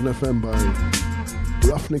 007 FM by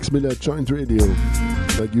Roughnecks Miller Joint Radio.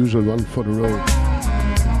 Like usual, one for the road.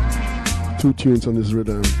 2 tunes on this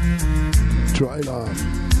rhythm. Try Love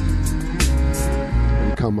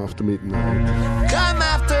and Come After Midnight. Come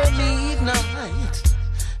after midnight.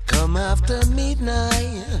 Come after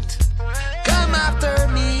midnight. Come after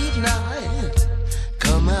midnight.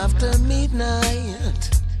 Come after midnight.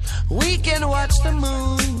 We can watch the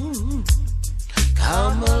moon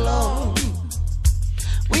come along.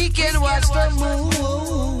 We can watch the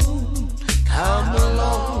moon come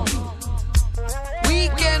along. We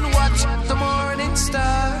can watch the morning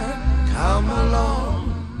star come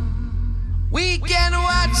along. We can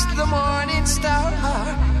watch the morning star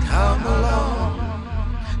come along.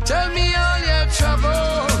 Tell me all your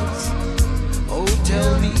troubles. Oh,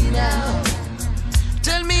 tell me now.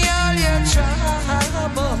 Tell me all your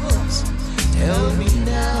troubles. Tell me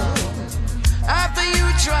now. After you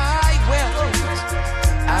try wealth,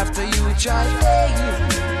 after you try fame,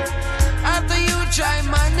 after you try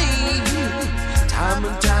money, time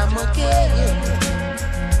and time again.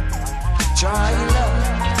 Try love,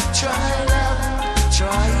 try love,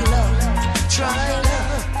 try love, try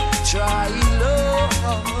love, try love,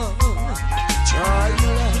 try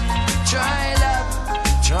love, try love,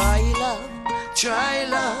 try love, try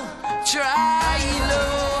love, try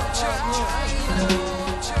love, try love.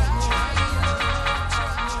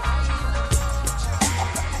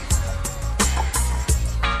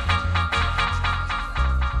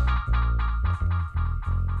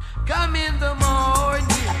 Come in the morning,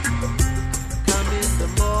 come in the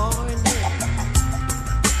morning,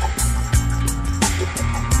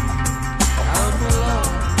 come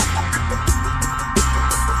along.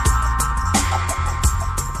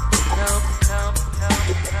 Come.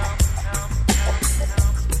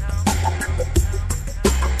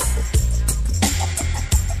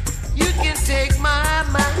 You can take my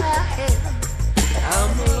hand,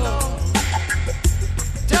 come along.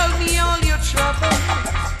 Tell me all your troubles.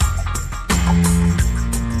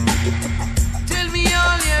 Tell me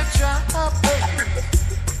all your troubles.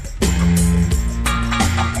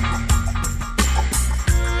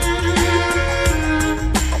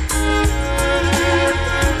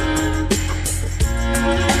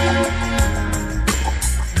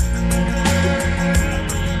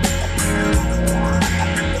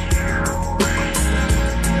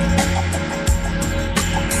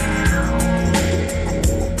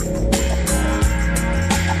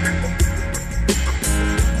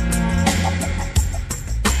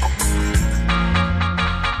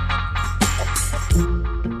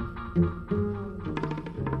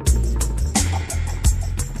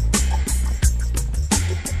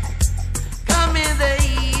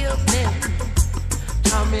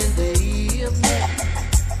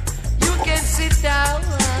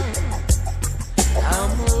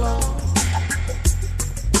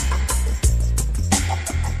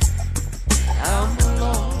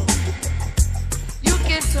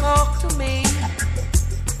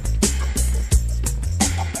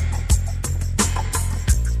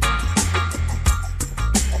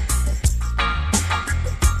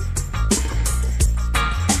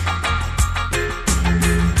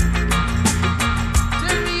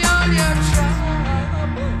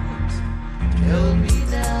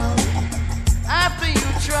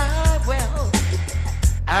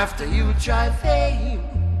 After you try fame,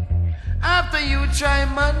 after you try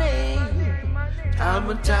money, time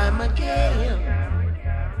and time again.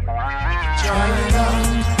 Try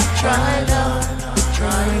love, try love,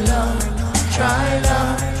 try love, try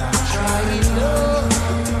love, try love.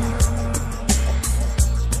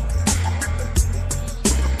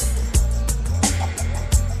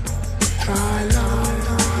 Try love.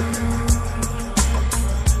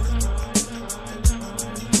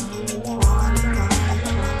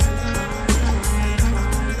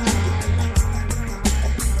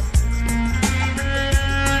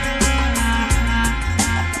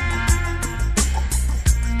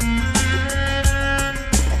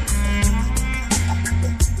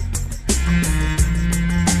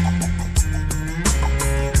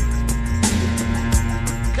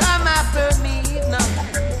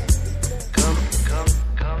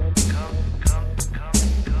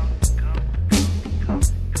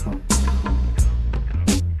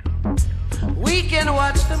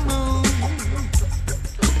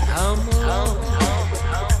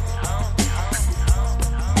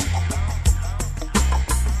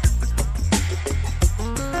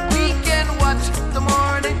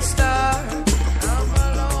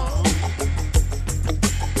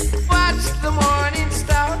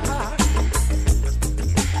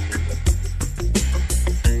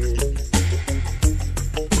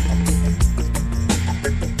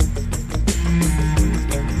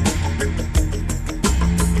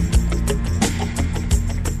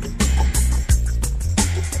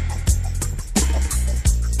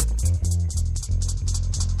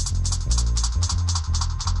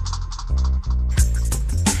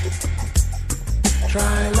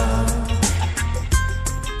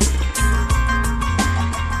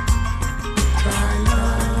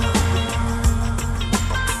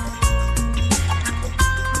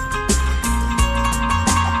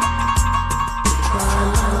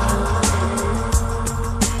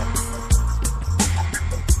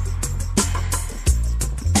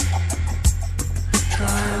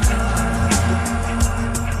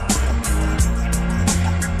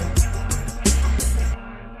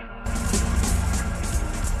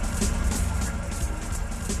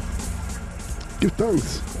 Give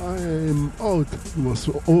thanks. I am out. It was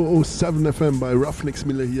 007 FM by Roughneck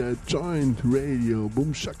Miller here at Joint Radio.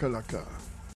 Boom shakalaka.